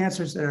are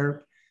cancers that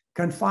are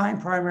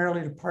confined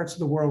primarily to parts of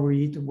the world where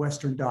you eat the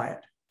Western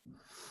diet.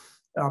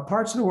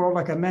 Parts of the world,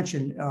 like I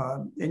mentioned,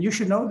 and you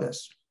should know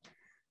this,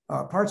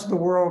 parts of the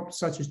world,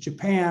 such as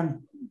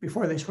Japan,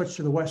 before they switched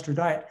to the Western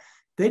diet,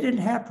 they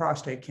didn't have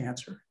prostate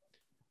cancer.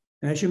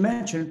 And as you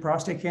mentioned,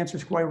 prostate cancer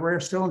is quite rare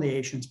still in the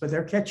Asians, but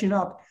they're catching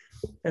up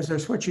as they're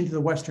switching to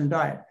the Western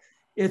diet.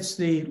 It's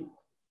the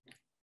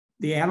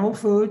animal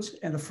foods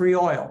and the free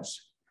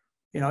oils.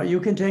 You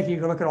can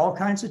look at all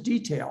kinds of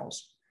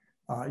details.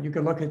 You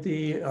can look at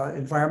the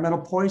environmental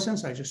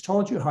poisons. I just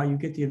told you how you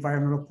get the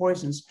environmental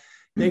poisons.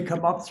 They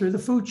come up through the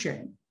food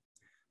chain.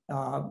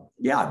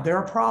 Yeah,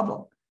 they're a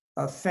problem.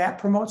 Fat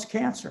promotes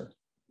cancer.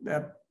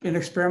 In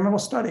experimental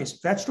studies,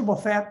 vegetable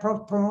fat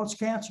promotes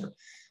cancer.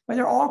 But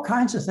there are all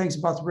kinds of things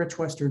about the rich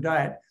Western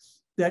diet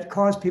that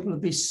cause people to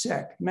be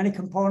sick. Many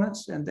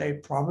components, and they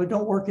probably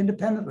don't work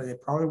independently. They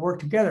probably work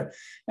together.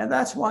 And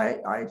that's why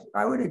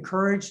I would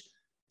encourage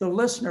the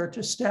listener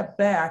to step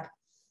back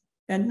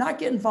and not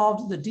get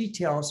involved in the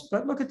details,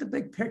 but look at the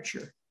big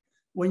picture.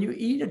 When you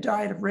eat a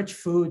diet of rich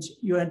foods,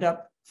 you end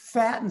up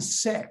fat and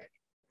sick.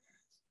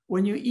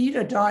 When you eat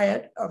a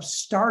diet of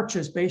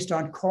starches based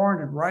on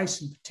corn and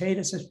rice and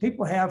potatoes, as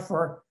people have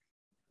for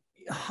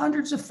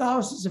hundreds of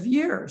thousands of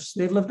years,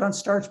 they've lived on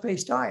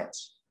starch-based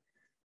diets.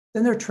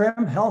 Then they're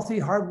trim, healthy,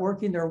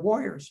 hardworking, they're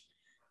warriors.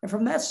 And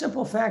from that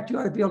simple fact, you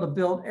ought to be able to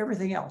build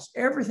everything else.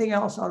 Everything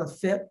else ought to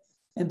fit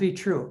and be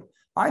true.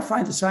 I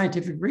find the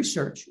scientific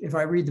research, if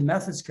I read the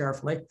methods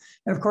carefully,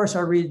 and of course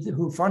I read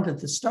who funded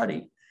the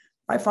study,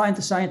 I find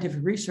the scientific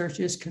research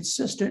is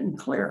consistent and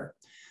clear.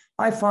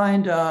 I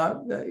find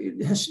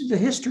the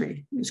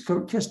history is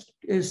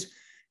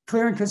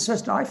clear and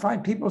consistent. I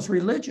find people's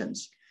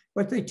religions,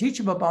 what they teach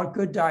them about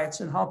good diets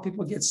and how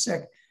people get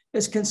sick,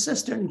 is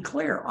consistent and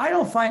clear. I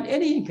don't find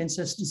any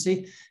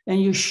inconsistency,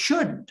 and you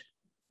shouldn't.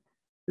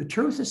 The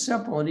truth is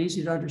simple and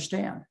easy to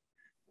understand.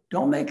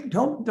 Don't make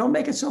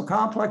it so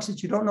complex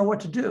that you don't know what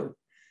to do.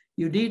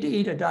 You need to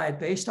eat a diet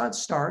based on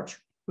starch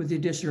with the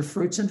addition of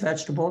fruits and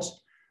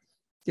vegetables,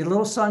 get a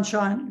little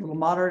sunshine, a little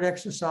moderate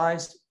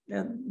exercise,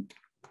 and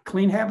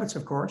clean habits,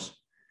 of course.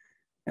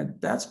 And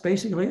that's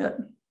basically it.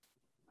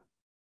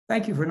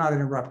 Thank you for not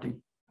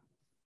interrupting.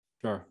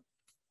 Sure.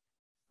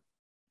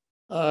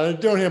 I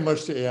don't have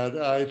much to add.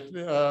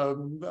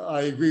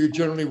 I agree with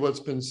generally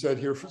what's been said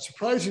here.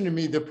 Surprising to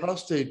me, the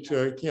prostate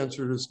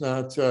cancer is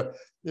not,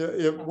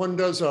 if one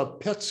does a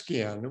PET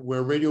scan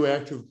where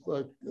radioactive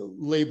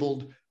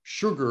labeled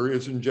sugar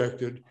is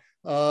injected.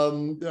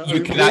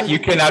 You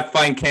cannot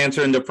find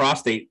cancer in the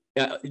prostate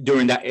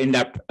in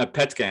that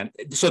PET scan.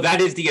 So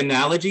that is the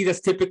analogy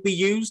that's typically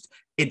used.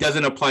 It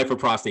doesn't apply for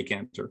prostate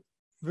cancer.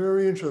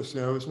 Very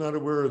interesting. I was not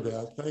aware of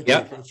that. Thank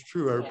Yep. you. That's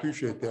true. I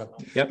appreciate that.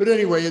 Yep. But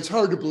anyway, it's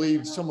hard to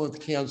believe someone with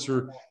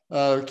cancer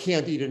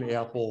can't eat an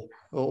apple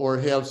or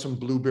have some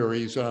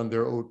blueberries on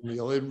their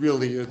oatmeal. It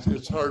really is.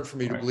 It's hard for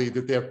me to believe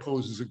that that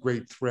poses a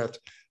great threat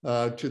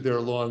to their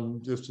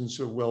long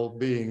distance of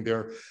well-being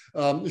there.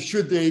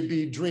 Should they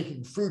be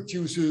drinking fruit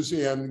juices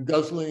and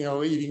guzzling,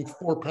 eating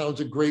 4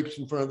 pounds of grapes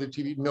in front of the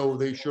TV? No,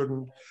 they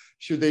shouldn't.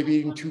 Should they be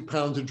eating 2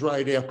 pounds of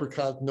dried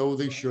apricot? No,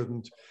 they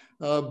shouldn't.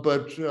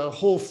 But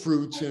whole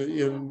fruits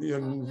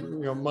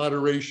in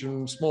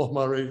moderation, small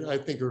moderation, I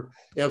think are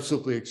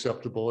absolutely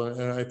acceptable.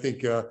 And I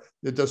think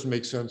it doesn't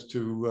make sense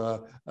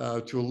to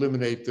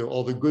eliminate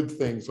all the good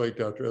things, like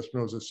Dr.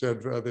 Espinosa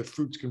said, that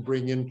fruits can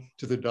bring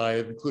into the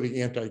diet,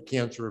 including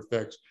anti-cancer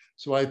effects.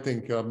 So I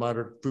think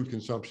moderate fruit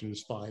consumption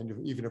is fine,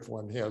 even if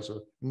one has a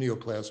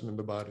neoplasm in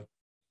the body.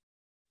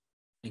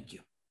 Thank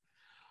you.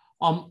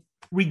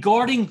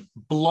 Regarding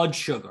blood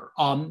sugar,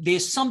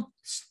 there's some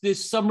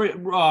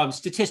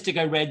statistic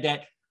I read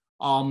that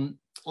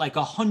like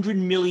 100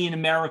 million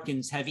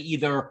Americans have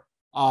either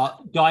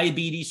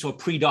diabetes or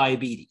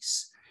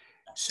pre-diabetes.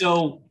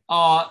 So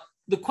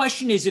the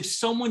question is, if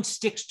someone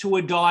sticks to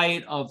a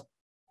diet of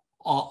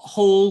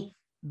whole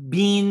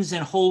beans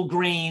and whole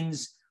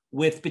grains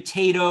with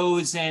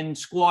potatoes and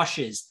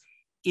squashes,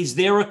 is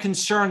there a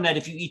concern that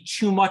if you eat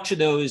too much of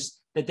those,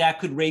 that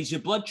could raise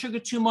your blood sugar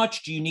too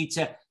much? Do you need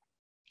to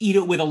eat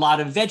it with a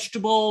lot of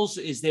vegetables?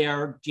 Do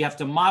you have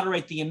to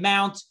moderate the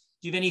amount?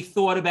 Do you have any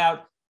thought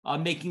about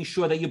making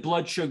sure that your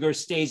blood sugar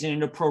stays in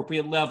an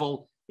appropriate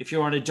level if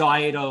you're on a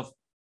diet of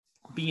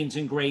beans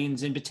and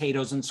grains and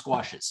potatoes and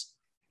squashes?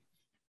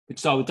 We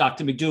start with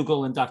Dr.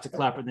 McDougall and Dr.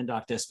 Klaper, then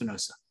Dr.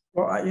 Espinosa.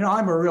 Well,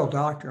 I'm a real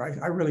doctor.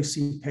 I really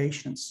see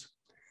patients.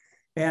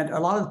 And a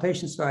lot of the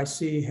patients that I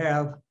see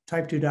have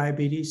type 2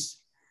 diabetes.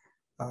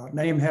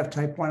 Many of them have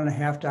type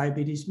 1.5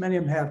 diabetes. Many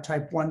of them have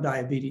type 1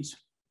 diabetes.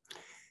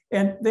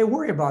 And they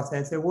worry about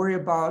that. They worry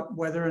about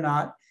whether or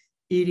not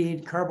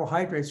eating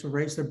carbohydrates will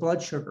raise their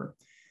blood sugar.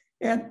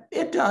 And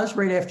it does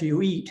right after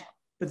you eat,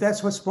 but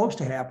that's what's supposed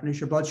to happen, is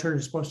your blood sugar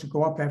is supposed to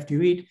go up after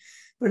you eat.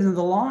 But in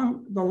the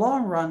long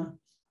run,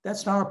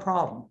 that's not a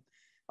problem.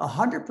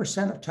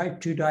 100% of type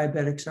 2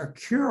 diabetics are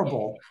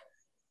curable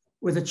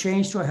with a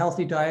change to a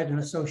healthy diet and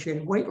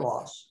associated weight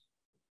loss.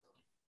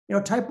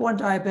 Type 1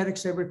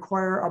 diabetics, they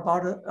require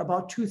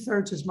about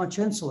 2/3 as much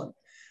insulin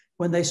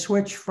when they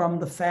switch from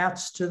the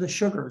fats to the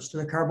sugars, to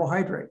the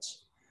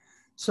carbohydrates.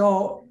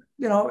 So,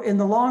 in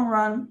the long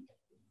run,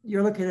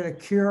 you're looking at a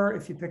cure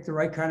if you pick the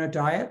right kind of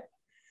diet.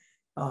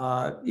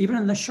 Even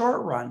in the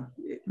short run,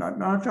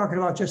 not talking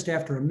about just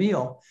after a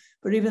meal,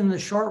 but even in the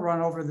short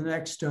run over the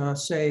next,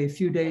 say,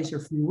 few days or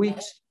few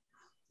weeks,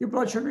 your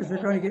blood sugars are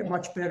going to get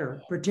much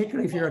better,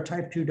 particularly if you're a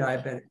type 2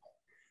 diabetic.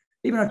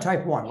 Even a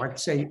type 1, like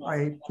say,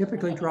 I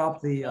typically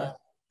drop the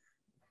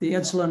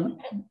insulin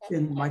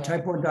in my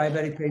type 1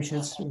 diabetic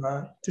patients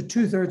to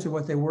 2/3 of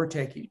what they were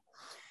taking.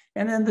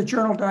 And then the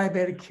journal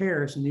Diabetic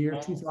Cares in the year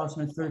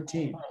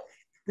 2013,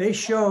 they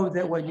showed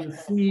that when you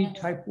feed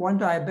type 1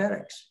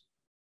 diabetics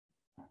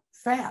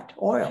fat,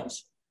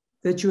 oils,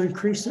 that you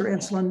increase their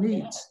insulin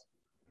needs.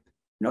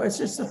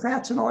 It's the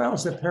fats and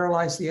oils that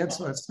paralyze the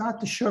insulin. It's not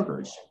the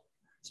sugars.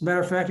 As a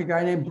matter of fact, a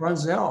guy named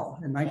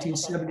Brunzell in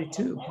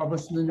 1972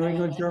 published in the New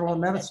England Journal of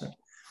Medicine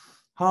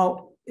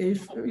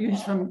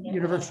he's from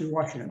University of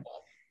Washington.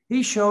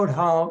 He showed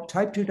how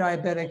type 2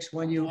 diabetics,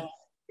 when you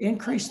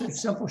increase their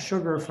simple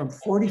sugar from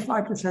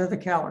 45% of the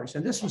calories,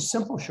 and this was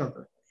simple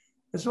sugar,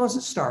 this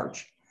wasn't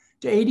starch,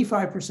 to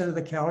 85% of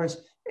the calories,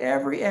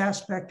 every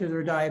aspect of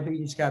their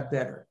diabetes got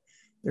better.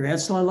 Their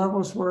insulin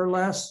levels were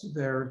less,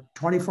 their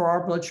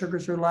 24-hour blood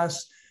sugars were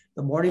less,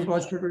 the morning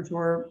blood sugars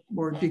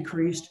were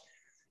decreased.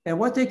 And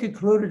what they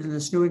concluded in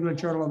this New England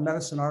Journal of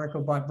Medicine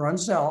article by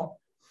Brunzell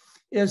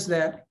is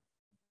that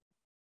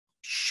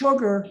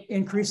sugar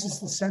increases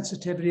the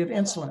sensitivity of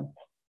insulin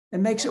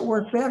and makes it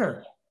work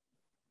better.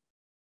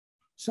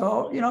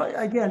 So,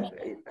 again,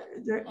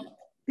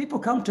 people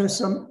come to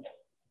some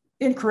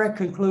incorrect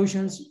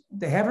conclusions.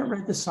 They haven't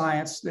read the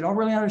science. They don't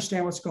really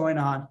understand what's going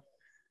on.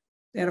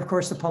 And of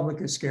course, the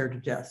public is scared to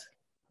death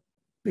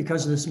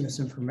because of this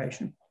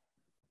misinformation.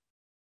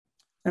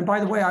 And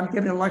by the way, I'm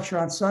giving a lecture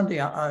on Sunday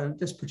on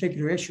this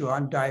particular issue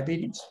on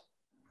diabetes.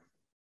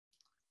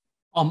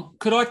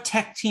 Could our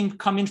tech team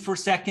come in for a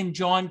second?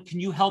 John, can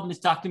you help Ms.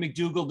 Dr.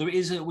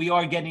 McDougall? We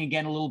are getting,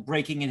 again, a little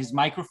breaking in his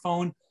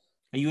microphone.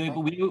 Are you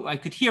able, I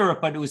could hear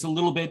it, but it was a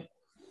little bit,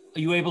 are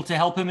you able to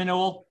help him at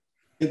all?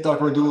 Hey,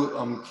 Dr.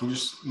 McDougall, can you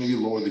just maybe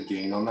lower the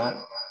gain on that?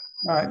 All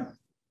right.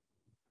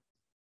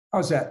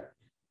 How's that?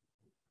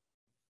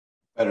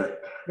 Better.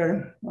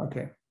 Better?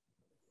 Okay.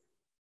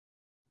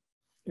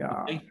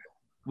 Yeah. Okay.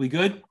 We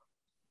good?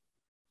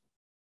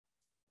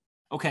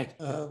 Okay.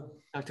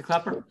 Dr.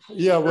 Klaper?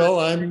 Yeah, well,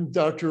 I'm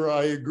Dr.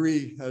 I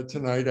agree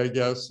tonight, I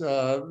guess.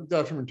 Dr.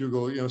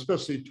 McDougall,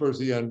 especially towards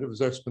the end of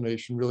his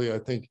explanation, really, I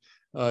think,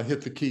 hit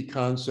the key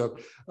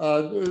concept.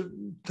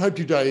 Type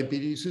 2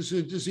 diabetes is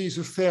a disease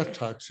of fat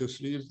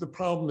toxicity. The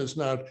problem is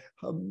not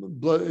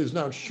blood, is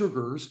not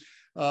sugars.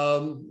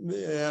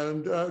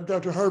 And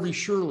Dr. Harvey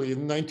Shirley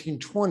in the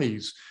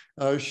 1920s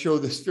showed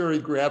this very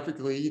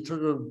graphically. He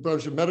took a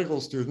bunch of medical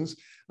students,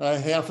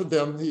 half of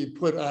them he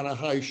put on a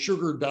high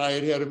sugar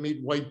diet, had them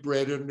eat white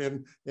bread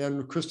and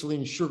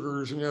crystalline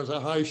sugars, and it was a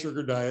high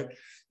sugar diet.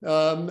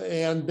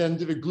 And then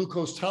did a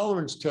glucose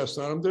tolerance test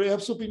on them. They're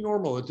absolutely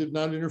normal. It did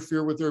not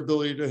interfere with their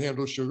ability to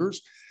handle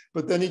sugars.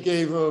 But then he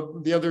gave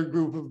the other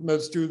group of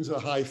med students a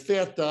high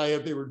fat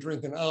diet. They were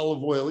drinking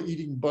olive oil,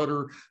 eating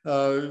butter,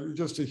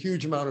 just a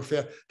huge amount of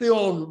fat. They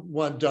all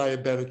went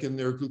diabetic in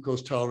their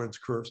glucose tolerance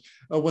curves.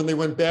 When they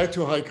went back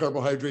to a high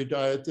carbohydrate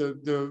diet,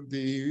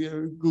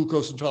 the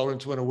glucose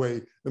intolerance went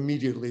away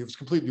immediately. It was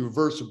completely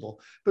reversible,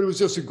 but it was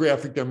just a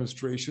graphic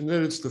demonstration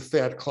that it's the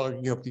fat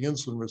clogging up the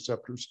insulin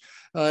receptors.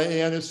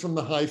 And it's from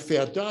the high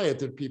fat diet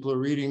that people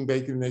are eating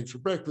bacon and eggs for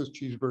breakfast,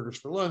 cheeseburgers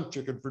for lunch,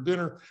 chicken for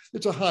dinner.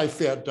 It's a high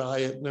fat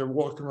diet, and they're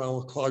walking around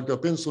with clogged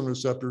up insulin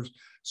receptors.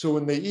 So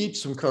when they eat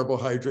some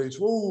carbohydrates,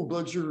 oh,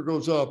 blood sugar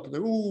goes up. And they,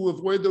 oh,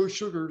 avoid those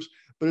sugars.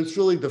 But it's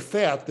really the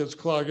fat that's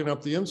clogging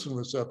up the insulin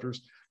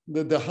receptors.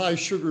 The high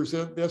sugars,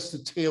 that's the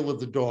tail of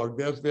the dog.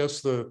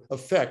 That's the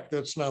effect.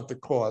 That's not the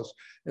cause.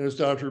 And as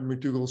Dr.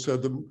 McDougall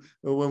said,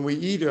 when we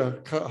eat a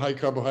high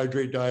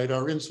carbohydrate diet,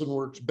 our insulin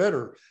works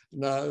better.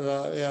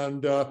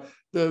 The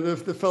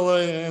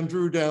fella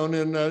Andrew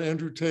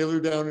Taylor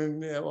down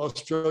in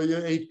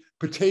Australia ate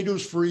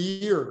potatoes for a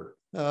year.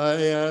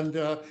 And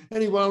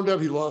he wound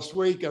up, he lost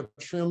weight, got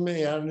trim,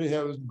 and he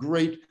had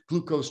great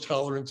glucose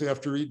tolerance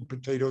after eating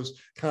potatoes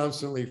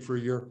constantly for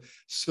a year.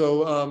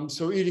 So,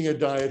 so eating a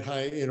diet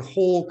high in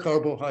whole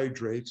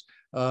carbohydrates,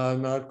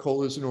 not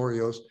colas and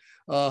Oreos,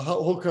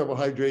 whole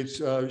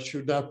carbohydrates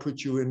should not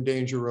put you in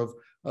danger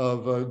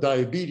of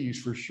diabetes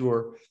for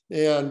sure.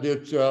 And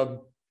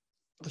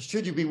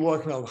should you be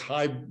walking on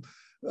high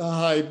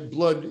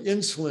blood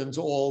insulins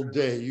all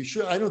day?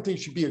 I don't think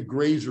you should be a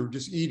grazer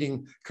just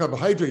eating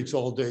carbohydrates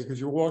all day, because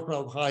you're walking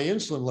around with high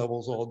insulin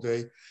levels all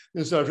day.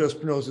 As Dr.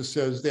 Espinosa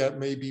says, that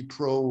may be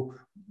pro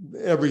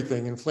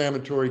everything,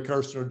 inflammatory,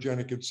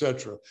 carcinogenic,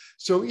 etc.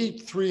 So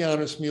eat 3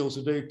 honest meals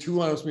a day,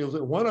 2 honest meals a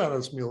day, 1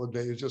 honest meal a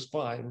day is just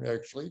fine,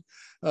 actually.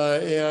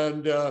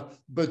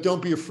 But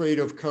don't be afraid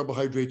of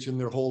carbohydrates in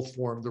their whole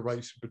form, the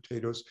rice and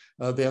potatoes.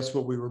 That's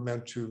what we were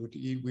meant to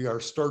eat. We are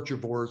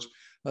starchivores.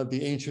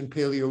 The ancient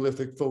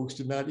Paleolithic folks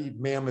did not eat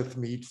mammoth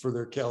meat for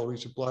their calorie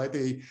supply.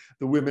 The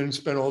women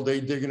spent all day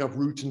digging up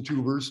roots and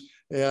tubers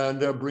and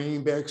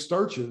bringing back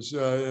starches.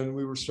 And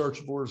we were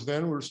starchivores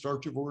then, we're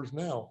starchivores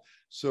now.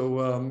 So,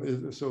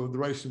 so the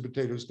rice and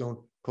potatoes don't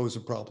pose a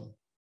problem.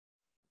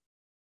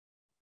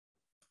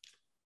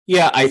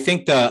 Yeah, I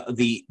think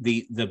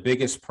the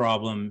biggest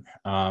problem,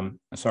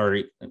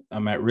 sorry,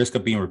 I'm at risk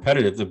of being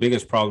repetitive. The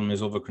biggest problem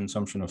is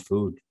overconsumption of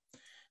food.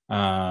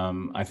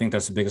 I think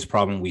that's the biggest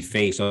problem we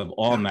face of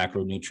all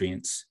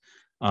macronutrients.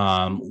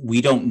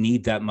 We don't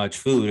need that much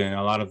food, and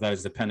a lot of that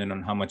is dependent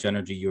on how much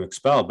energy you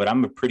expel. But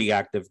I'm a pretty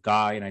active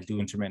guy, and I do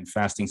intermittent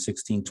fasting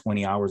 16,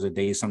 20 hours a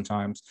day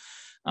sometimes.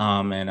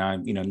 And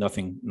I'm,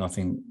 nothing,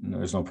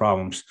 there's no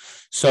problems.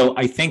 So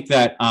I think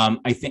that,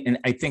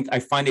 I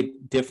find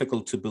it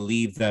difficult to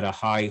believe that a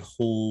high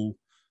whole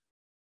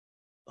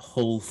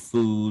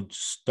food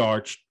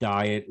starch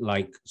diet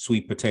like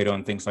sweet potato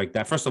and things like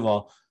that. First of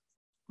all,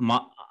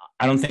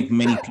 I don't think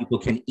many people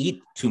can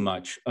eat too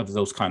much of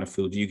those kind of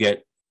foods. You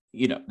get,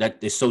 that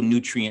is so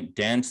nutrient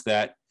dense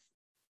that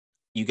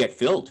you get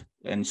filled,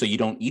 and so you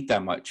don't eat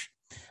that much.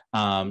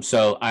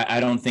 So I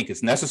don't think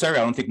it's necessary.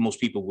 I don't think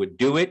most people would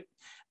do it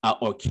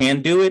or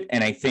can do it.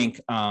 And I think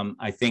the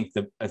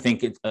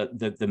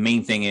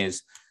main thing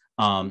is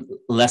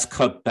let's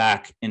cut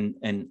back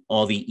in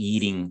all the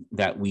eating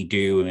that we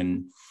do,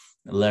 and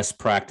let's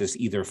practice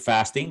either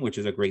fasting, which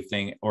is a great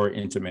thing, or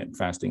intermittent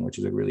fasting, which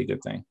is a really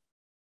good thing.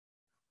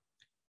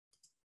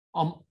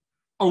 Are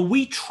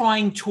we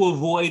trying to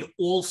avoid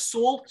all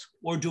salt,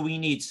 or do we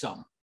need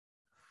some?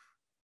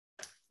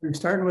 We're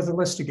starting with the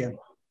list again.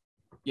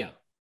 Yeah.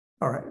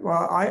 All right.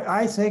 Well,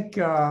 I think,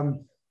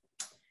 well,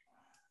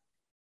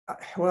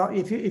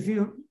 if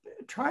you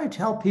try to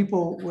tell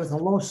people with a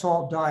low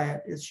salt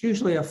diet, it's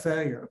usually a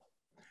failure.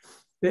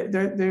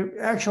 The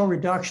actual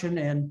reduction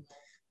in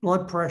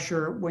blood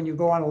pressure when you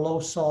go on a low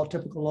salt,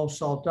 typical low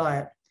salt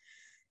diet,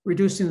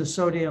 reducing the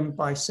sodium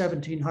by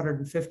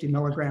 1,750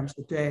 milligrams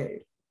a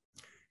day,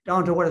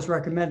 down to what is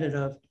recommended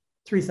of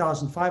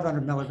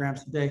 3,500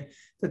 milligrams a day.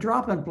 The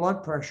drop in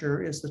blood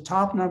pressure is, the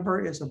top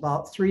number is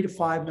about 3 to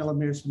 5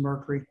 millimeters of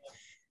mercury,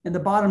 and the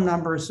bottom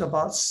number is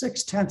about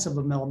 0.6 of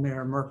a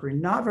millimeter of mercury,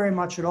 not very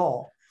much at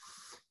all.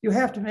 You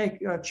have to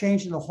make a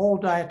change in the whole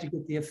diet to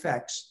get the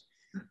effects.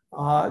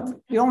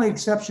 The only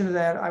exception to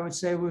that, I would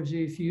say, was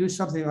if you use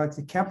something like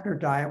the Kempner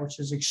diet, which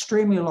is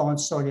extremely low in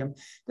sodium,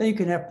 then you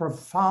can have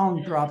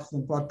profound drops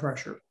in blood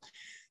pressure.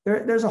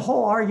 There's a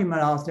whole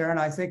argument out there, and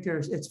I think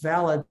it's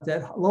valid,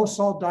 that low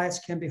salt diets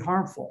can be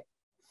harmful.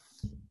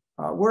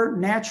 We're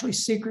naturally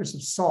seekers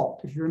of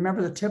salt. If you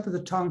remember, the tip of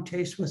the tongue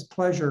tastes with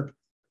pleasure,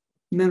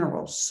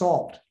 minerals,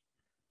 salt.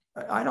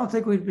 I don't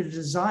think we'd be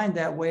designed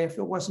that way if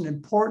it wasn't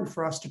important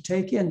for us to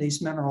take in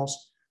these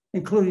minerals,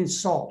 including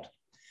salt.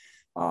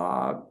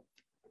 I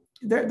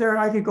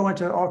could go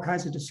into all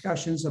kinds of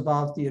discussions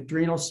about the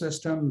adrenal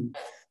system,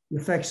 the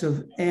effects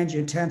of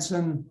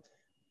angiotensin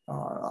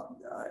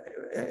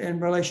in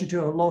relation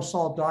to a low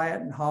salt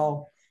diet, and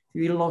how if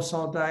you eat a low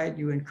salt diet,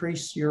 you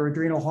increase your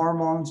adrenal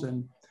hormones,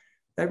 and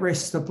that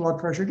raises the blood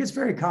pressure. It gets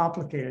very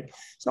complicated.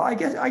 So I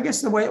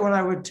guess what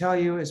I would tell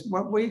you is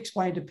what we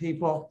explain to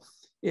people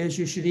is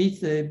you should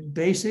eat the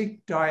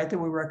basic diet that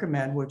we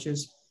recommend, which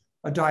is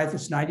a diet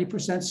that's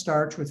 90%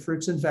 starch with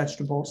fruits and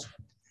vegetables.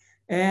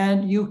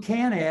 And you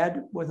can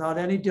add, without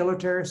any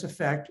deleterious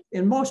effect,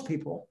 in most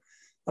people,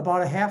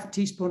 about a half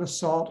teaspoon of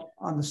salt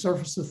on the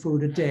surface of the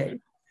food a day.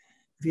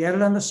 If you add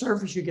it on the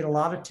surface, you get a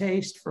lot of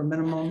taste for a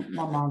minimum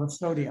amount of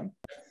sodium.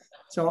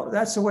 So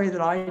that's the way that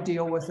I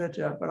deal with it.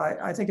 But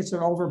I think it's an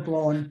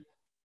overblown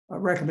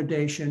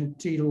recommendation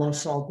to eat a low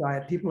salt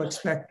diet. People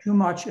expect too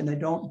much and they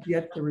don't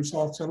get the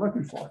results they're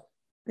looking for.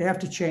 They have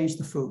to change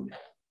the food.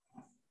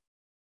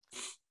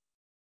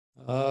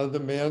 The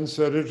man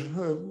said it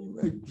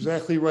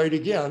exactly right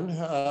again.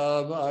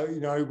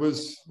 I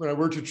was, when I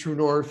worked at True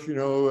North,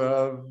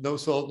 no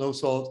salt, no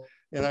salt.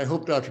 And I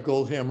hope Dr.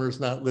 Goldhammer is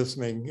not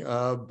listening,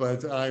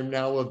 but I'm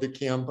now of the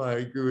camp. I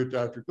agree with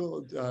Dr.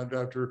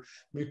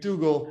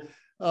 McDougall.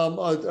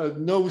 A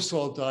no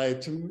salt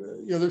diet,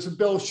 there's a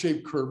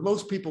bell-shaped curve.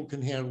 Most people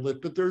can handle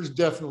it, but there's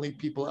definitely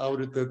people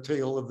out at the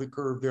tail of the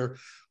curve there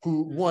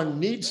who, one,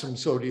 need some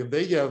sodium.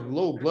 They have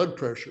low blood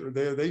pressure.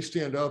 They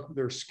stand up,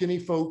 they're skinny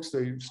folks,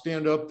 they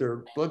stand up,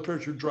 their blood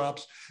pressure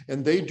drops,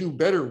 and they do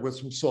better with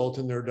some salt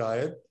in their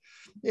diet.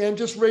 And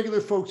just regular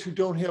folks who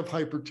don't have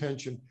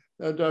hypertension.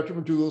 Dr.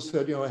 McDougall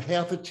said, a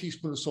half a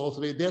teaspoon of salt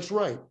a day. That's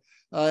right.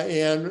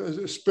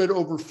 And spread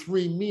over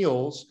 3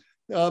 meals.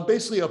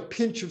 Basically, a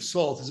pinch of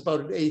salt is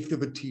about 1/8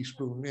 of a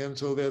teaspoon. And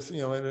so that's, and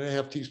a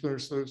half teaspoon,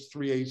 so it's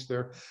 3/8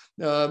 there.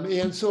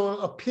 And so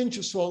a pinch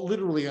of salt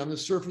literally on the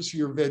surface of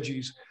your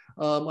veggies,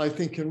 I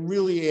think can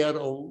really add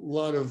a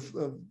lot of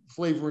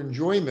flavor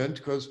enjoyment,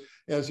 because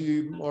as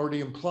you already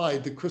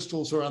implied, the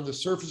crystals are on the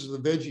surface of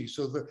the veggie.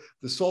 So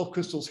the salt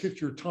crystals hit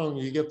your tongue,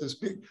 you get this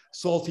big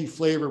salty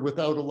flavor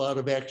without a lot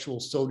of actual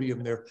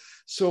sodium there.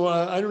 So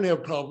I don't have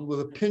a problem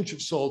with a pinch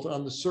of salt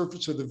on the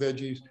surface of the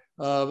veggies,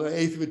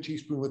 1/8 of a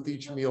teaspoon with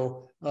each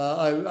meal.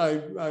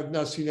 I've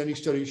not seen any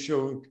studies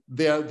showing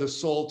that the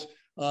salt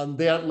on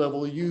that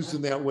level used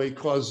in that way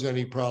causes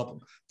any problem.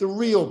 The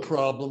real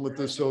problem with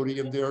the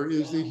sodium there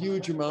is the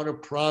huge amount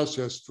of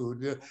processed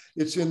food.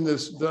 It's in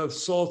the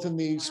salt in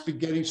the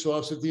spaghetti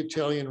sauce at the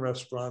Italian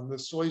restaurant, the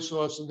soy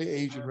sauce in the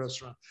Asian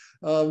restaurant,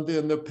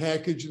 then the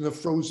package and the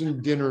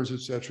frozen dinners,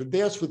 etc.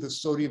 That's where the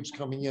sodium's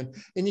coming in,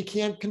 and you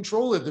can't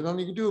control it. There's nothing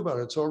you can do about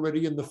it. It's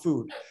already in the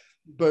food.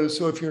 But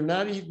so if you're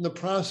not eating the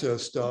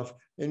processed stuff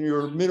and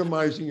you're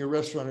minimizing your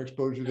restaurant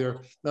exposure there,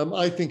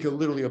 I think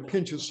literally a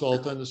pinch of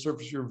salt on the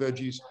surface of your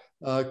veggies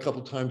a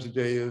couple times a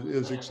day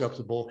is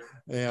acceptable.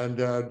 And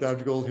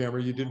Dr.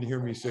 Goldhammer, you didn't hear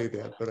me say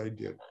that, but I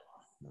did.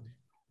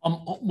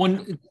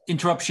 One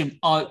interruption.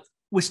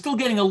 We're still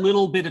getting a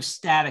little bit of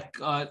static.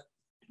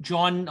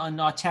 John, on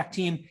our tech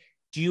team,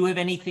 do you have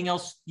anything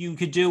else you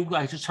could do?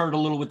 I just heard a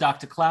little with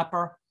Dr.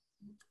 Klaper.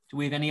 Do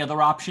we have any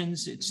other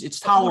options? It's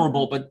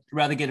tolerable, but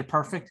rather get it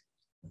perfect.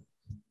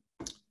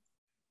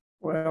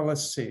 Well,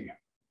 let's see.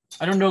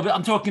 I don't know if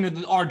I'm talking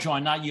to our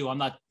John, not you. I'm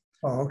not.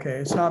 Oh, okay.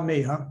 It's not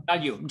me, huh?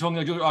 Not you. I'm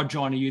talking to our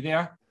John. Are you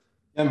there?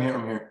 I'm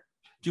here.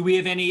 Do we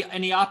have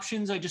any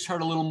options? I just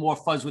heard a little more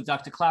fuzz with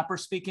Dr. Klaper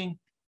speaking.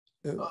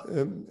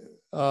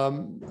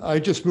 I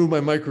just moved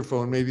my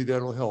microphone. Maybe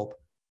that'll help.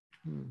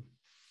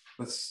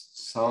 That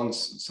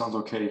sounds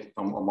okay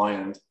on my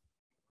end.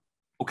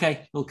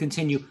 Okay, we'll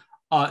continue.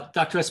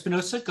 Dr.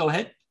 Espinosa, go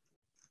ahead.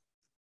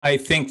 I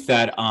think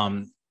that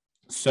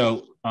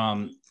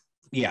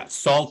yeah,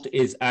 salt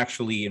is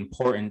actually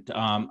important.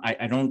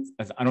 I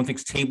don't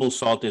think table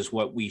salt is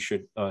what we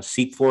should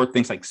seek for.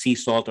 Things like sea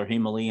salt or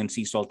Himalayan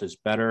sea salt is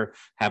better,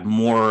 have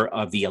more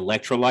of the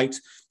electrolytes.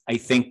 I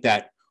think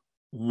that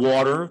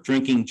water,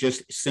 drinking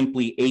just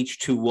simply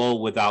H2O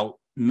without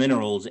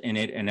minerals in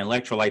it and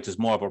electrolytes is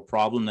more of a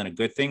problem than a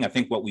good thing. I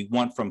think what we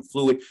want from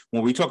fluid,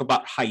 when we talk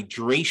about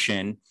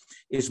hydration,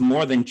 is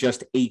more than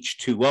just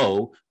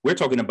H2O. We're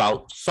talking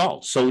about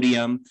salt,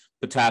 sodium,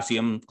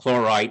 potassium,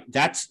 chloride.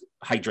 That's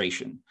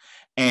hydration.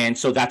 And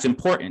so that's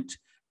important.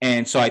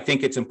 And so I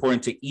think it's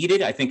important to eat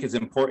it. I think it's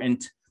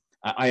important.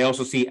 I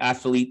also see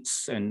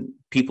athletes and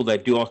people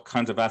that do all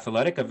kinds of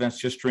athletic events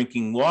just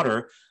drinking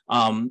water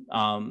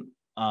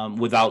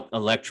without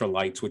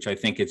electrolytes, which I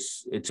think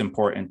it's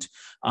important.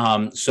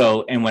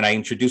 And when I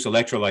introduce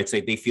electrolytes,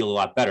 they feel a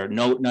lot better.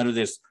 None of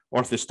this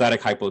orthostatic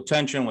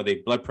hypotension where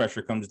the blood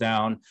pressure comes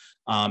down,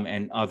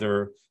 and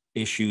other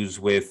issues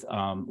with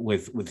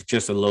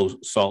just a low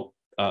salt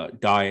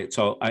diet.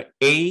 So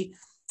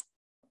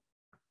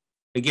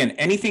again,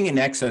 anything in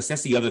excess,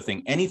 that's the other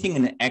thing. Anything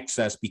in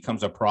excess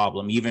becomes a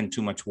problem, even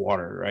too much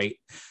water, right?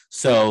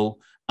 So,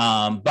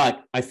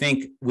 but I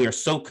think we're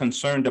so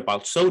concerned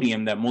about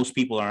sodium that most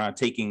people are not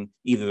taking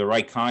either the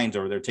right kinds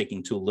or they're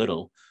taking too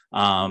little.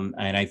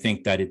 And I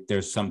think that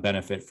there's some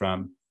benefit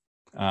from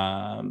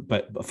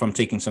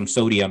taking some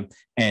sodium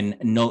and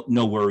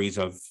no worries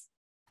of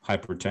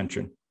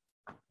hypertension.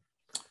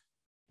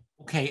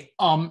 Okay,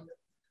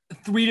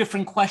 3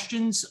 different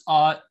questions.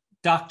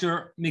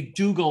 Dr.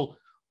 McDougall,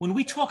 when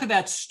we talk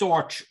about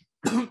starch,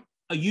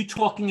 are you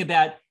talking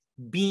about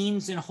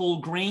beans and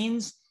whole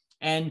grains?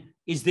 And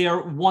is there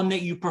one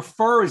that you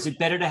prefer? Is it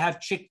better to have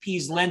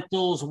chickpeas,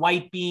 lentils,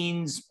 white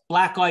beans,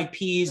 black-eyed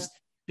peas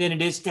than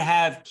it is to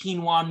have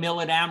quinoa,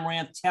 millet,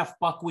 amaranth, teff,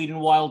 buckwheat, and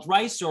wild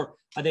rice? Or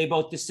are they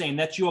both the same?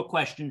 That's your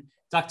question.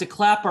 Dr.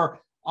 Klaper,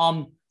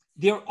 I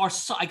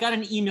got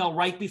an email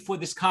right before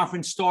this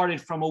conference started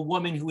from a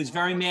woman who was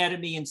very mad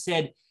at me and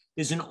said,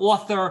 there's an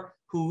author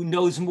who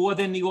knows more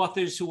than the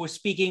authors who were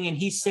speaking, and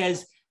he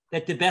says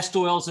that the best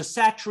oils are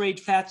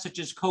saturated fats such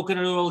as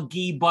coconut oil,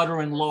 ghee, butter,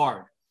 and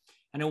lard.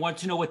 And I want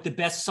to know what the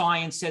best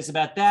science says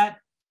about that.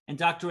 And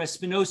Dr.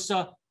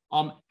 Espinosa,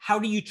 how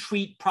do you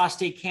treat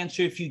prostate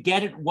cancer if you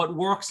get it? What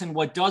works and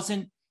what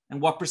doesn't, and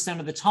what %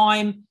 of the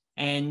time?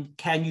 And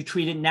can you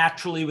treat it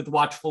naturally with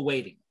watchful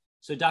waiting?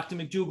 So Dr.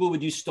 McDougall,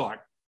 would you start?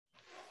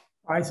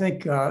 I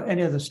think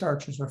any of the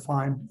starches are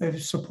fine.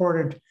 They've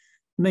supported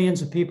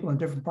millions of people in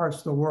different parts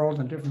of the world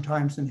and different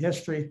times in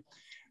history,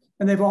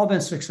 and they've all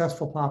been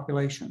successful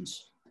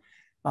populations.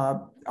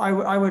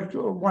 I would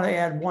want to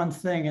add one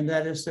thing, and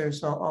that is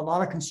there's a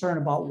lot of concern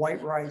about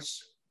white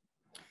rice.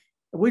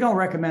 We don't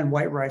recommend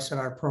white rice in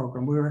our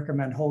program. We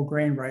recommend whole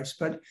grain rice,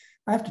 but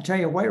I have to tell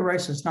you, white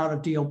rice is not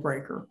a deal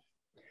breaker.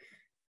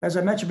 As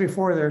I mentioned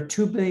before, there are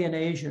 2 billion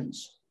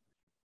Asians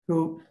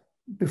who,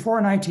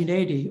 before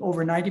 1980,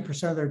 over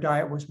 90% of their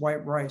diet was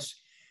white rice.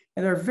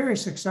 And they're a very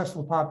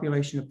successful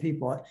population of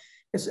people.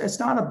 It's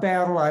not a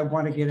battle I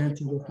want to get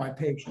into with my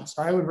patients.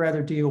 I would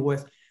rather deal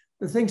with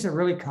the things that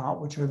really count,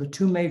 which are the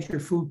 2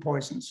 major food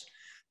poisons,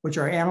 which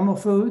are animal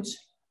foods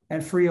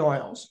and free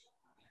oils.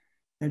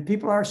 And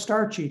people are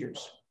starch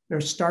eaters. They're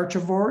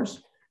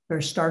starchivores, they're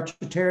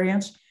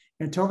starchitarians.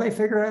 Until they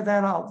figure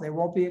that out, they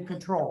won't be in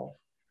control.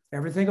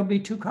 Everything will be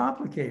too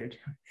complicated.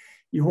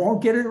 You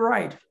won't get it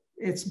right.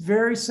 It's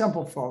very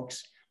simple,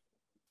 folks.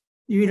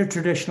 You eat a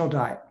traditional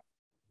diet.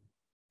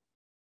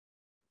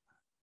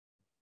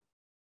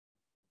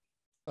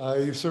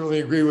 I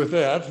certainly agree with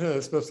that,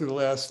 especially the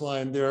last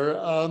line there.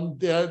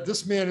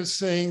 This man is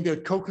saying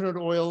that coconut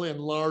oil and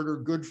lard are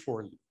good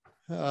for you.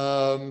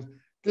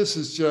 This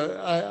is just,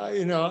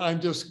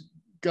 I'm just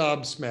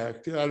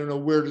gobsmacked. I don't know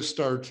where to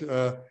start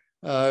to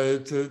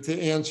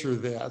answer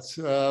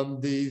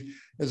that.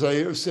 As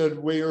I said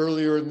way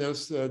earlier in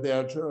this,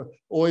 that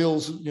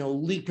oils,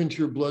 leap into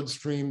your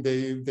bloodstream.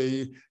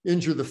 They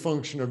injure the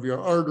function of your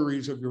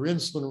arteries, of your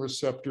insulin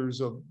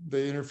receptors.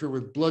 They interfere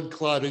with blood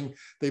clotting.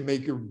 They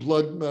make your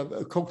blood.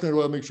 Coconut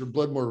oil makes your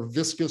blood more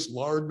viscous.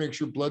 Lard makes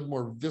your blood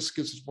more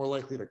viscous. It's more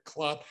likely to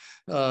clot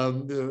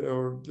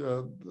or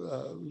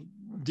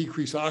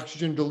decrease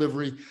oxygen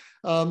delivery.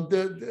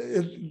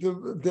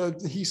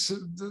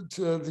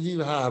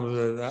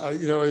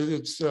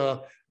 It's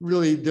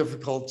really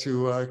difficult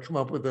to come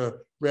up with a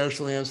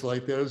rational answer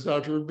like that. As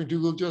Dr.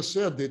 McDougall just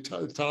said, the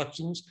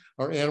toxins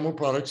are animal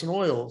products and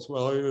oils.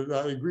 Well,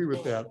 I agree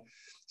with that.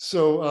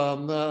 So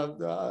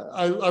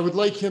I would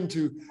like him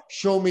to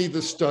show me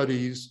the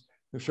studies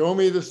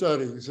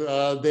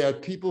that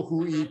people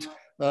who eat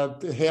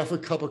half a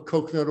cup of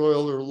coconut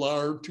oil or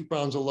lard, 2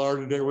 pounds of lard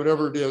a day,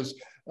 whatever it is,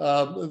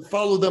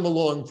 follow them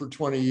along for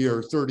 20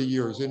 years, 30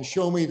 years, and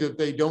show me that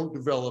they don't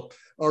develop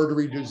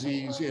artery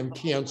disease and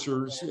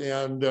cancers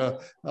and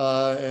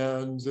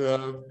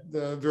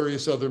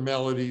various other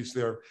maladies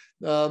there.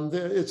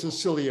 It's a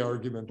silly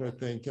argument, I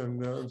think,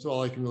 and that's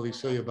all I can really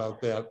say about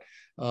that.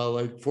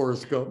 Like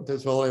Forrest Gump,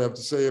 that's all I have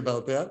to say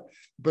about that.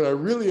 But I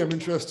really am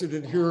interested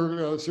in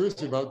hearing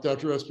seriously about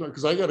Dr. Espinosa,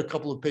 because I got a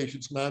couple of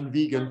patients,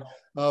 non-vegan,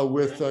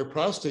 with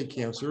prostate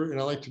cancer,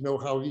 and I'd like to know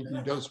how he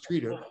does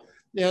treat it.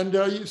 And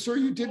sir,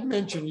 you did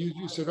mention,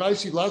 you said, I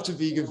see lots of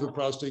vegans with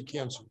prostate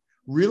cancer.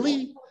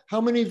 Really? How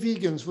many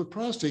vegans with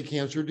prostate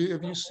cancer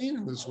have you seen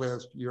in this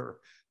last year?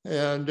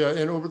 And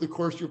over the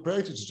course of your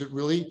practice, is it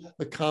really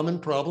a common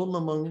problem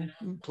among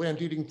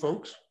plant-eating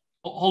folks?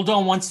 Hold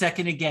on 1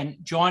 second again.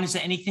 John, is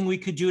there anything we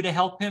could do to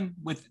help him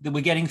with?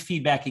 We're getting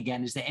feedback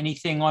again. Is there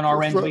anything on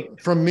our end?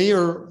 From me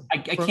or? I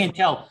can't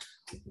tell.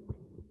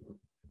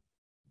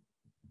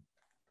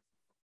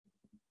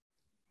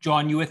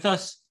 John, you with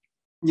us?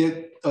 Yeah,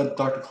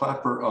 Dr.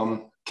 Klaper,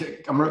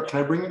 can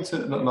I bring you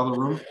into another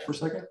room for a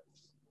second?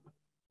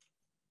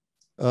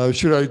 I'm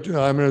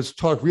going to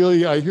talk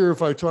really, I hear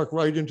if I talk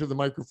right into the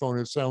microphone,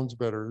 it sounds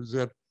better. Is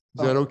that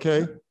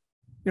okay?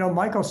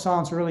 Michael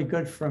sounds really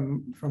good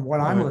from what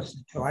I'm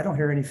listening to. I don't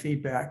hear any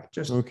feedback.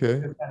 Just okay.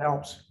 If that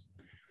helps.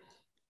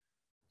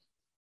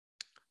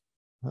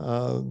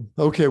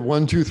 Okay,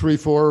 1, 2, 3,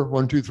 4,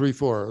 1, 2, 3,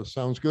 4.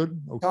 Sounds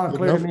good? Okay, sounds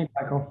clear to me,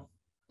 Michael.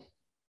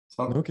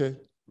 Okay.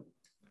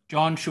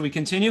 John, should we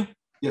continue?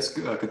 Yes,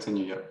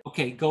 continue, yeah.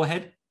 Okay, go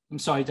ahead. I'm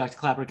sorry, Dr.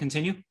 Klaper,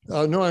 continue.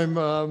 No, I'm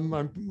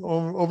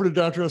over to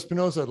Dr.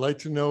 Espinosa. I'd like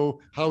to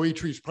know how he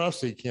treats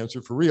prostate cancer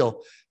for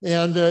real.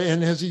 And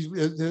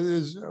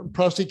is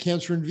prostate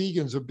cancer in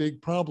vegans a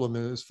big problem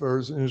as far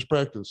as in his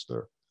practice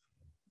there?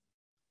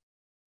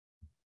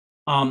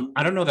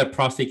 I don't know that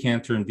prostate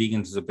cancer in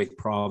vegans is a big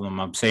problem.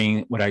 I'm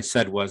saying what I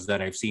said was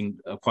that I've seen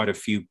quite a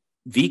few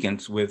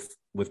vegans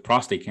with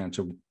prostate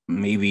cancer.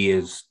 Maybe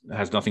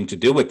has nothing to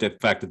do with the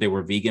fact that they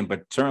were vegan,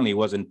 but certainly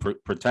wasn't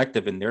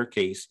protective in their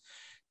case.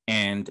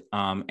 And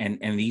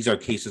these are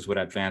cases with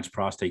advanced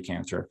prostate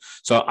cancer.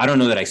 So I don't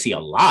know that I see a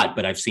lot,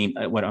 but I've seen,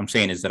 what I'm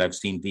saying is that I've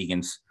seen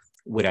vegans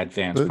with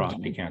advanced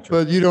prostate cancer.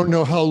 But you don't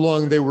know how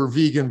long they were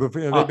vegan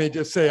before. They may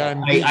just say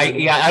I'm vegan.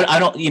 I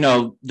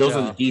don't, those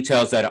are the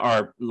details that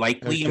are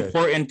likely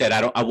important that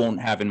I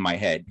won't have in my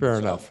head. Fair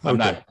enough. I'm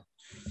not.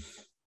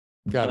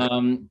 Got it.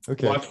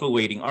 Okay. Watchful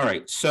waiting. All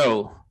right.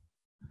 So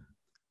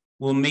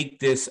we'll make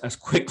this as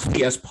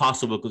quickly as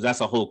possible because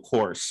that's a whole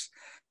course.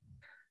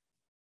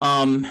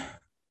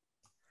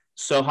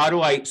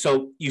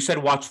 So you said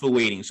watchful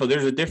waiting. So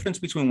there's a difference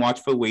between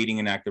watchful waiting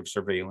and active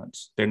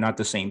surveillance. They're not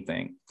the same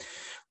thing.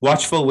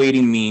 Watchful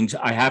waiting means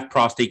I have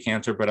prostate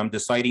cancer, but I'm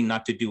deciding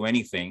not to do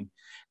anything.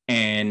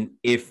 And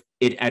if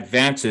it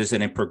advances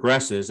and it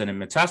progresses and it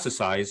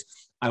metastasizes,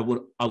 I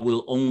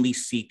will only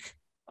seek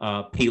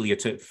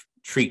palliative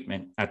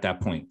treatment at that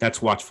point.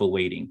 That's watchful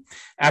waiting.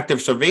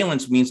 Active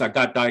surveillance means I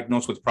got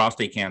diagnosed with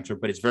prostate cancer,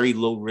 but it's very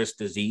low risk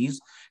disease.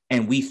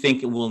 And we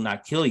think it will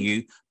not kill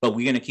you, but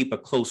we're going to keep a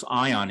close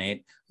eye on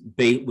it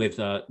with,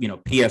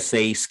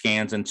 PSA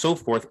scans and so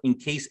forth. In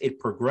case it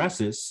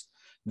progresses,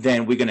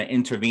 then we're going to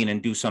intervene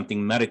and do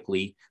something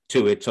medically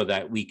to it so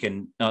that we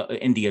can,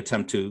 in the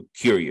attempt to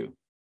cure you.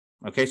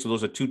 Okay, so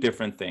those are two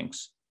different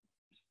things.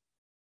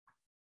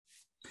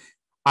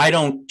 I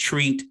don't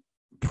treat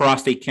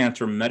prostate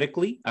cancer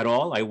medically at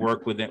all. I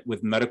work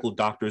with medical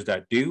doctors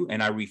that do,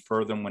 and I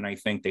refer them when I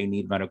think they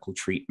need medical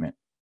treatment.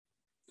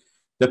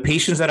 The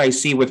patients that I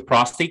see with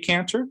prostate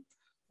cancer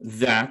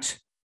that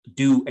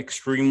do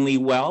extremely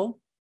well,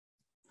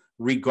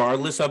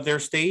 regardless of their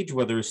stage,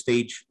 whether it's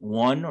stage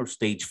 1 or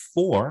stage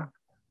 4,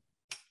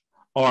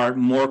 are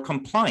more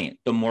compliant.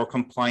 The more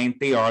compliant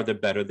they are, the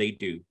better they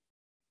do.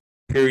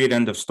 Period,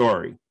 end of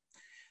story.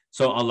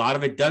 So a lot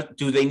of it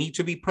do they need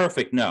to be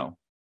perfect? No.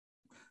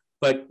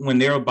 But when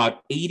they're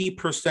about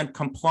 80%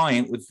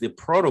 compliant with the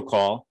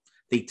protocol,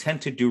 they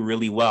tend to do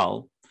really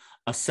well,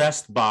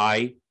 assessed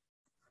by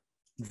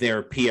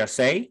their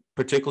PSA,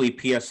 particularly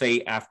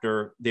PSA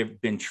after they've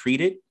been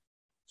treated.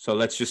 So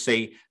let's just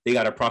say they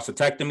got a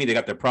prostatectomy, they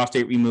got their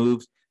prostate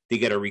removed, they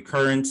get a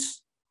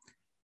recurrence,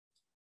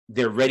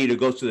 they're ready to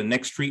go to the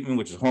next treatment,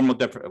 which is hormone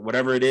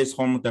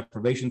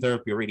deprivation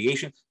therapy or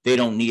radiation. They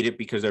don't need it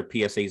because their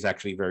PSA is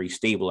actually very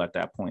stable at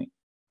that point.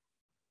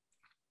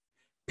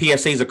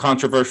 PSA is a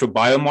controversial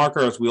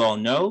biomarker, as we all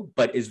know,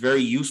 but is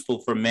very useful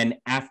for men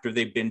after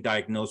they've been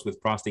diagnosed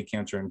with prostate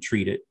cancer and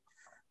treated.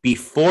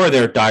 Before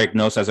they're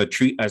diagnosed as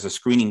a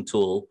screening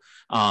tool,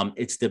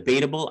 it's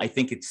debatable. I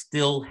think it's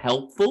still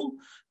helpful,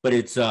 but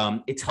it's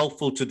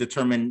helpful to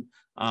determine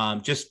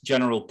just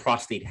general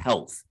prostate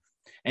health.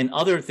 And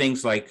other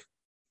things like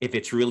if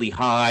it's really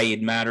high,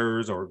 it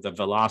matters, or the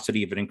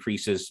velocity, if it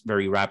increases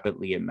very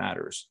rapidly, it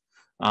matters.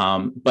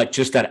 But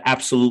just that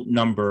absolute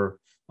number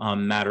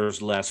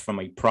matters less from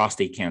a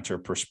prostate cancer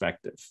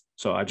perspective.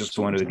 So I just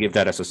wanted to give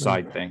that as a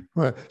side thing.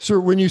 Right. So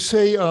when you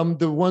say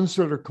the ones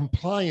that are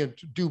compliant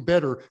do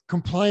better,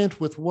 compliant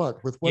with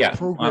what? With what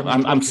program?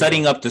 I'm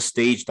setting up the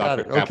stage,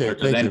 Dr. Klaper,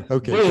 to then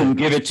boom,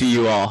 give it to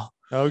you all.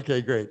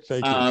 Okay, great.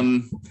 Thank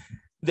you.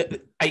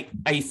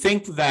 I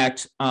think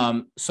that,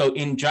 so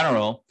in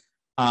general,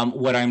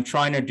 what I'm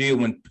trying to do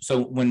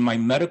when my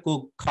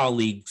medical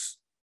colleagues,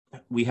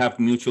 we have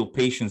mutual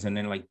patients and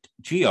then like,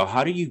 Geo,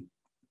 how do you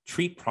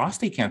treat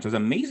prostate cancer? It's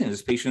amazing.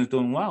 This patient is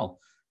doing well.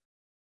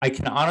 I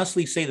can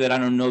honestly say that I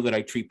don't know that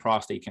I treat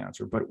prostate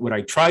cancer, but what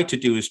I try to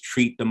do is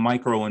treat the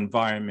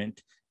microenvironment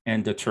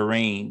and the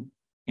terrain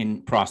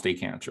in prostate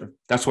cancer.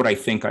 That's what I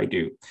think I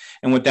do.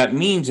 And what that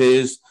means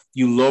is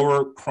you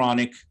lower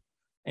chronic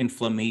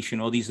inflammation,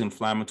 all these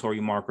inflammatory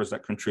markers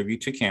that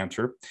contribute to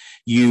cancer.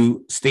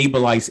 You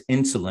stabilize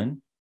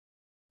insulin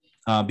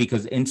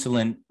because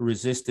insulin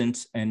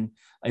resistance and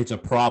it's a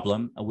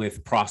problem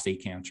with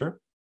prostate cancer.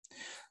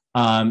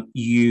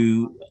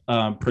 You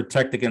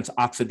protect against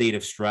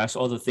oxidative stress,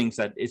 all the things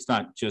that it's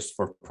not just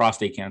for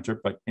prostate cancer,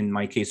 but in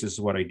my case, this is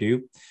what I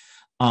do.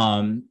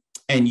 And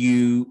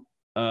you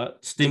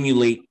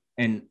stimulate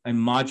and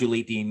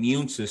modulate the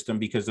immune system,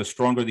 because the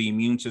stronger the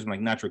immune system,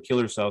 like natural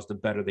killer cells, the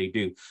better they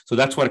do. So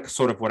that's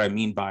what I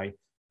mean by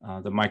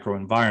the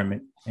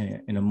microenvironment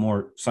in a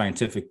more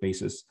scientific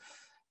basis.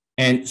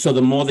 And so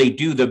the more they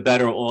do, the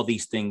better all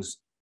these things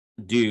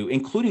do,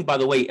 including, by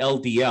the way,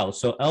 LDL.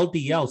 So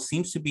LDL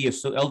seems to be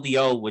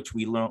LDL, which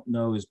we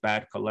know is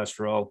bad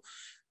cholesterol.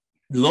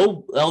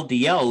 Low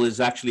LDL is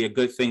actually a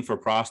good thing for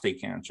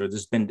prostate cancer.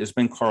 There's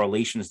been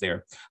correlations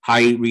there.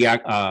 High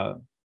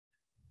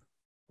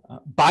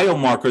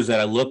biomarkers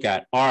that I look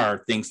at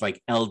are things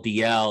like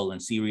LDL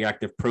and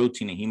C-reactive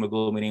protein and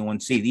hemoglobin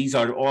A1C. These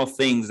are all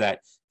things that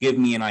give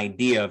me an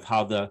idea of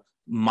how the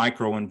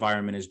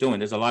microenvironment is doing.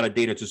 There's a lot of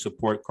data to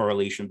support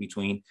correlation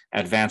between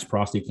advanced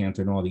prostate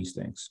cancer and all these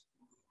things.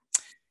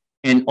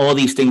 And all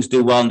these things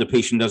do well, and the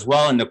patient does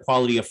well, and the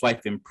quality of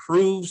life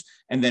improves,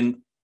 and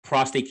then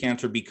prostate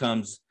cancer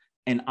becomes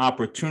an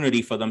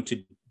opportunity for them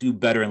to do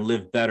better and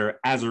live better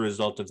as a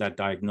result of that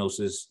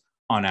diagnosis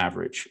on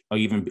average, or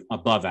even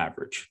above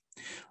average.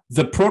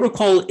 The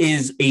protocol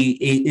is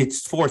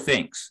it's 4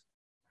 things.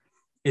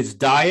 It's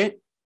diet,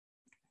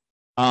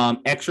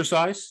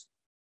 exercise,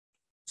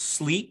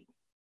 sleep,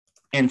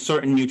 and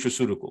certain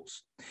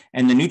nutraceuticals.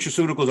 And the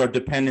nutraceuticals are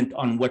dependent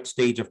on what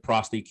stage of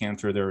prostate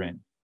cancer they're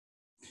in.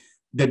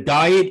 The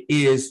diet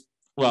is,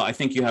 well, I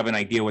think you have an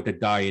idea what the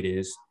diet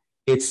is.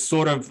 It's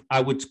sort of, I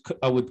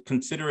would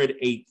consider it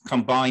a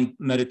combined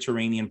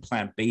Mediterranean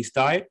plant-based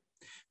diet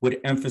with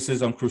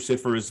emphasis on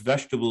cruciferous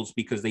vegetables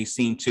because they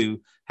seem to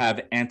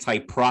have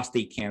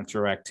anti-prostate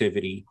cancer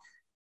activity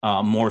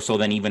more so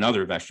than even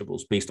other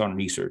vegetables based on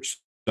research.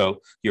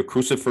 So your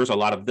crucifers, a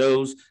lot of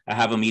those, I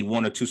have them eat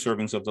 1 or 2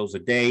 servings of those a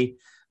day.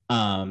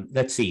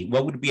 Let's see,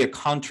 what would be a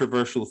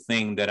controversial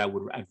thing that I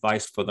would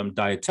advise for them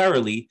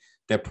dietarily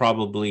that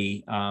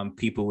probably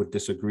people would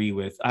disagree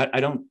with?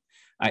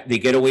 They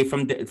get away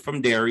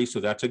from dairy,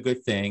 so that's a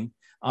good thing.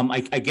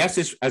 I guess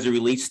as it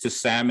relates to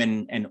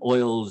salmon and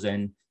oils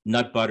and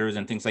nut butters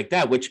and things like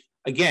that, which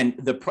again,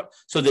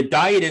 so the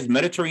diet is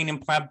Mediterranean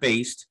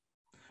plant-based,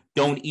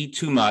 don't eat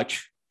too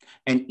much,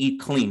 and eat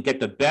clean. Get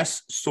the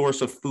best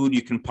source of food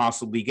you can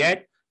possibly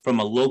get from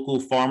a local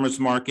farmer's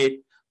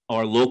market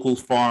or local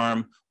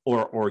farm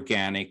or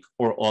organic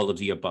or all of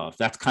the above.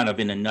 That's kind of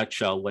in a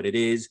nutshell what it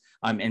is,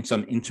 and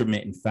some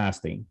intermittent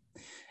fasting.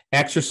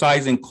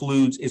 Exercise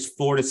is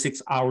 4 to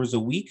 6 hours a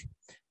week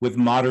with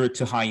moderate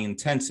to high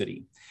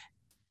intensity.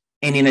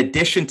 And in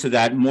addition to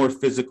that, more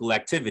physical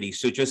activity.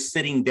 So just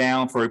sitting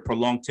down for a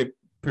prolonged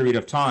period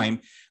of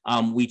time,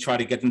 we try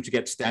to get them to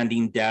get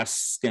standing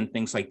desks and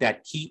things like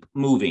that. Keep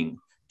moving.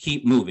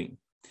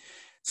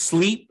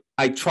 Sleep,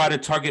 I try to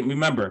target,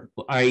 remember,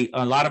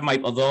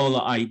 although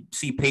I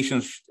see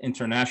patients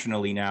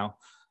internationally now,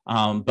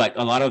 but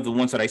a lot of the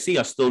ones that I see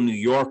are still New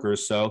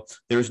Yorkers. So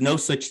there's no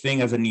such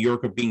thing as a New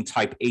Yorker being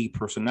type A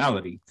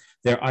personality.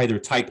 They're either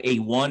type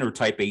A1 or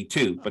type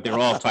A2, but they're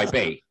all type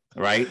A,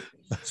 right?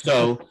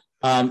 So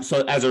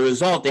as a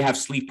result, they have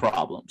sleep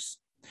problems.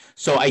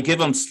 So I give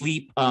them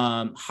sleep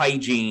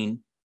hygiene.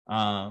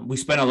 We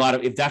spend a lot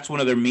of, if that's one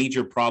of their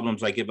major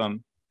problems, I give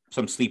them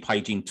some sleep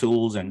hygiene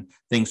tools and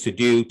things to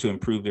do to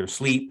improve their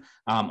sleep.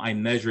 I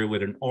measure it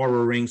with an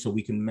Oura ring so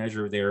we can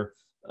measure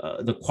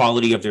the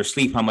quality of their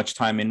sleep, how much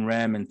time in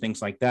REM and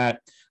things like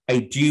that. I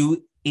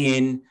do,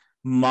 in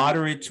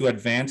moderate to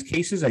advanced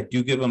cases, I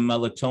do give them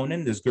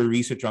melatonin. There's good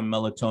research on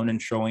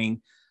melatonin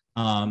showing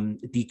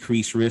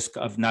decreased risk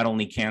of not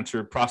only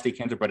prostate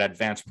cancer, but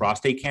advanced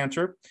prostate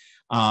cancer.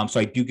 So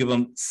I do give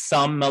them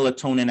some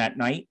melatonin at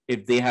night.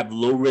 If they have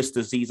low risk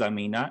disease, I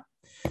may not.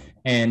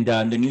 And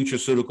the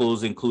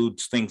nutraceuticals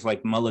includes things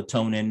like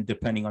melatonin,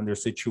 depending on their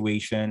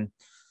situation,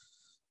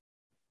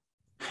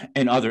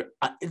 and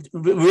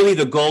really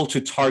the goal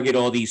to target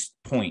all these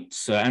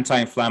points,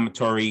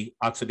 anti-inflammatory,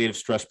 oxidative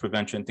stress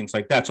prevention, things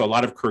like that. So a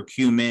lot of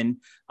curcumin,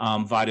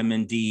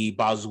 vitamin D,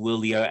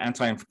 boswellia,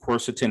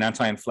 quercetin,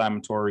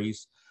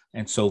 anti-inflammatories,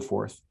 and so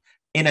forth.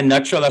 In a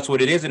nutshell, that's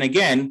what it is. And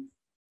again,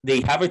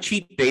 they have a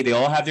cheat day. They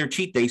all have their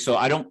cheat day. So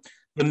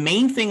the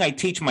main thing I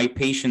teach my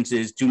patients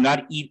is do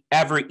not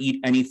ever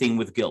eat anything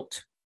with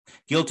guilt.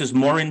 Guilt is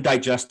more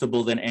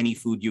indigestible than any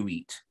food you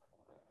eat.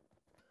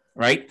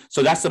 Right?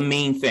 So that's the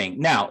main thing.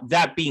 Now,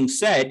 that being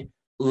said,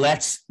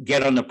 let's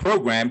get on the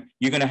program.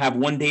 You're going to have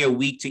 1 day a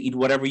week to eat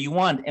whatever you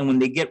want. And when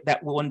they get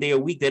that 1 day a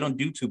week, they don't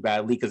do too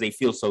badly because they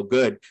feel so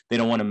good. They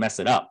don't want to mess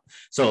it up.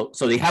 So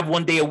they have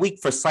 1 day a week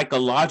for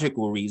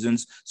psychological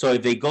reasons. So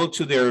if they go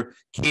to their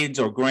kids'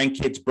 or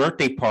grandkids'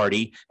 birthday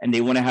party and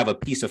they want to have a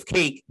piece of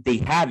cake, they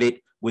have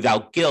it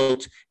without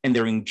guilt, and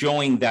they're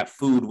enjoying that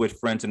food with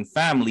friends and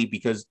family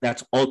because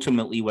that's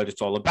ultimately what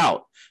it's all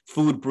about.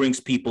 Food brings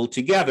people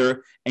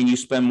together and you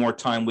spend more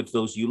time with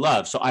those you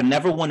love. So I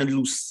never want to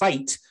lose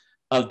sight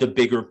of the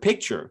bigger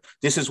picture.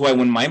 This is why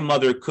when my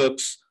mother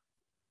cooks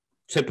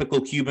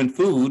typical Cuban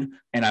food,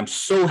 and I'm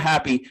so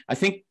happy, I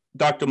think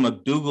Dr.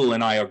 McDougall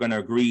and I are going to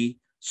agree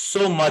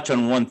so much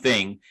on one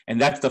thing, and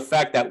that's the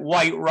fact that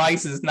white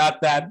rice is not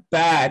that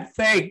bad.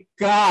 Thank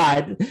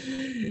God.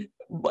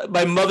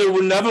 My mother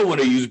would never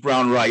want to use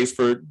brown rice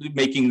for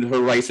making her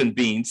rice and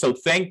beans. So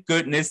thank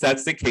goodness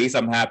that's the case.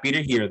 I'm happy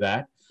to hear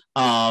that.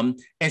 And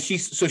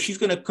she's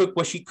going to cook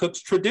what she cooks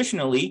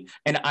traditionally,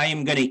 and I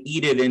am going to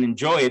eat it and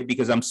enjoy it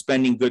because I'm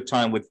spending good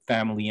time with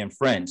family and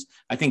friends.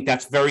 I think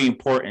that's very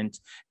important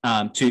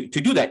to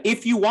do that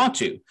if you want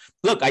to.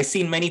 Look, I've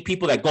seen many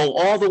people that go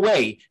all the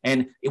way,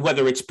 and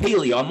whether it's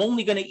paleo, I'm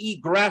only going to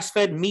eat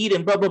grass-fed meat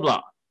and blah, blah,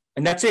 blah.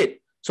 And that's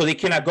it. So they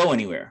cannot go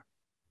anywhere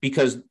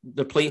because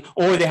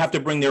or they have to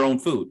bring their own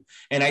food.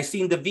 And I've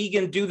seen the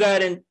vegan do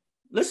that, and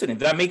listen, if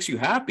that makes you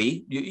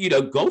happy, you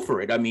know, go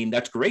for it. I mean,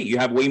 that's great. You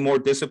have way more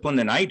discipline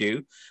than I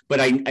do, but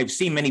I've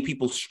seen many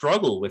people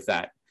struggle with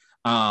that.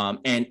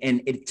 And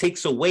it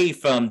takes away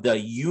from the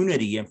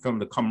unity and from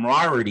the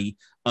camaraderie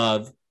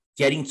of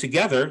getting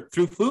together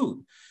through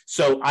food.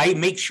 So I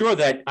make sure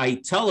that I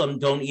tell them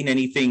don't eat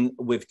anything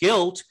with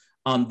guilt,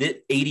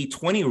 the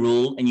 80-20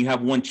 rule, and you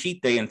have one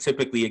cheat day. And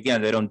typically,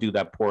 again, they don't do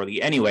that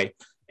poorly. Anyway,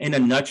 in a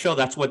nutshell,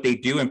 that's what they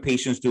do. And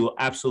patients do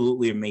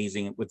absolutely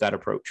amazing with that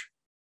approach.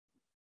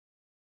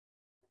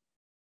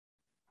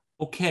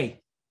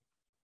 Okay.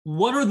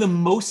 What are the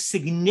most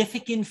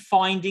significant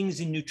findings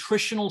in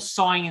nutritional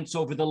science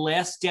over the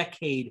last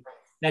decade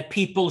that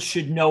people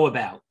should know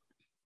about?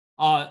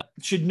 What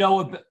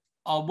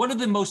are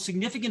the most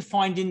significant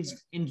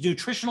findings in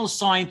nutritional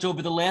science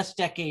over the last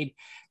decade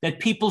that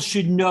people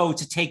should know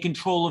to take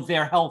control of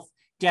their health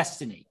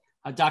destiny?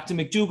 Dr.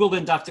 McDougall,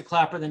 then Dr.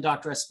 Klaper, then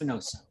Dr.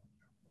 Espinosa.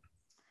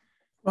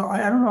 Well,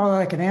 I don't know that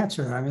I can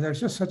answer that. I mean,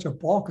 there's just such a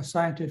bulk of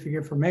scientific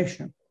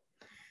information.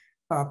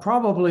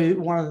 Probably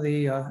one of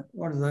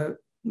the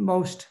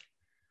most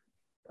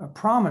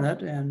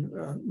prominent and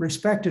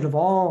respected of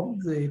all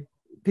the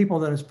people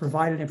that has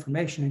provided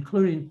information,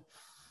 including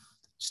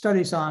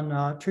studies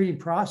on treating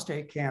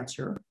prostate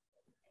cancer,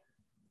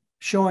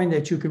 showing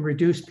that you can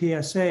reduce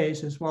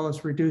PSAs as well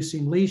as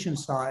reducing lesion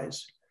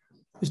size,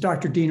 is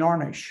Dr. Dean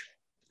Ornish.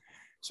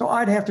 So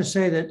I'd have to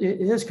say that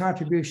his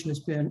contribution has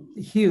been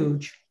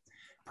huge.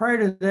 Prior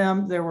to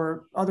them, there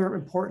were other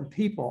important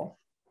people,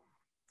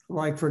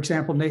 like, for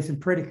example, Nathan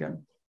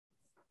Pritikin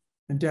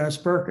and Dennis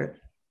Burkitt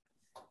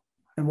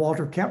and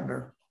Walter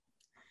Kempner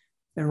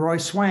and Roy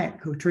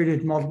Swank, who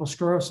treated multiple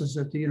sclerosis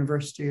at the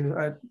University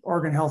at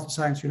Oregon Health and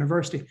Science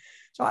University.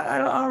 So I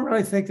don't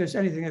really think there's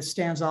anything that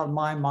stands out in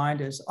my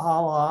mind as,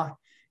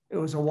 it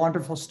was a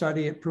wonderful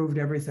study. It proved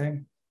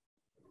everything.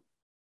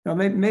 You know,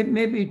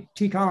 maybe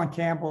T. Colin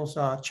Campbell's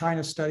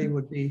China study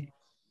would be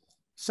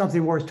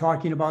something worth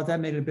talking about. That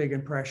made a big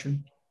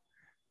impression.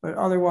 But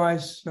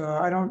otherwise,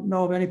 I don't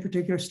know of any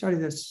particular study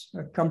that's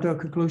come to a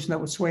conclusion that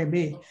would sway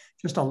me.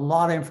 Just a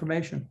lot of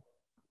information.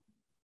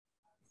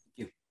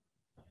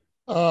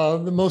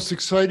 The most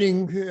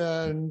exciting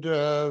and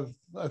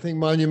I think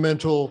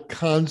monumental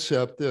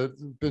concept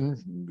that's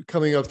been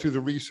coming up through the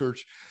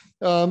research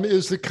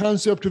is the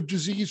concept of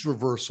disease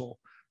reversal.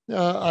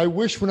 I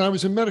wish when I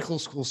was in medical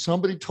school,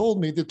 somebody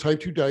told me that type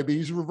 2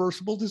 diabetes is a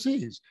reversible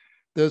disease.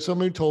 That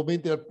somebody told me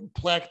that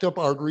plaqued up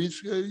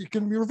arteries, you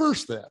can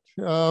reverse that.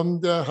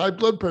 The high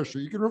blood pressure,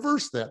 you can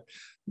reverse that.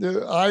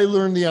 I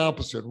learned the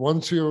opposite.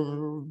 Once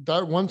on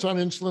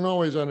insulin,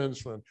 always on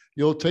insulin.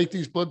 You'll take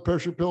these blood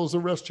pressure pills the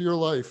rest of your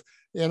life.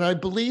 And I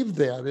believed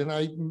that. And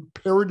I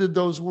parroted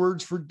those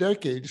words for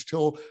decades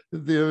till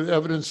the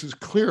evidence is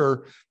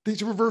clear.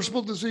 These are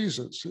reversible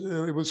diseases.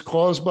 It was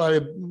caused by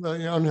an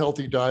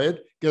unhealthy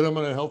diet. Get them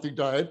on a healthy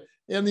diet,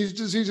 and these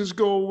diseases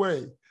go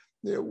away.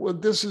 Well,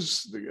 this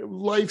is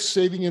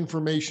life-saving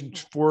information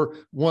for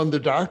the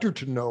doctor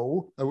to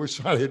know. I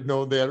wish I had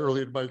known that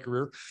early in my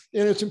career.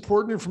 And it's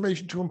important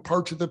information to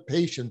impart to the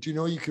patient. You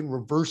know, you can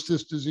reverse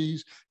this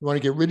disease. You want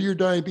to get rid of your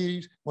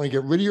diabetes, you want to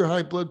get rid of your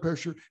high blood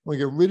pressure, you want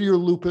to get rid of your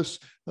lupus,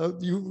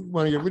 you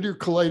want to get rid of your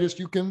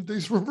colitis,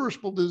 this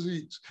reversible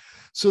disease.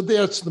 So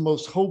that's the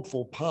most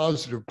hopeful,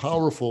 positive,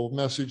 powerful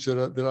message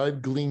that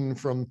I've gleaned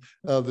from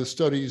the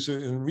studies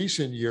in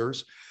recent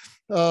years.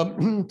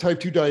 Type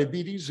 2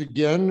 diabetes,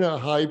 again,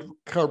 high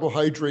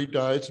carbohydrate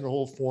diets in a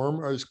whole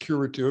form is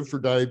curative for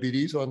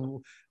diabetes,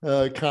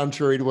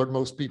 contrary to what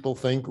most people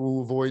think,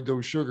 who avoid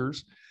those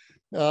sugars.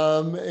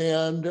 And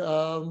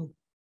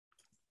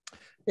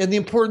the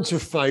importance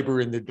of fiber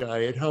in the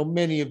diet, how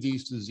many of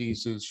these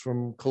diseases,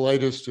 from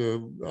colitis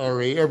to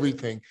RA,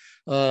 everything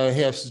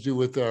has to do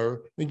with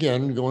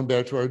again, going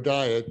back to our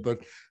diet,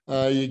 but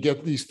you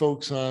get these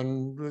folks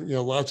on,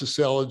 lots of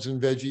salads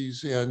and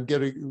veggies and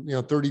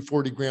get 30,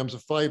 40 grams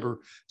of fiber.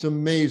 It's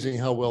amazing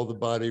how well the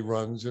body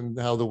runs and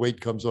how the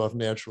weight comes off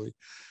naturally.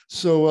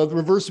 So the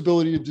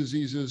reversibility of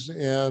diseases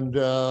and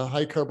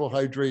high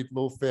carbohydrate,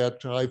 low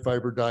fat, high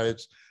fiber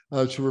diets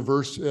to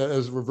reverse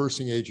as a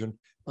reversing agent,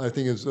 I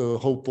think is a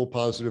hopeful,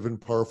 positive, and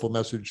powerful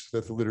message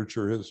that the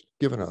literature has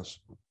given us.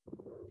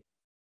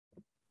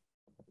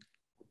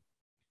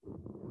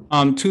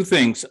 Two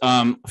things.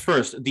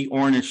 First, the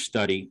Ornish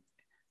study,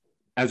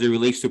 as it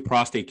relates to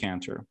prostate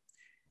cancer.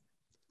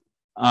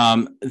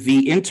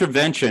 The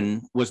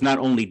intervention was not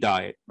only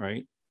diet,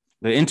 right?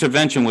 The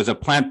intervention was a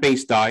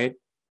plant-based diet,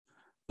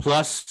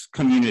 plus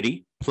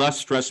community, plus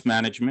stress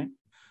management,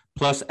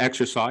 plus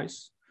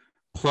exercise,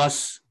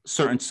 plus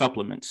certain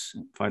supplements,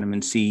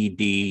 vitamin C,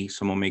 D,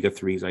 some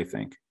omega-3s, I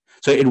think.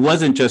 So it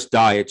wasn't just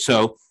diet.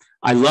 So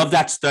I love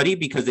that study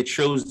because it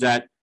shows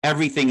that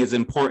everything is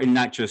important,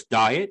 not just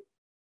diet.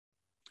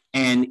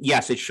 And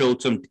yes, it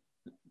showed some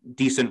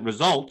decent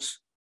results.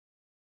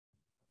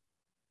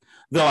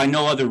 Though I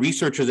know other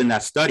researchers in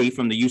that study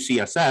from the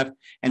UCSF,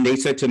 and they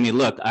said to me,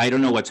 look, I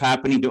don't know what's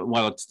happening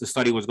while the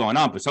study was going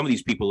on, but some of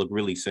these people look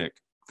really sick.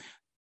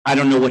 I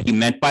don't know what he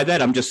meant by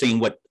that. I'm just saying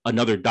what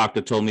another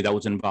doctor told me that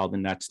was involved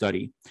in that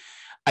study.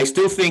 I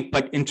still think,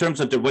 but in terms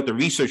of what the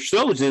research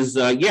shows is,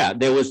 yeah,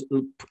 there was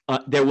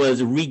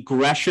a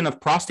regression of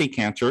prostate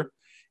cancer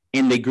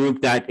in the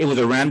group that it was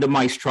a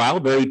randomized trial,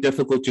 very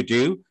difficult to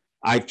do.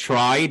 I've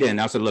tried and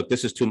I said, look,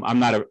 this is too, I'm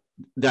not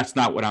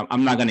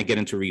going to get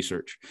into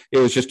research. It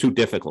was just too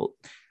difficult.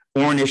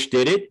 Ornish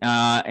did it,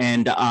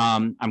 and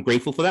I'm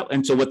grateful for that.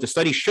 And so what the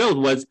study showed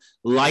was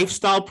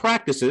lifestyle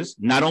practices,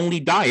 not only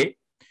diet,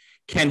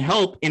 can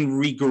help in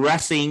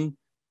regressing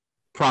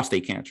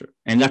prostate cancer.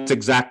 And that's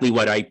exactly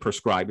what I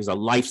prescribe, is a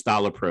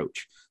lifestyle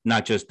approach,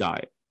 not just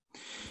diet.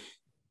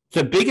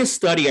 The biggest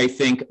study, I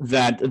think,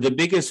 that the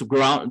biggest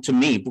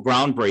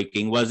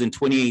groundbreaking was in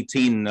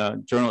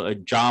 2018 journal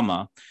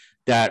JAMA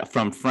that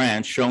from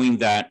France, showing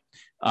that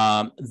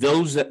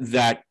those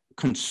that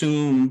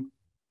consume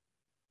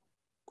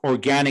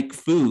organic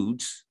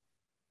foods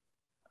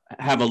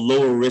have a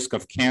lower risk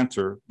of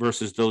cancer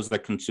versus those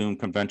that consume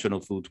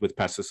conventional foods with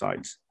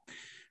pesticides.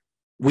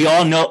 We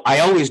all know, I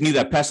always knew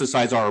that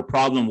pesticides are a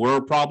problem, were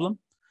a problem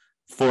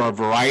for a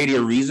variety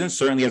of reasons,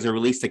 certainly as it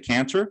relates to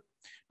cancer.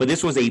 But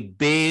this was a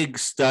big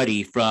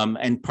study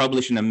and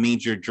published in a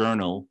major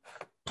journal,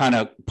 kind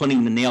of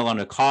putting the nail on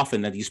the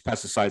coffin that these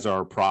pesticides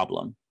are a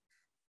problem.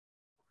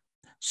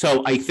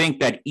 So I think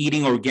that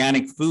eating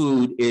organic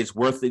food is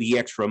worth the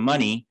extra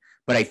money,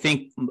 but I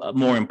think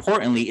more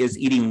importantly is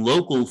eating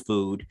local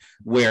food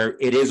where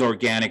it is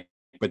organic,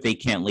 but they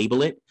can't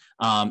label it.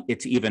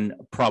 It's even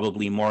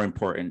probably more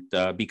important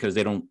because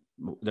they don't,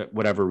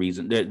 whatever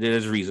reason,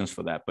 there's reasons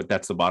for that, but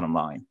that's the bottom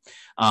line.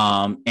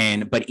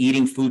 But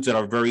eating foods that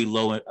are very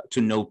low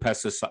to no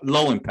pesticide,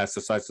 low in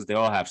pesticides, because they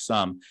all have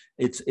some,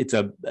 is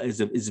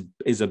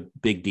a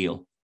big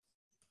deal.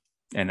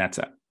 And that's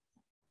it.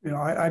 You know,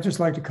 I just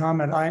like to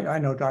comment. I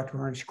know Dr.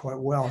 Ornish quite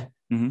well,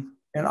 and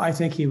I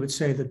think he would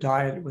say the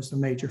diet was the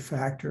major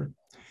factor.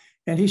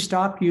 And he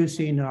stopped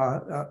using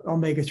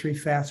omega-3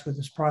 fats with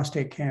his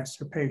prostate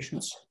cancer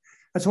patients.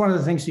 That's one of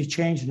the things he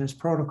changed in his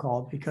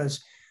protocol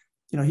because,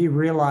 you know, he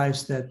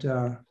realized that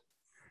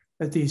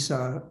that these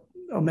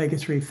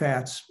omega-3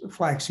 fats,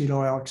 flaxseed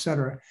oil, et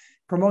cetera,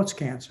 promotes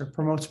cancer,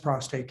 promotes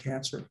prostate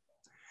cancer.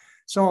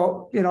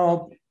 So, you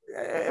know,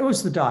 it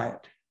was the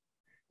diet.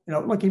 You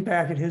know, looking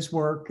back at his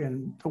work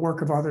and the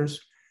work of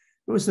others,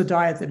 it was the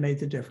diet that made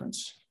the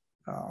difference.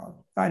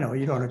 I know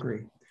you don't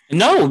agree.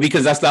 No,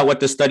 because that's not what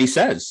the study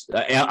says.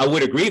 I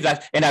would agree with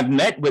that. And I've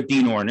met with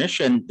Dean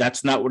Ornish, and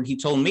that's not what he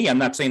told me. I'm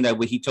not saying that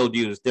what he told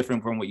you is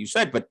different from what you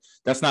said, but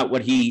that's not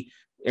what he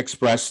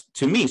expressed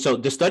to me. So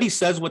the study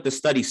says what the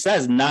study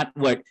says, not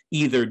what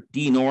either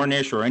Dean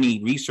Ornish or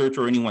any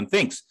researcher or anyone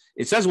thinks.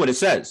 It says what it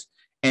says.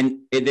 And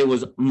there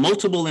was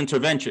multiple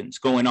interventions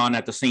going on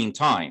at the same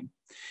time.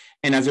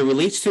 And as it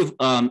relates to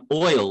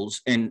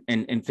oils and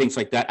things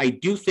like that, I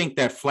do think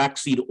that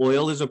flaxseed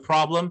oil is a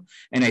problem.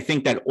 And I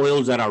think that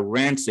oils that are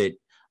rancid,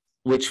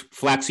 which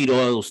flaxseed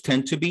oils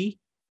tend to be,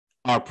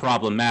 are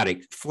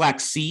problematic.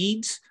 Flax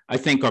seeds, I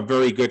think, are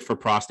very good for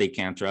prostate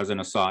cancer, as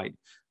an aside.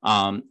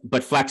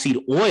 But flaxseed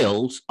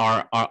oils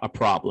are a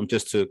problem,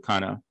 just to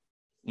kind of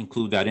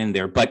include that in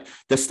there. But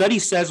the study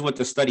says what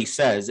the study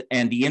says,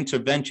 and the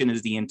intervention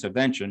is the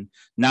intervention,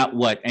 not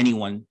what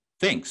anyone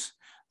thinks.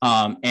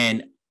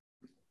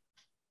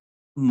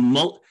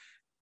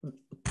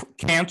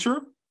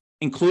 Cancer,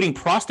 including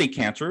prostate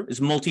cancer, is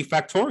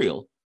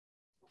multifactorial.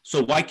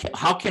 So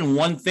how can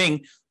one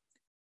thing,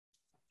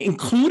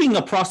 including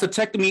a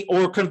prostatectomy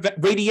or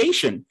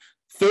radiation,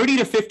 30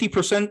 to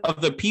 50%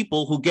 of the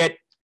people who get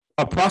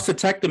a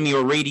prostatectomy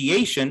or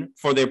radiation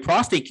for their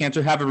prostate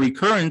cancer have a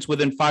recurrence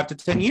within 5 to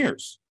 10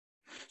 years.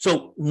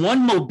 So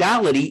one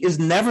modality is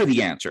never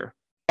the answer,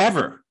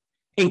 ever,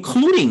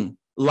 including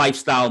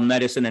lifestyle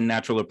medicine and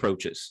natural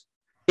approaches.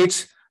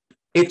 It's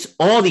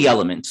all the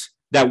elements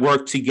that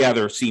work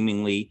together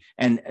seemingly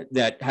and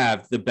that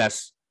have the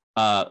best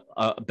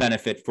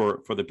benefit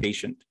for the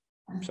patient.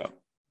 So,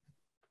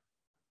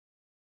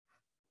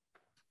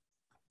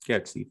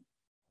 good, Steve.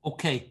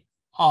 Okay.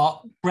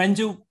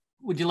 Brenda,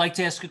 would you like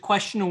to ask a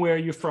question, or where are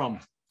you from?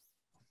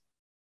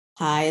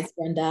 Hi, it's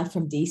Brenda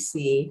from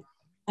DC.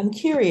 I'm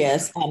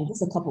curious,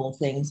 just a couple of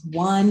things.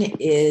 One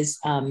is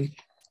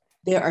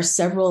there are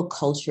several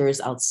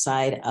cultures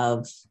outside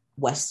of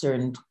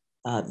Western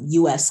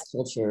US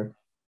culture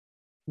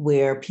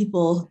where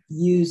people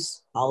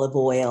use olive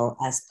oil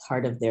as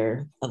part of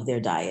their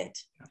diet.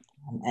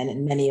 And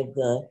in many of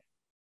the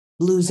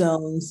blue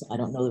zones, I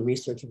don't know the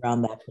research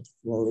around that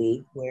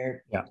particularly,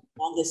 where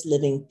longest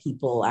living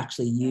people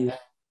actually use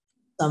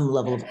some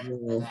level of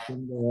oil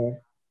in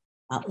their,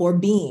 or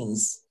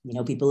beans, you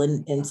know, people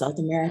in South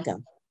America.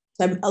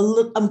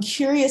 So I'm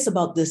curious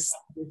about this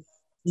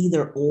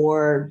either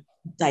or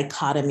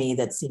dichotomy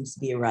that seems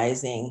to be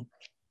arising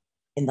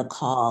in the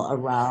call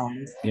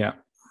around Yeah.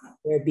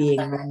 there being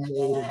one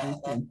way to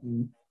do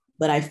something.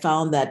 But I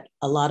found that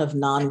a lot of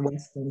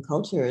non-Western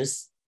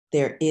cultures,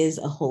 there is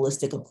a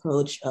holistic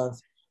approach of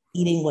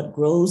eating what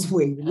grows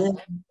where you live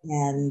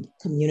and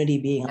community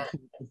being a part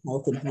of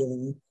health and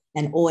healing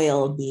and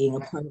oil being a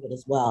part of it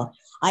as well.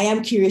 I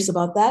am curious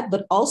about that,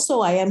 but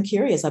also I am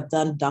curious. I've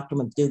done Dr.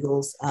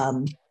 McDougall's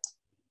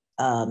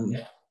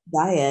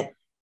diet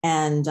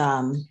and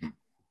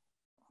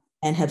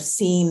have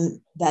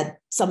seen that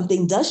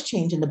something does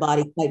change in the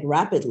body quite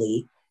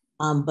rapidly.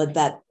 But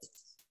that,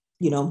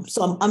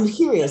 so I'm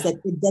curious that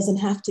it doesn't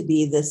have to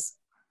be this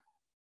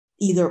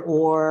either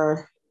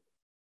or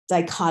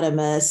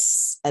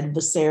dichotomous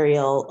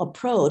adversarial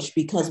approach,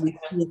 because we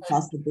see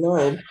across the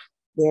globe,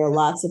 there are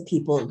lots of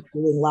people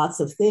doing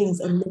lots of things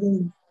and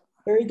living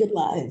very good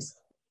lives.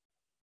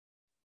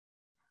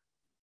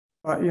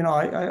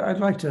 I'd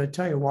like to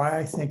tell you why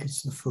I think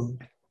it's the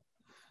food.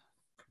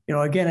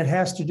 Again, it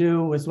has to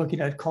do with looking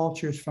at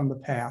cultures from the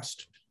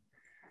past.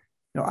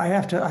 I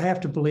have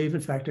to believe,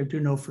 in fact, I do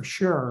know for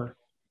sure,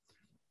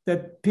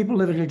 that people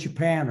living in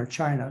Japan or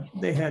China,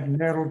 they had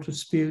marital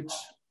disputes,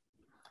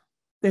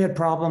 they had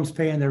problems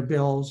paying their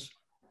bills,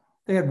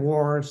 they had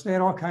wars, they had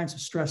all kinds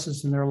of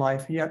stresses in their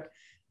life. And yet,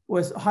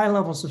 with high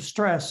levels of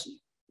stress,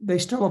 they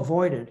still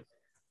avoided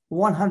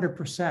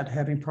 100%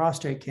 having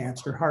prostate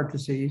cancer, heart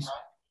disease,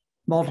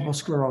 multiple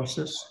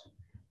sclerosis,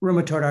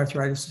 rheumatoid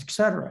arthritis, et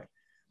cetera.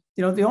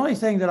 The only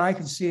thing that I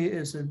can see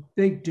is a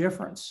big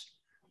difference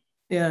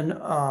in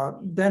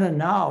then and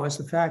now is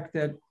the fact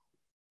that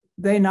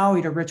they now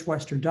eat a rich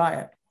Western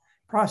diet.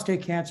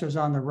 Prostate cancer is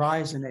on the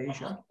rise in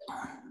Asia.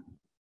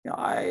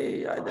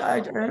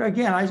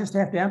 I just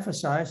have to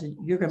emphasize,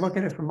 you can look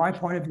at it from my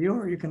point of view,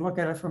 or you can look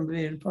at it from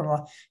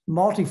a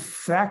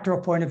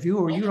multifactorial point of view,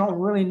 or you don't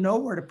really know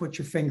where to put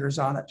your fingers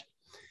on it.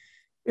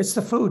 It's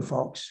the food,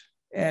 folks.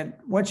 And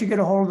once you get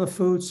a hold of the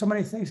food, so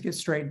many things get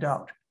straightened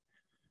out.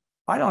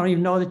 I don't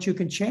even know that you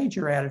can change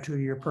your attitude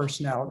or your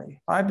personality.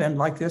 I've been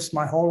like this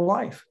my whole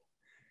life.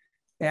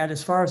 And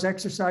as far as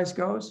exercise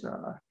goes,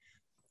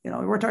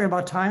 we're talking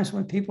about times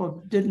when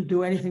people didn't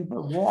do anything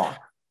but walk.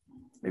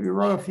 Maybe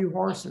rode a few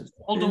horses.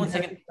 Hold on one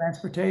second.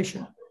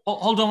 Transportation.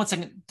 Hold on one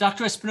second.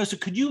 Dr. Espinosa,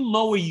 could you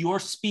lower your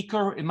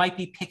speaker? It might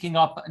be picking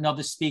up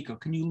another speaker.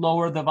 Can you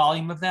lower the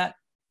volume of that?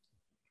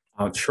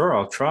 Sure,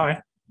 I'll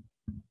try.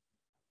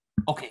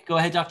 Okay, go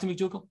ahead, Dr.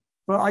 McDougall.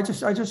 Well, I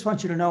just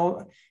want you to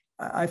know,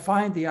 I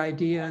find the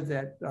idea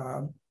that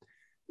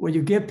when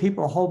you give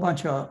people a whole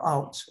bunch of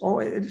outs,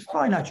 it's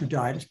probably not your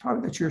diet, it's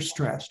probably that you're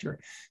stressed, or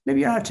maybe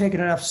you're not taking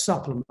enough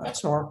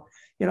supplements, or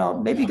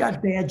maybe you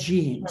got bad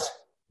genes.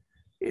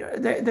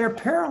 They're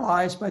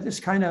paralyzed by this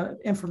kind of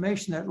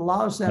information that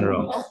allows them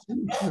to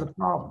see the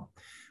problem.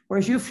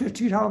 Whereas you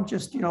tell them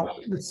just,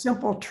 the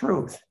simple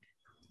truth.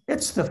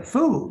 It's the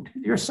food.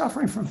 You're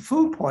suffering from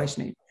food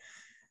poisoning.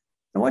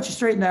 And once you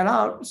straighten that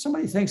out, so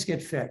many things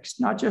get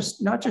fixed, not just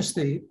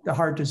the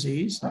heart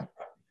disease,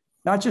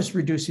 not just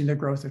reducing the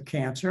growth of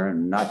cancer,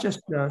 and not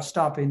just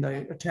stopping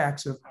the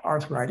attacks of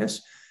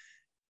arthritis.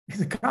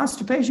 The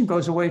constipation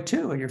goes away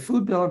too, and your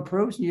food bill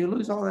improves, and you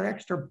lose all that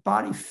extra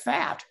body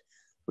fat,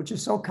 which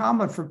is so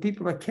common for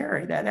people to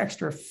carry, that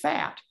extra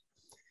fat.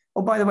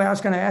 Oh, by the way, I was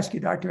going to ask you,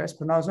 Dr.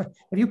 Espinosa,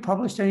 have you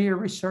published any of your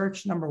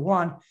research, number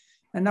one?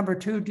 And number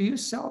two, do you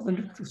sell the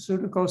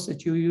nutraceuticals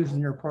that you use in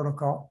your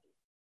protocol?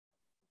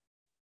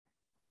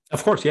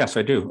 Of course, yes,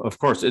 I do. Of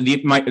course, the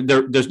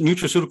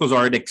nutraceuticals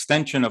are an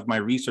extension of my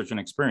research and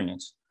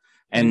experience,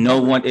 and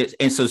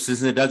so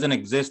since it doesn't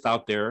exist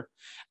out there,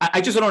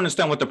 I just don't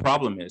understand what the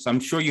problem is. I'm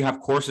sure you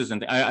have courses,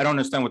 and I don't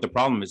understand what the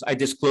problem is. I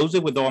disclose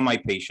it with all my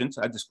patients.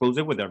 I disclose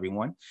it with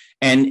everyone,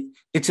 and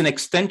it's an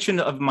extension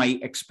of my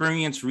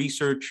experience,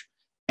 research,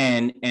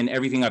 and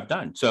everything I've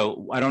done.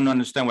 So I don't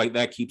understand why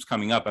that keeps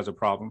coming up as a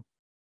problem.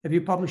 Have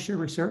you published your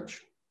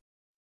research?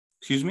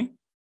 Excuse me?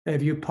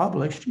 Have you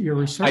published your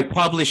research? I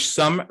published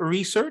some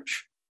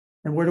research.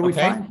 And where do we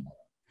find it?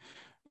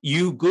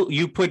 You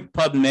put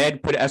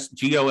PubMed, put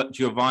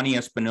Giovanni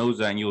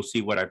Espinosa, and you'll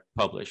see what I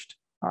published.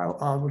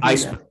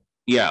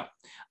 Yeah,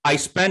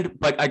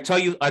 but I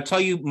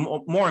tell you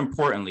more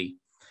importantly,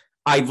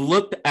 I've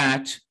looked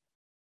at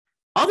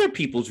other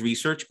people's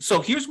research.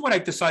 So here's what I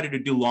decided to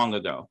do long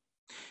ago.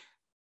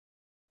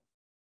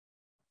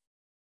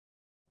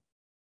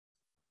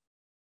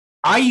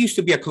 I used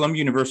to be at Columbia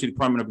University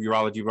Department of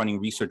Urology running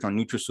research on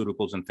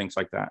nutraceuticals and things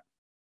like that.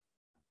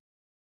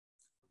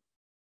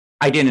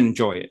 I didn't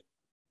enjoy it.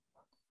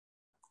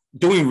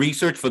 Doing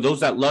research, for those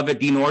that love it,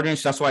 Dean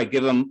Ordinance, that's why I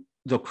give them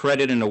the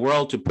credit in the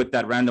world to put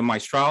that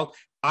randomized trial.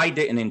 I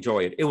didn't enjoy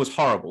it. It was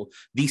horrible.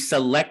 The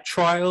SELECT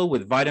trial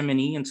with vitamin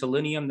E and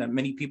selenium that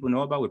many people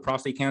know about with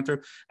prostate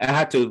cancer, I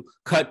had to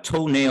cut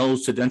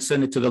toenails to then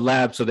send it to the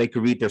lab so they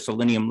could read their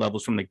selenium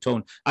levels from the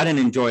toe. I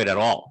didn't enjoy it at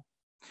all.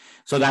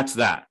 So that's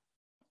that.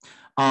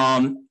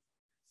 And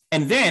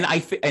then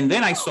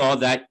I saw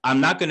that I'm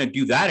not going to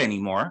do that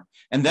anymore.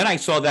 And then I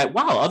saw that,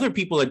 wow, other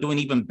people are doing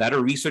even better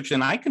research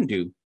than I can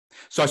do.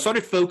 So I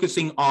started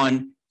focusing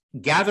on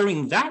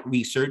gathering that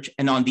research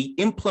and on the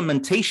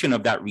implementation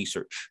of that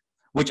research.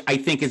 which I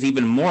think is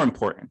even more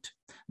important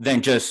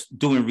than just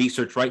doing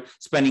research, right?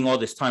 Spending all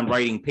this time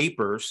writing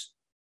papers.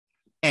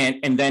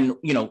 And then,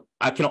 you know,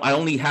 I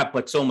only have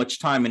but so much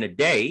time in a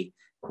day.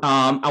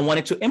 I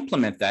wanted to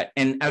implement that.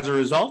 And as a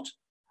result,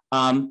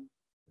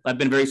 I've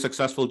been very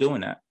successful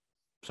doing that.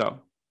 So.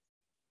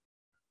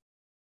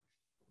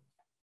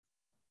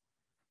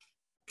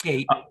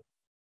 Okay.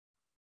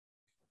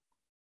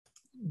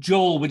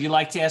 Joel, would you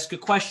like to ask a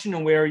question,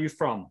 and where are you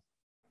from?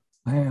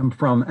 I am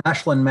from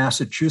Ashland,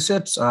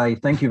 Massachusetts. I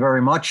thank you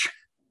very much.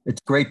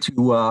 It's great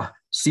to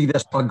see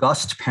this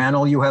august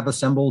panel you have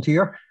assembled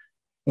here.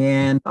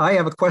 And I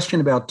have a question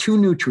about two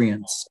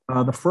nutrients.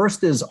 The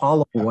first is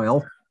olive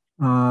oil.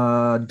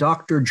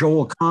 Dr.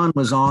 Joel Kahn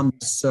was on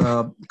this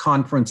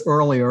conference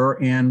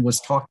earlier and was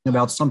talking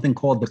about something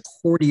called the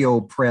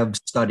CardioPrev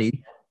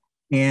study.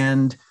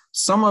 And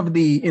some of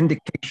the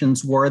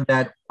indications were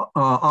that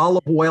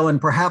olive oil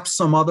and perhaps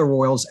some other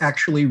oils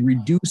actually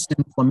reduced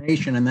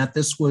inflammation, and that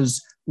this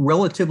was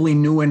relatively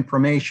new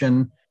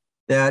information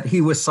that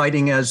he was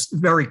citing as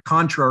very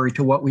contrary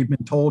to what we've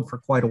been told for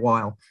quite a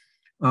while.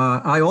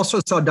 I also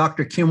saw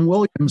Dr. Kim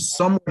Williams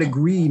somewhat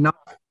agree, not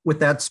with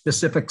that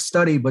specific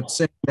study, but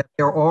saying that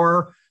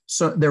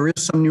there is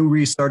some new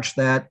research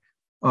that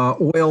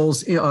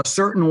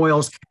certain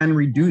oils can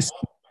reduce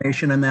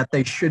inflammation and that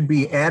they should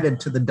be added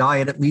to the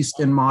diet, at least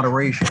in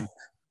moderation.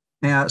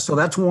 So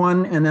that's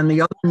one. And then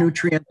the other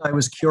nutrient I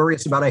was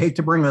curious about, I hate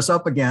to bring this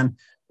up again,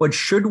 but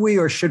should we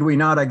or should we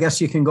not, I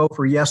guess you can go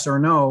for yes or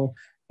no,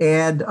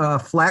 add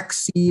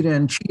flaxseed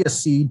and chia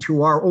seed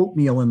to our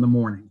oatmeal in the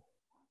morning?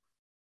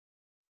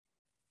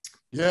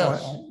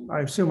 Yes. I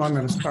assume I'm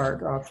going to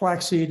start.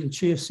 Flaxseed and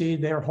chia seed,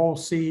 they're whole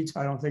seeds.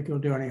 I don't think it'll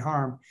do any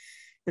harm.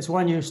 It's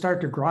when you start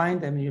to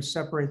grind them and you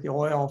separate the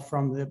oil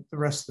from the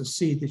rest of the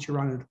seed that you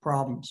run into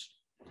problems.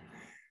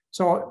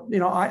 So, you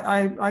know,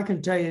 I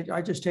can tell you,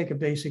 I just take a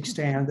basic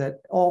stand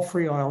that all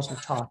free oils are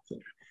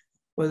toxic,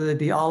 whether they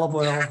be olive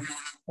oil,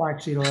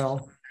 flaxseed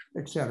oil,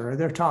 etc.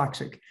 They're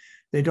toxic.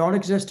 They don't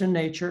exist in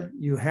nature.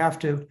 You have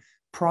to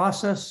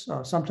process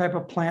some type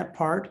of plant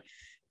part.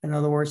 In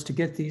other words, to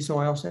get these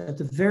oils, at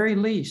the very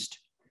least,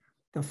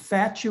 the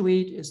fat you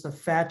eat is the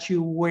fat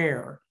you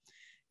wear.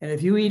 And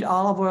if you eat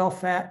olive oil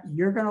fat,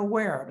 you're going to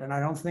wear it. And I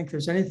don't think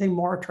there's anything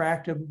more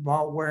attractive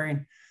about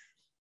wearing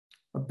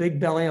a big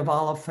belly of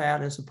olive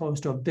fat as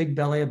opposed to a big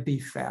belly of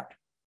beef fat.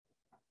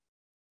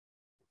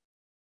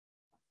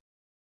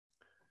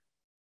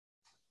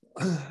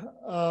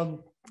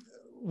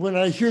 When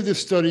I hear the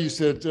studies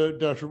that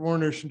Dr.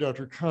 Ornish and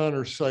Dr. Kahn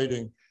are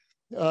citing,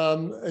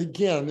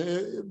 again,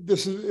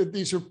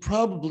 these are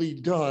probably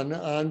done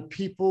on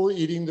people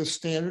eating the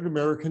standard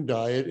American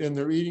diet, and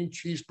they're eating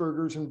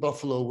cheeseburgers and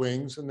buffalo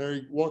wings, and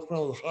they're walking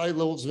around with high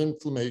levels of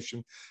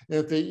inflammation. And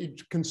if they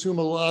consume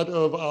a lot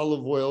of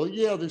olive oil,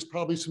 yeah, there's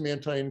probably some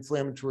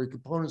anti-inflammatory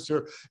components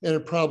there, and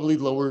it probably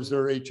lowers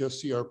their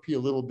HSCRP a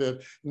little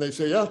bit. And they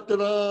say, yeah,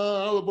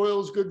 olive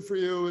oil is good for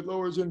you, it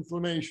lowers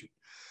inflammation.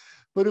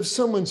 But if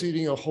someone's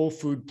eating a whole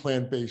food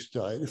plant-based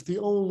diet, if the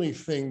only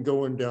thing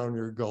going down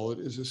your gullet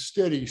is a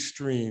steady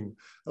stream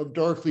of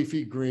dark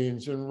leafy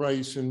greens and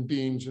rice and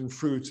beans and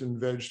fruits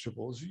and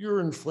vegetables, your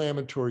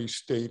inflammatory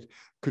state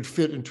could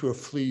fit into a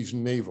flea's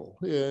navel.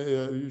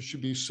 It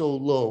should be so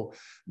low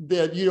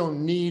that you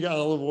don't need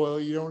olive oil.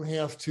 You don't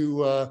have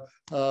to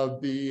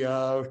be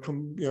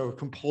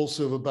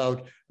compulsive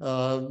about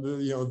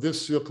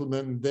this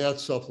supplement and that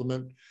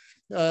supplement.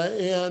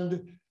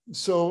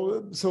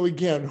 So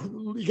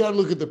again, you got to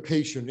look at the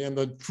patient and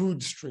the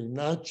food stream,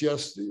 not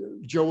just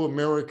Joe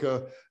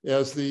America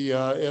as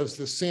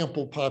the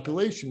sample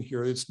population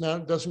here.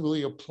 Doesn't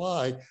really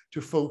apply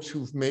to folks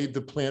who've made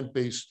the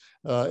plant-based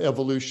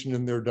evolution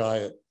in their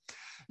diet.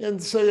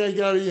 And so I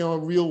got a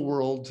real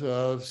world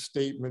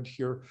statement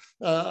here.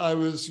 I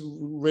was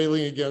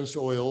railing against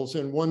oils,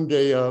 and one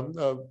day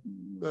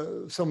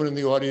someone in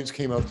the audience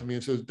came up to me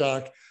and says,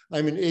 "Doc,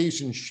 I'm an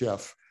Asian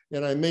chef,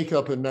 and I make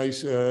up a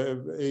nice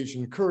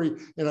Asian curry,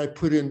 and I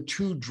put in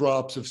 2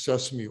 drops of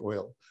sesame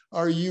oil.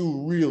 Are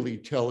you really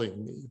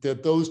telling me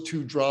that those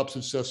 2 drops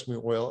of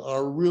sesame oil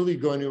are really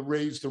going to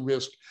raise the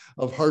risk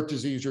of heart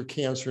disease or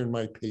cancer in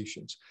my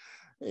patients?"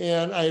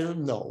 And I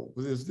don't know,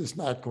 it's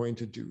not going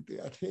to do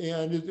that.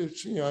 And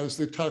it's, as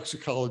the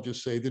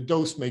toxicologists say, the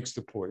dose makes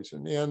the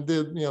poison. And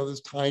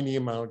this tiny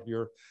amount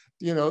here,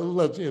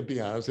 let's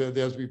be honest, that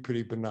has to be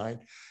pretty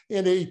benign.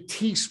 And a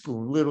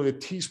teaspoon, literally a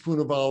teaspoon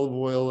of olive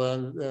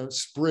oil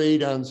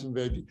sprayed on some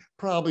veggie,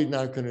 probably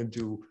not going to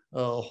do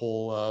a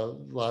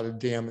whole lot of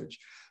damage.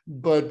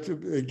 But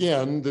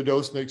again, the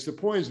dose makes the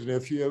poison.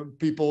 If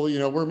people,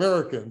 we're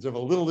Americans, if a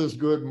little is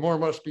good, more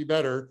must be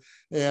better.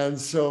 And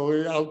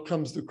so out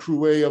comes the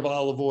cruet of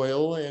olive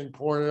oil and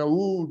pouring it,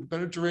 ooh,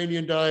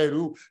 Mediterranean diet,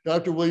 ooh,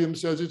 Dr.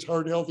 Williams says it's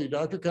heart healthy,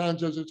 Dr. Kahn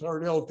says it's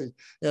heart healthy.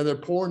 And they're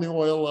pouring the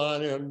oil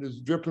on and it's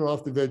dripping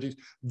off the veggies.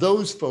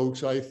 Those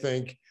folks, I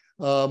think,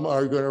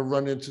 are going to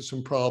run into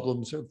some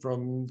problems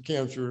from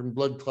cancer and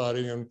blood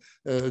clotting and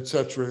et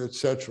cetera, et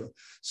cetera.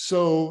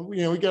 So,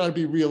 we got to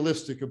be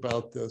realistic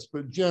about this,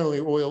 but generally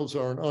oils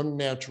are an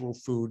unnatural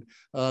food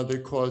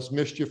that cause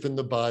mischief in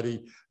the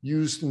body.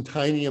 Used in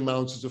tiny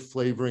amounts as a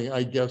flavoring,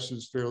 I guess,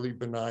 is fairly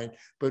benign,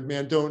 but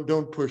man,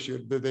 don't push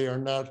it. They are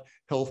not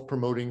health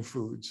promoting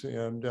foods,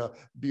 and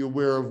be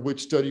aware of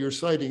which study you're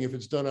citing. If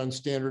it's done on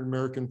standard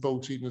American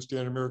folks eating a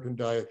standard American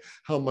diet,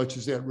 how much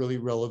is that really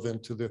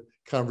relevant to the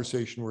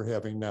conversation we're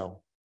having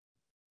now?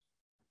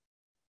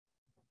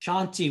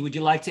 Shanti, would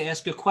you like to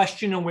ask a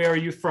question, and where are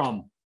you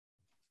from?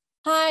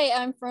 Hi,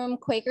 I'm from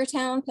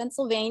Quakertown,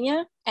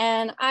 Pennsylvania,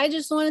 and I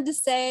just wanted to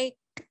say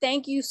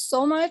thank you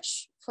so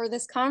much for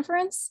this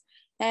conference,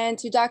 and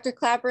to Dr.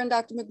 Klaper and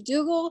Dr.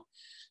 McDougall.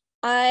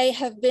 I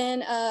have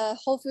been a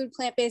whole food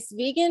plant-based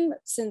vegan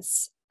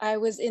since I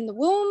was in the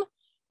womb,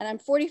 and I'm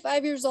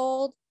 45 years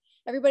old.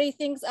 Everybody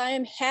thinks I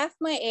am half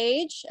my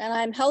age and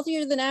I'm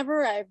healthier than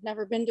ever. I've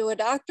never been to a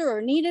doctor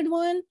or needed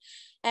one.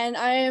 And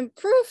I am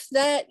proof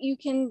that you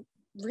can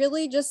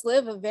really just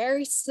live a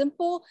very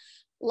simple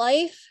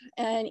life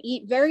and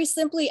eat very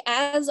simply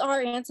as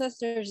our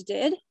ancestors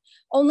did.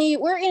 Only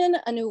we're in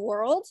a new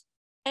world,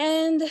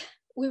 and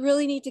we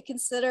really need to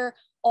consider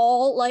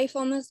all life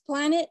on this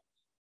planet,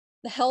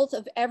 the health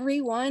of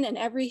everyone and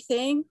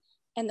everything,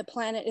 and the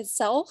planet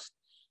itself.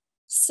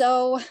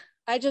 So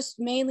I just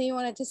mainly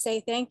wanted to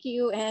say thank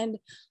you, and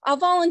I'll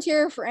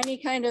volunteer for any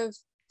kind of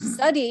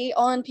study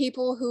on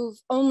people who've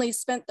only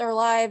spent their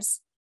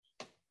lives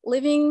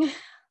living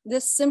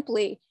this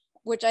simply,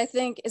 which I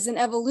think is an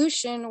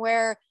evolution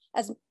where,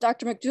 as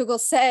Dr. McDougall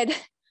said,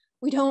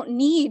 we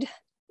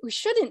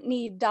shouldn't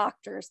need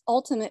doctors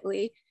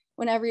ultimately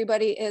when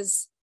everybody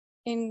is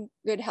in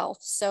good health.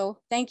 So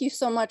thank you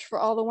so much for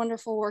all the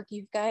wonderful work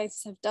you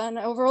guys have done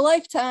over a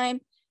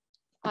lifetime.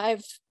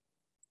 I'm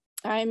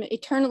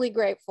eternally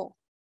grateful.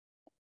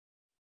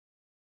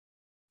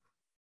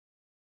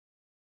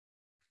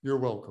 You're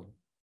welcome.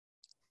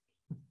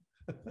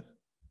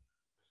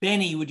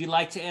 Benny, would you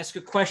like to ask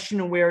a question,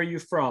 and where are you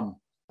from?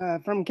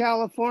 From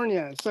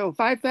California. So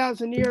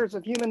 5,000 years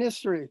of human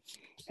history,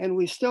 and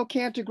we still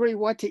can't agree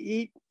what to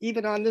eat,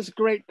 even on this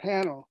great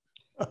panel.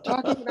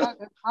 Talking about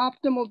an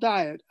optimal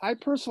diet, I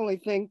personally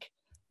think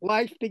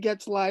life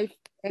begets life,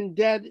 and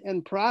dead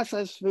and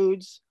processed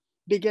foods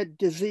beget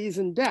disease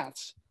and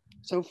deaths.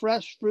 So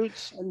fresh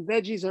fruits and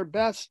veggies are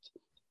best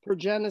per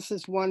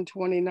Genesis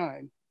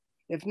 1:29.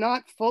 If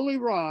not fully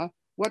raw,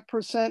 what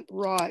 %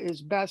 raw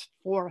is best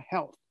for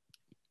health?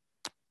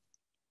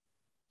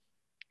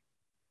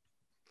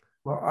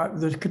 Well,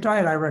 the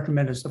diet I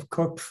recommend is of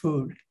cooked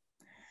food.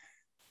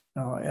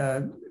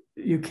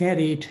 You can't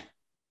eat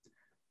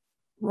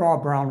raw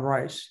brown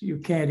rice. You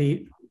can't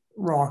eat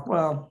raw,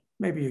 well,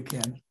 maybe you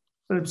can,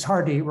 but it's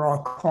hard to eat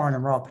raw corn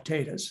and raw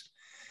potatoes.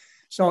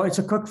 So it's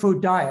a cooked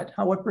food diet.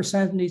 What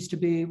 % needs to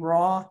be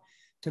raw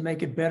to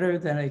make it better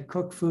than a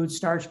cooked food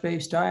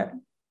starch-based diet?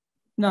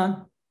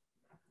 None.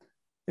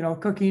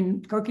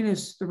 Cooking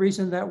is the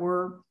reason that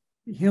we're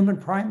human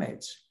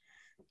primates.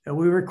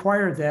 We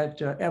require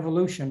that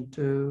evolution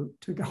to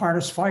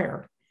harness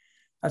fire.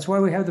 That's why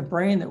we have the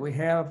brain that we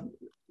have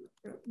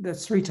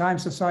that's 3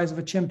 times the size of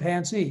a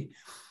chimpanzee.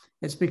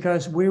 It's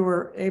because we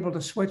were able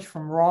to switch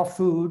from raw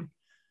food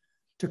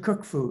to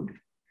cooked food.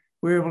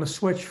 We were able to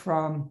switch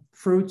from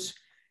fruits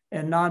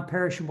and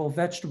non-perishable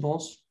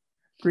vegetables,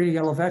 green and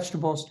yellow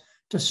vegetables,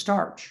 to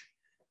starch.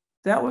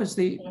 That was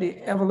the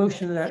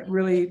evolution that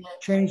really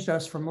changed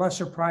us from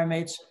lesser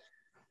primates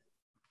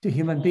to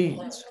human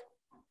beings.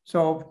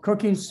 So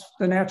cooking's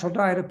the natural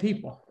diet of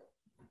people.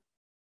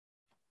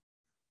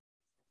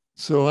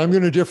 So I'm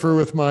going to differ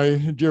with my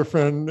dear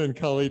friend and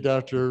colleague,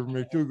 Dr.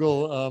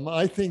 McDougall.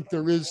 I think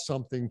there is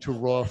something to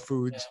raw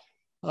foods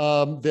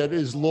that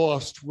is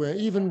lost. Where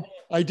even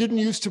I didn't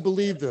used to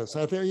believe this.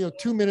 I think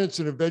 2 minutes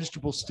in a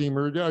vegetable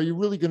steamer, are you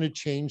really going to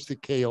change the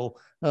kale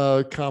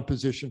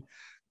composition?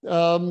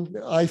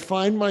 I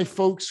find my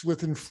folks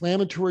with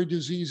inflammatory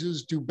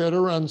diseases do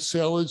better on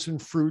salads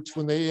and fruits.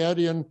 When they add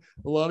in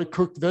a lot of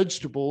cooked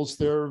vegetables,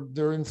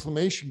 their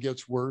inflammation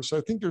gets worse.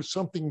 I think there's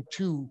something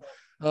to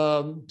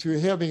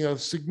having a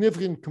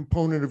significant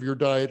component of your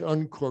diet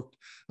uncooked,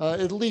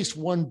 at least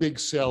one big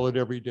salad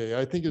every day.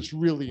 I think it's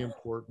really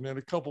important, and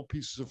a couple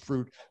pieces of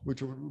fruit,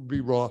 which would be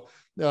raw.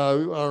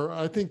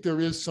 I think there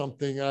is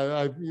something.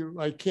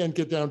 I can't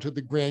get down to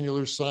the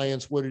granular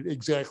science what it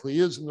exactly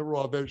is in the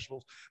raw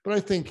vegetables, but I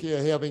think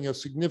having a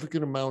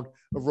significant amount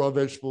of raw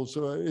vegetables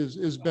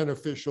is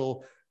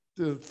beneficial.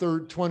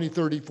 The 20,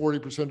 30,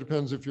 40%,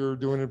 depends if you're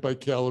doing it by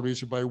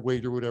calories or by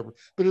weight or whatever,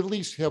 but at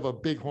least have a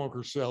big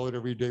honker salad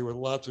every day with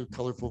lots of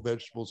colorful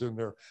vegetables in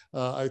there.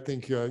 I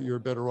think you're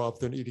better off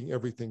than eating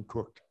everything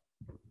cooked.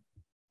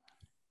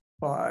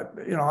 Well,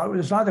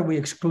 it's not that we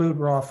exclude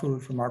raw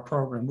food from our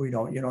program. We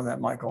don't,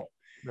 that, Michael.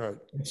 Right.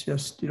 It's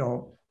just,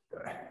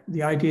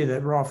 the idea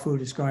that raw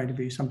food is going to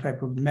be some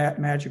type of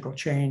magical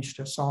change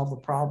to solve the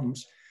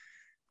problems.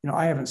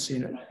 I haven't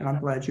seen it, and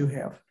I'm glad you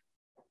have.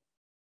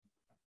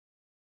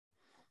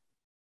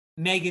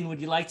 Megan, would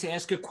you like to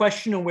ask a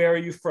question, and where are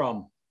you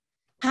from?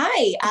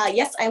 Hi,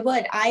 yes, I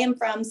would. I am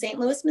from St.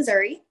 Louis,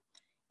 Missouri,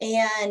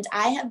 and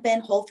I have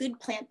been whole food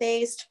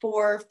plant-based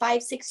for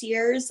 5-6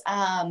 years,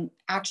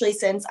 actually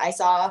since I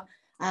saw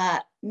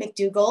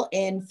McDougall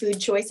in Food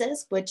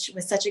Choices, which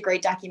was such a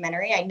great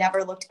documentary. I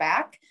never looked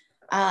back.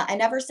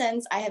 And ever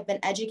since, I have been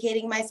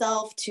educating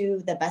myself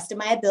to the best of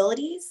my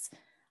abilities.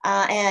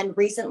 And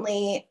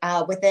recently,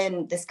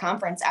 within this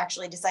conference,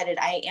 actually decided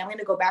I am going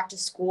to go back to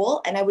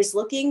school. And I was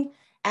looking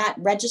at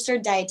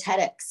registered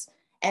dietetics.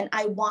 And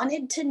I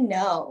wanted to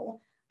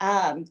know,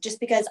 just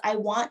because I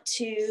want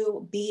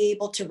to be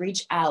able to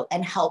reach out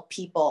and help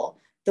people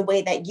the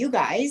way that you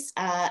guys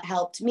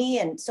helped me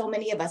and so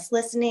many of us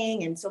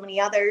listening and so many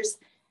others.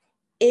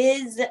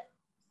 Is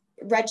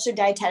registered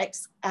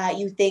dietetics,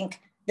 you think,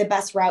 the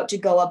best route to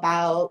go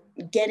about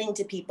getting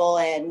to people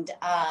and,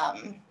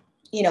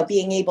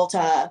 being able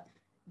to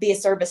be a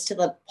service to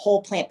the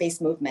whole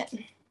plant-based movement?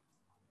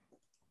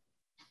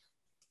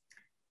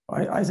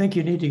 I think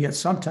you need to get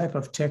some type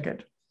of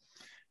ticket,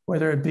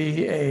 whether it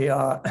be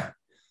a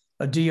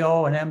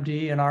DO, an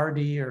MD, an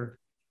RD, or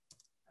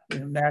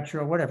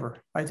natural, whatever.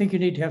 I think you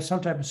need to have some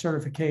type of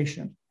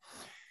certification.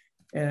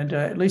 And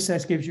at least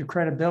that gives you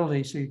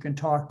credibility so you can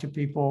talk to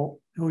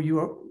people who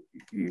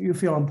you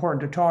feel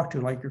important to talk to,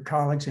 like your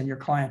colleagues and your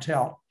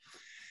clientele.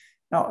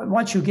 Now,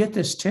 once you get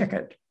this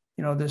ticket,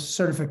 this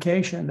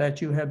certification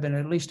that you have been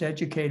at least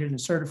educated and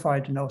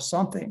certified to know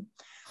something,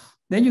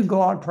 then you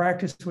go out and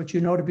practice what you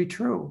know to be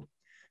true.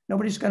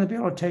 Nobody's going to be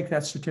able to take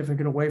that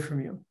certificate away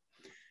from you.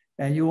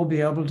 And you will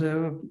be able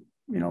to,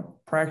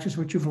 practice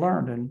what you've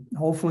learned. And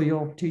hopefully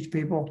you'll teach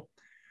people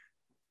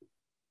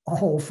a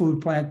whole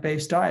food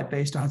plant-based diet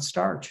based on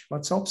starch.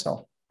 Let's hope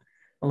so.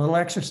 A little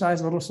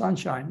exercise, a little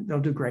sunshine, they'll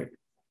do great.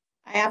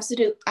 I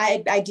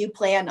do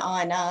plan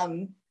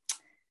on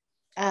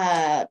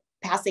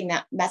passing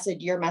that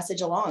your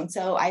message along.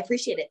 So I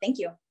appreciate it. Thank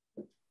you.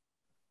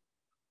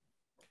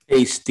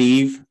 Hey,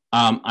 Steve,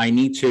 I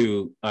need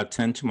to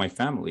attend to my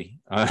family.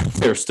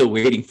 They're still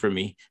waiting for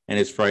me, and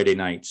it's Friday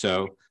night.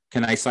 So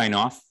can I sign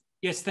off?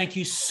 Yes, thank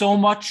you so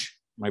much.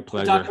 My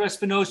pleasure. Dr.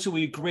 Espinosa,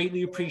 we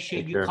greatly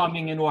appreciate you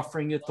coming and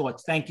offering your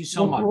thoughts. Thank you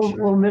so much.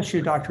 We'll miss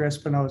you, Dr.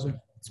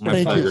 Espinosa.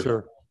 Thank you,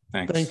 sir.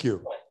 Thanks. Thank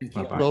you.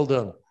 Bye-bye. Well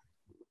done.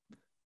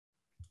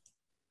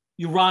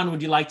 Ron,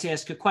 would you like to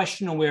ask a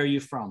question, and where are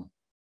you from?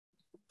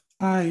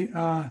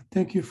 Hi,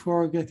 thank you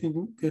for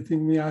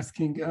getting me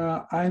asking.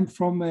 I'm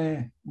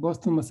from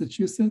Boston,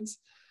 Massachusetts.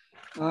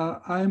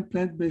 I'm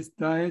plant-based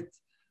diet,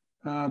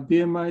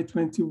 BMI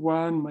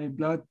 21. My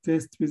blood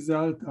test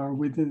results are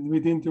within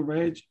the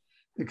range,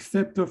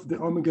 except of the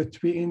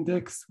omega-3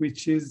 index,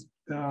 which is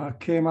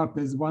came up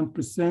as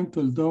 1%,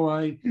 although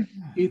I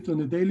eat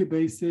on a daily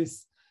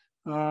basis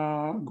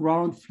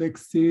ground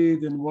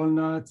flaxseed and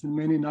walnuts and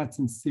many nuts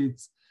and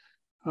seeds.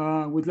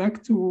 Would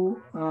like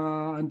to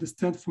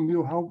understand from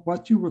you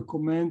what you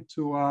recommend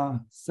to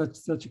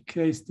such a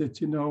case that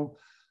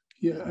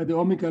the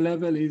omega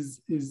level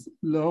is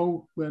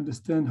low. We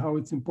understand how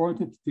it's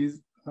important it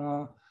is,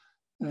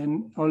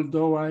 and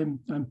although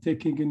I'm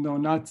taking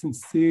nuts and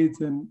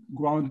seeds and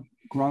ground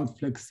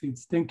flax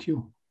seeds. Thank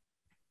you.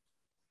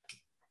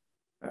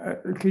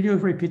 Could you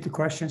repeat the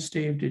question,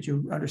 Steve? Did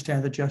you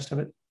understand the gist of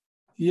it?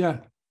 Yeah.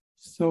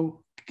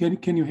 So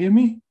can you hear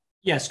me?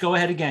 Yes. Go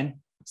ahead again.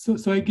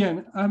 So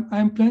again,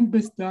 I'm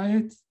plant-based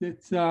diet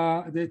that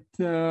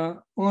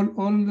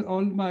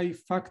all my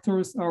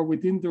factors are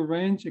within the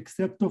range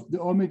except of the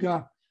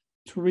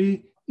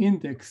omega-3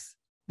 index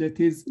that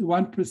is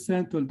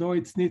 1%, although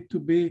it's need to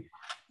be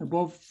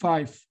above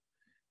 5.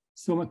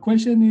 So my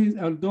question is,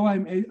 although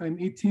I'm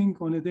eating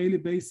on a daily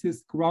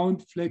basis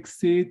ground flax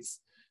seeds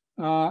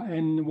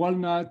and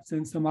walnuts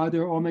and some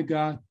other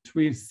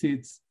omega-3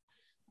 seeds,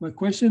 my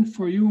question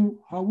for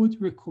you: how would you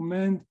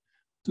recommend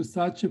to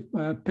such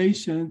a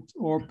patient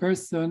or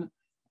person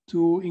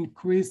to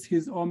increase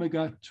his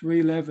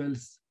omega-3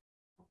 levels?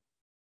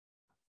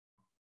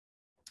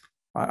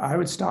 I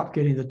would stop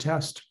getting the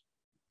test.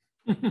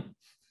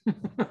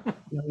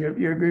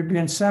 You're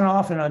being sent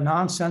off in a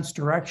nonsense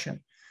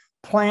direction.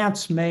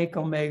 Plants make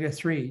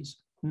omega-3s.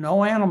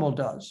 No animal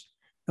does.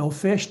 No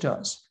fish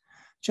does.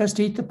 Just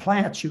eat the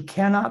plants. You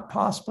cannot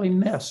possibly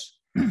miss.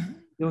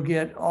 You'll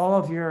get all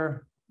of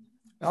your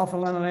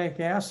alpha-linoleic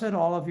acid,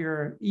 all of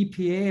your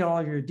EPA, all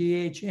of your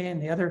DHA, and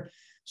the other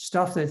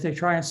stuff that they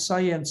try and sell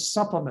you in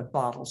supplement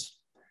bottles.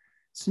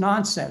 It's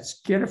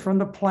nonsense. Get it from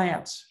the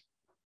plants.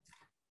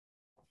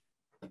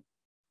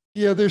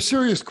 Yeah, there's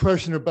serious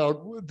question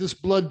about this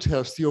blood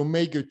test, the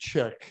omega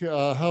check,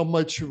 how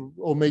much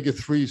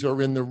omega-3s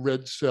are in the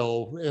red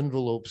cell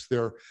envelopes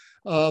there.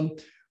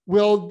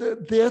 Well,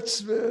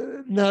 that's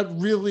not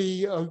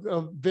really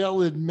a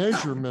valid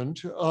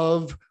measurement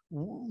of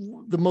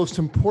the most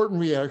important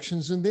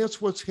reactions, and that's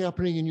what's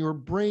happening in your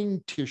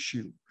brain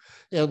tissue.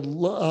 And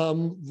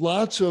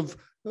lots of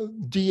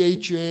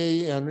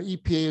DHA and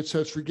EPA, et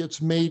cetera,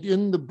 gets made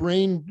in the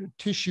brain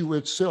tissue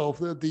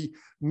itself.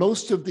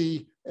 Most of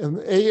the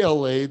And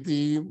ALA,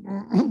 the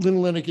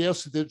linolenic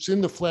acid that's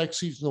in the flax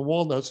seeds and the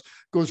walnuts,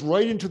 goes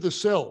right into the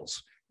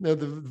cells. Now,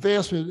 the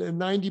vast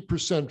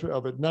 90%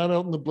 of it, not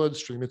out in the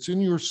bloodstream, it's in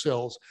your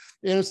cells.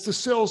 And it's the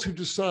cells who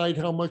decide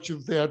how much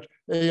of that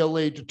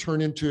ALA to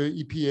turn into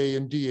EPA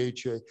and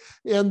DHA.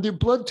 And the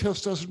blood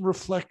test doesn't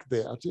reflect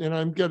that. And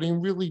I'm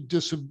getting really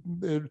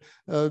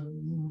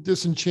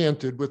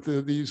disenchanted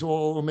with these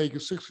all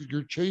omega-6s.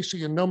 You're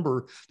chasing a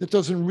number that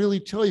doesn't really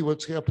tell you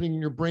what's happening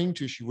in your brain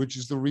tissue, which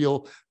is the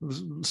real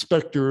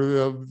specter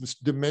of this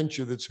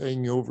dementia that's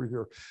hanging over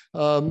here.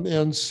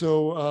 And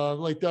so,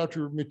 like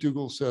Dr.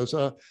 McDougall says,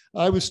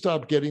 I would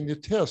stop getting the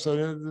test.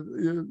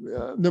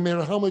 No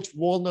matter how much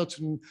walnuts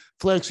and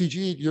flaxseed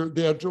you eat,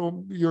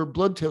 your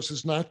blood test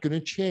is not going to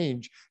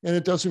change. And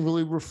it doesn't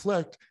really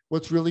reflect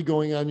what's really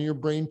going on in your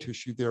brain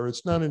tissue there.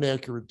 It's not an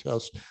accurate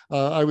test.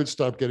 I would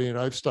stop getting it.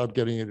 I've stopped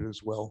getting it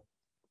as well.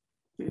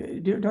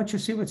 Don't you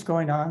see what's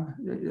going on?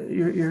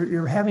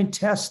 You're having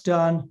tests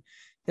done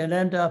that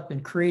end up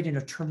in creating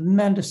a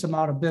tremendous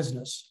amount of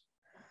business.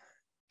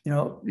 You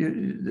know,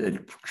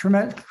 it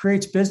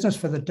creates business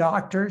for the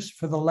doctors,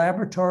 for the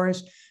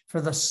laboratories,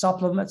 for the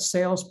supplement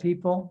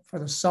salespeople, for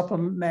the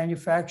supplement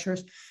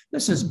manufacturers.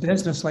 This is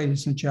business,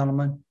 ladies and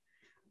gentlemen.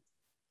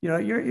 You know,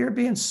 you're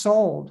being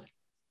sold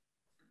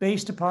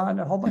based upon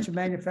a whole bunch of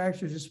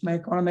manufacturers just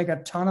want to make a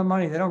ton of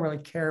money. They don't really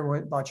care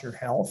about your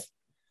health.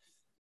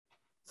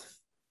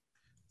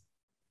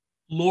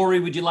 Lori,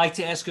 would you like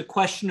to ask a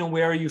question, and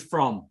where are you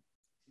from?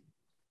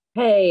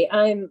 Hey,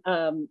 I'm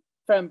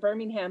from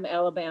Birmingham,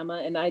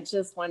 Alabama, and I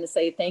just want to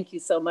say thank you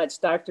so much.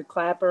 Dr.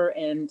 Klaper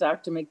and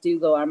Dr.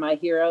 McDougall are my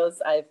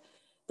heroes.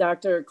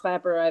 Dr.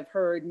 Klaper, I've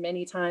heard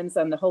many times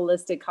on the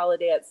Holistic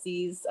Holiday at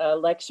Seas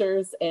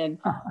lectures, and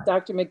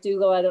Dr.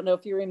 McDougall, I don't know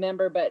if you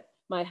remember, but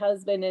my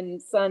husband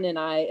and son and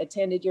I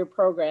attended your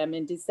program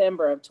in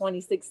December of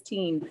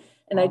 2016,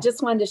 and I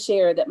just wanted to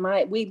share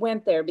that we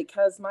went there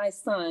because my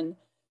son,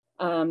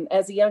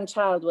 as a young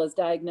child, was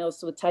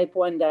diagnosed with type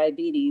 1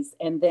 diabetes,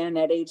 and then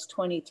at age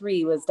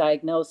 23 was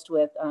diagnosed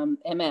with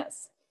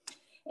MS.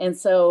 And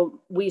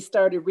so we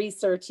started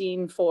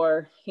researching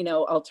for,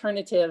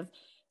 alternative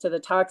to the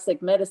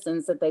toxic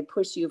medicines that they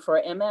push you for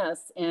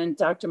MS. And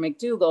Dr.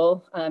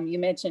 McDougall, you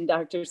mentioned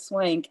Dr.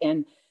 Swank,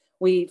 and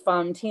we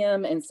found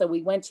him. And so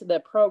we went to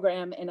the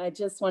program, and I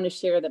just want to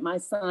share that my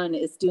son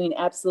is doing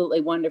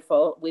absolutely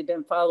wonderful. We've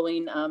been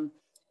following a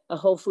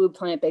whole food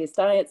plant-based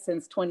diet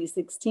since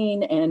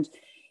 2016, and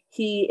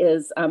he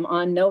is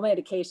on no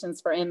medications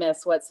for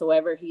MS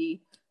whatsoever.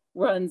 He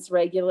runs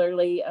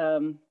regularly,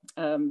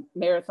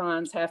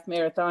 marathons, half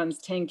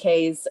marathons,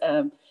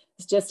 10Ks.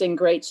 He's just in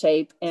great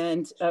shape,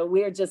 and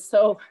we're just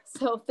so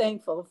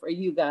thankful for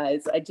you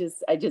guys. I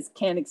just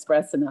can't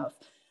express enough.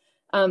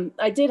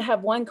 I did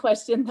have one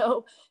question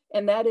though,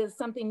 and that is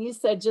something you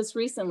said just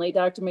recently,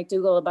 Dr.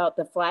 McDougall, about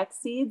the flax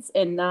seeds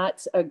and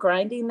not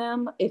grinding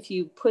them. If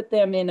you put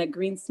them in a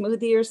green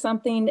smoothie or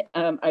something,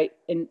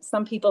 and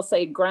some people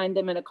say grind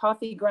them in a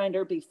coffee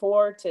grinder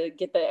before to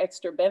get the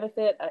extra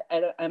benefit.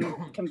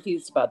 I'm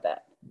confused about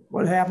that.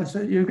 What happens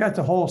is you've got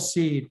the whole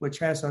seed, which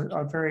has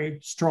a very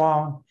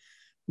strong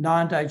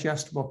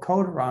non-digestible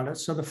coat around it.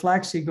 So the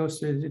flaxseed goes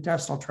through the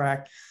intestinal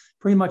tract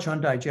pretty much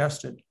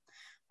undigested.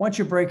 Once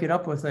you break it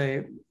up with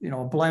a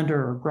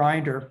blender or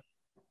grinder,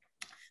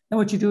 then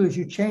what you do is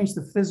you change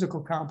the physical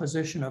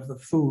composition of the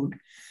food.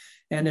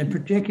 And in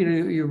particular,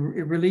 you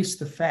release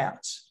the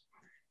fats.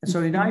 And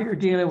so now you're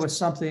dealing with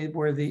something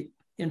where the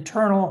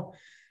internal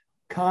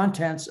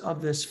contents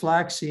of this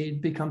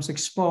flaxseed becomes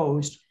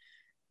exposed,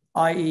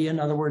 i.e., in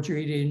other words, you're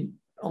eating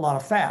a lot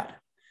of fat.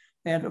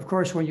 And of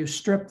course, when you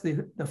strip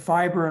the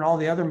fiber and all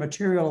the other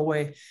material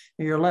away,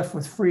 and you're left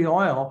with free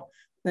oil,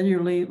 then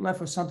you're left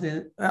with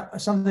something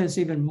that's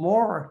even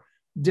more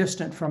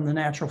distant from the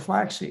natural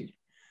flaxseed.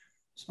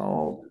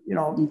 So,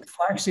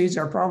 flax seeds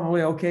are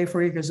probably okay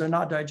for you because they're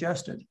not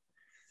digested.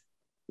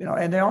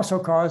 And they also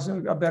cause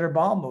a better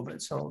bowel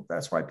movement. So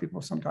that's why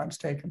people sometimes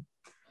take them.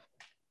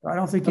 I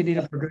don't think you need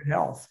them for good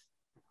health.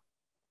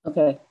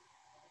 Okay.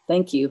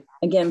 Thank you.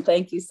 Again,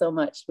 thank you so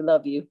much. We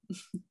love you.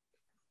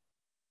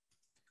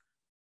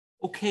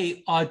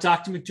 Okay,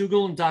 Dr.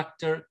 McDougall and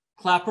Dr.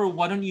 Klaper,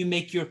 why don't you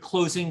make your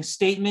closing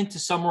statement to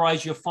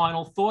summarize your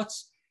final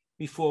thoughts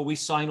before we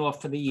sign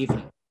off for the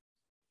evening?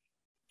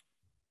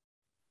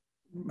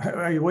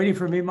 Are you waiting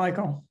for me,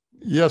 Michael?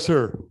 Yes,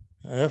 sir.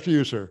 After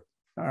you, sir.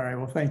 All right,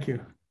 well, thank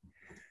you.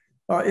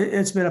 Well,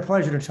 it's been a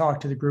pleasure to talk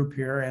to the group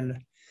here,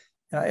 and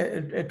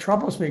it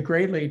troubles me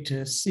greatly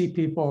to see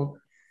people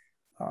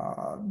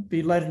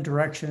be led in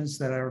directions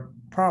that are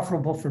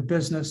profitable for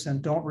business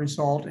and don't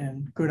result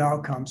in good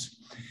outcomes.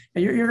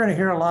 And you're going to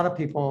hear a lot of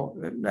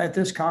people at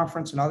this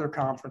conference and other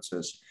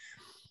conferences.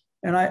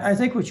 And I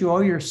think what you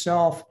owe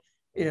yourself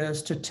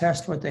is to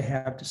test what they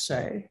have to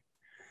say.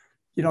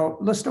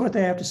 Listen to what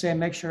they have to say and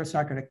make sure it's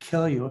not going to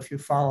kill you if you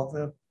follow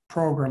the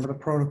program or the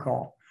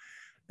protocol.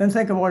 Then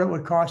think of what it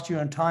would cost you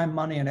in time,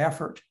 money, and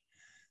effort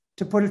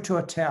to put it to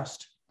a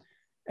test.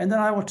 And then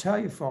I will tell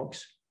you,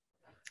 folks,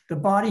 the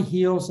body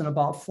heals in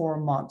about 4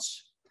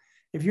 months.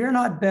 If you're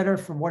not better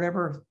from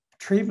whatever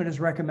treatment is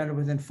recommended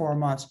within 4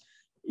 months,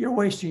 you're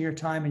wasting your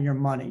time and your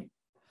money.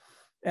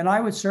 And I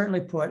would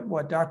certainly put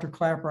what Dr.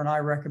 Klaper and I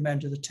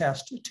recommend to the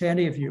test to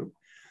any of you.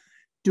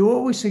 Do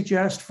what we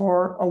suggest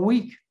for a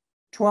week,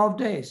 12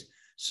 days.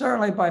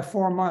 Certainly by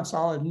 4 months,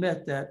 I'll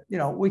admit that,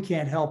 we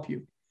can't help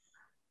you.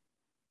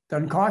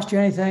 Doesn't cost you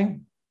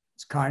anything.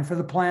 It's kind for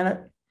the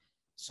planet.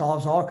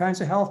 Solves all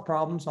kinds of health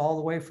problems, all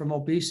the way from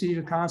obesity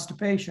to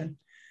constipation.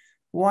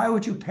 Why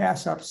would you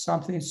pass up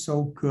something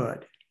so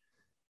good?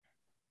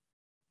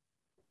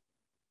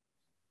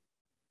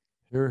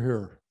 Hear,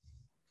 hear.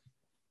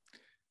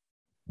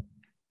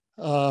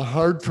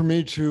 Hard for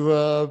me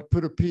to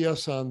put a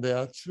PS on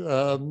that.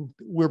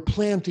 We're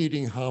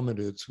plant-eating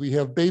hominids. We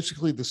have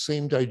basically the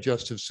same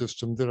digestive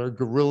system that our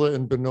gorilla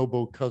and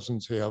bonobo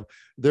cousins have.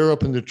 They're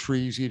up in the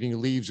trees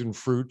eating leaves and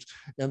fruit,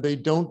 and they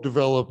don't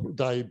develop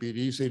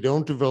diabetes. They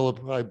don't develop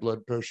high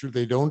blood pressure.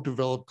 They don't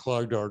develop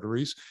clogged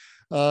arteries.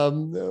 A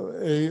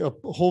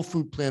whole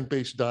food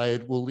plant-based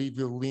diet will leave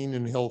you lean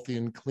and healthy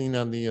and clean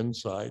on the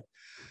inside.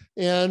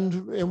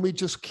 And we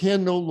just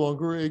can no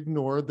longer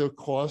ignore the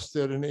cost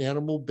that an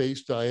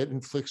animal-based diet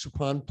inflicts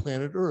upon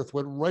planet Earth.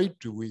 What right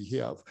do we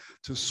have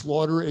to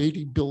slaughter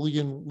 80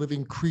 billion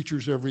living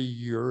creatures every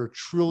year, 1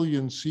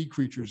 trillion sea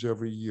creatures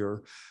every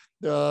year,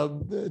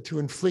 to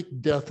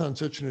inflict death on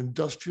such an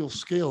industrial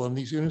scale on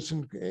these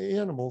innocent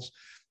animals?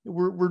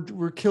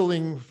 We're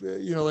killing,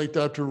 like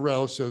Dr.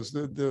 Rao says,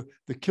 the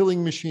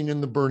killing machine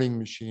and the burning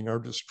machine are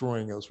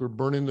destroying us. We're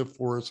burning the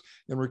forests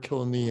and we're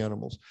killing the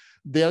animals.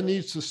 That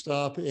needs to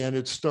stop, and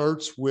it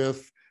starts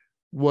with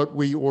what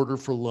we order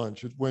for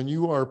lunch. When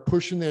you are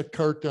pushing that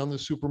cart down the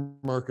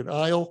supermarket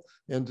aisle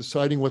and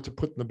deciding what to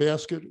put in the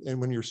basket,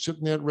 and when you're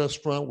sitting at that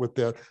restaurant with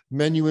that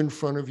menu in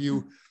front of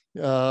you,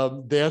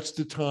 that's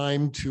the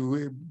time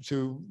to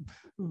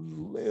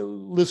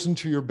listen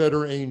to your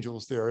better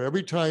angels there.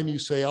 Every time you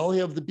say, I'll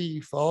have the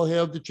beef, I'll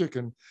have the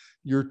chicken,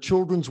 your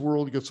children's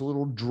world gets a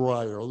little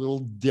drier, a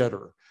little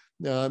deader.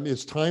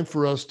 It's time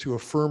for us to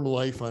affirm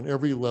life on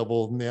every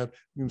level, and that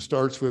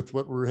starts with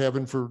what we're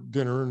having for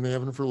dinner and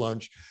having for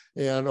lunch.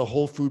 And a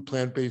whole food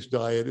plant-based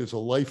diet is a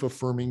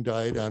life-affirming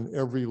diet on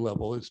every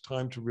level. It's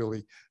time to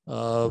really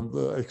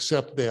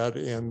accept that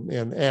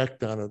and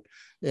act on it.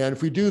 And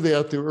if we do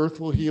that, the earth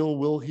will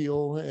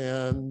heal,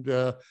 and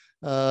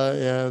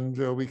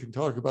we can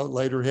talk about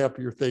lighter,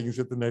 happier things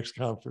at the next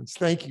conference.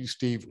 Thank you,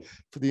 Steve,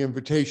 for the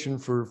invitation,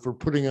 for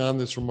putting on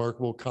this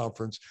remarkable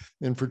conference,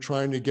 and for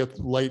trying to get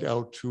light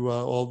out to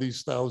all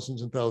these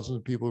thousands and thousands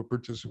of people who are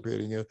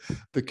participating.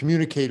 The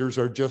communicators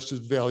are just as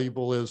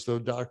valuable as the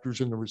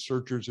doctors and the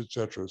researchers, et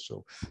cetera.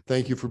 So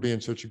thank you for being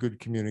such a good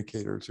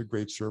communicator. It's a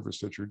great service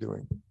that you're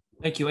doing.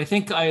 Thank you. I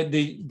think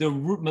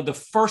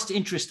the first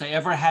interest I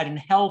ever had in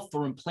health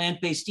or in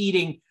plant-based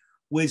eating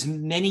was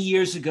many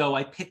years ago.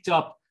 I picked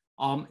up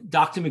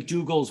Dr.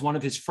 McDougall's, one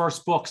of his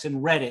first books,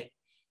 and read it.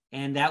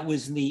 And that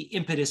was the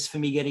impetus for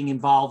me getting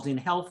involved in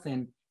health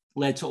and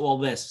led to all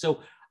this.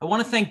 So I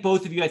want to thank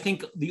both of you. I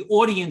think the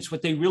audience,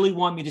 what they really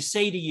want me to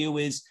say to you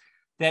is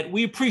that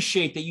we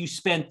appreciate that you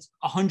spent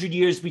 100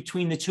 years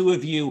between the two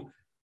of you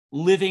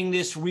living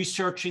this,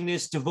 researching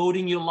this,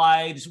 devoting your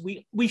lives.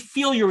 We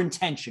feel your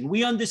intention.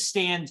 We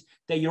understand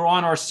that you're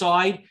on our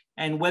side,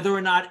 and whether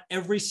or not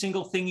every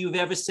single thing you've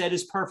ever said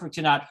is perfect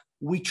or not,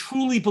 we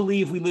truly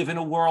believe we live in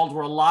a world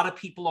where a lot of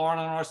people aren't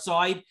on our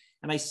side.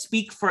 And I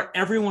speak for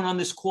everyone on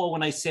this call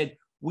when I said,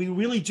 we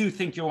really do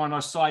think you're on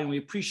our side, and we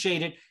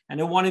appreciate it. And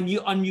I want to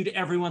unmute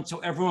everyone so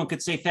everyone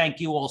could say thank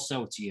you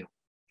also to you.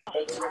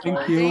 Thank you.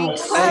 Thank you,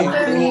 guys. Hey,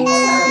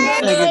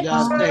 man,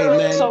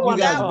 you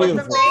guys are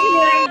beautiful.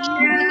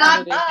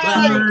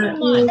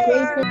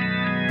 Thank you.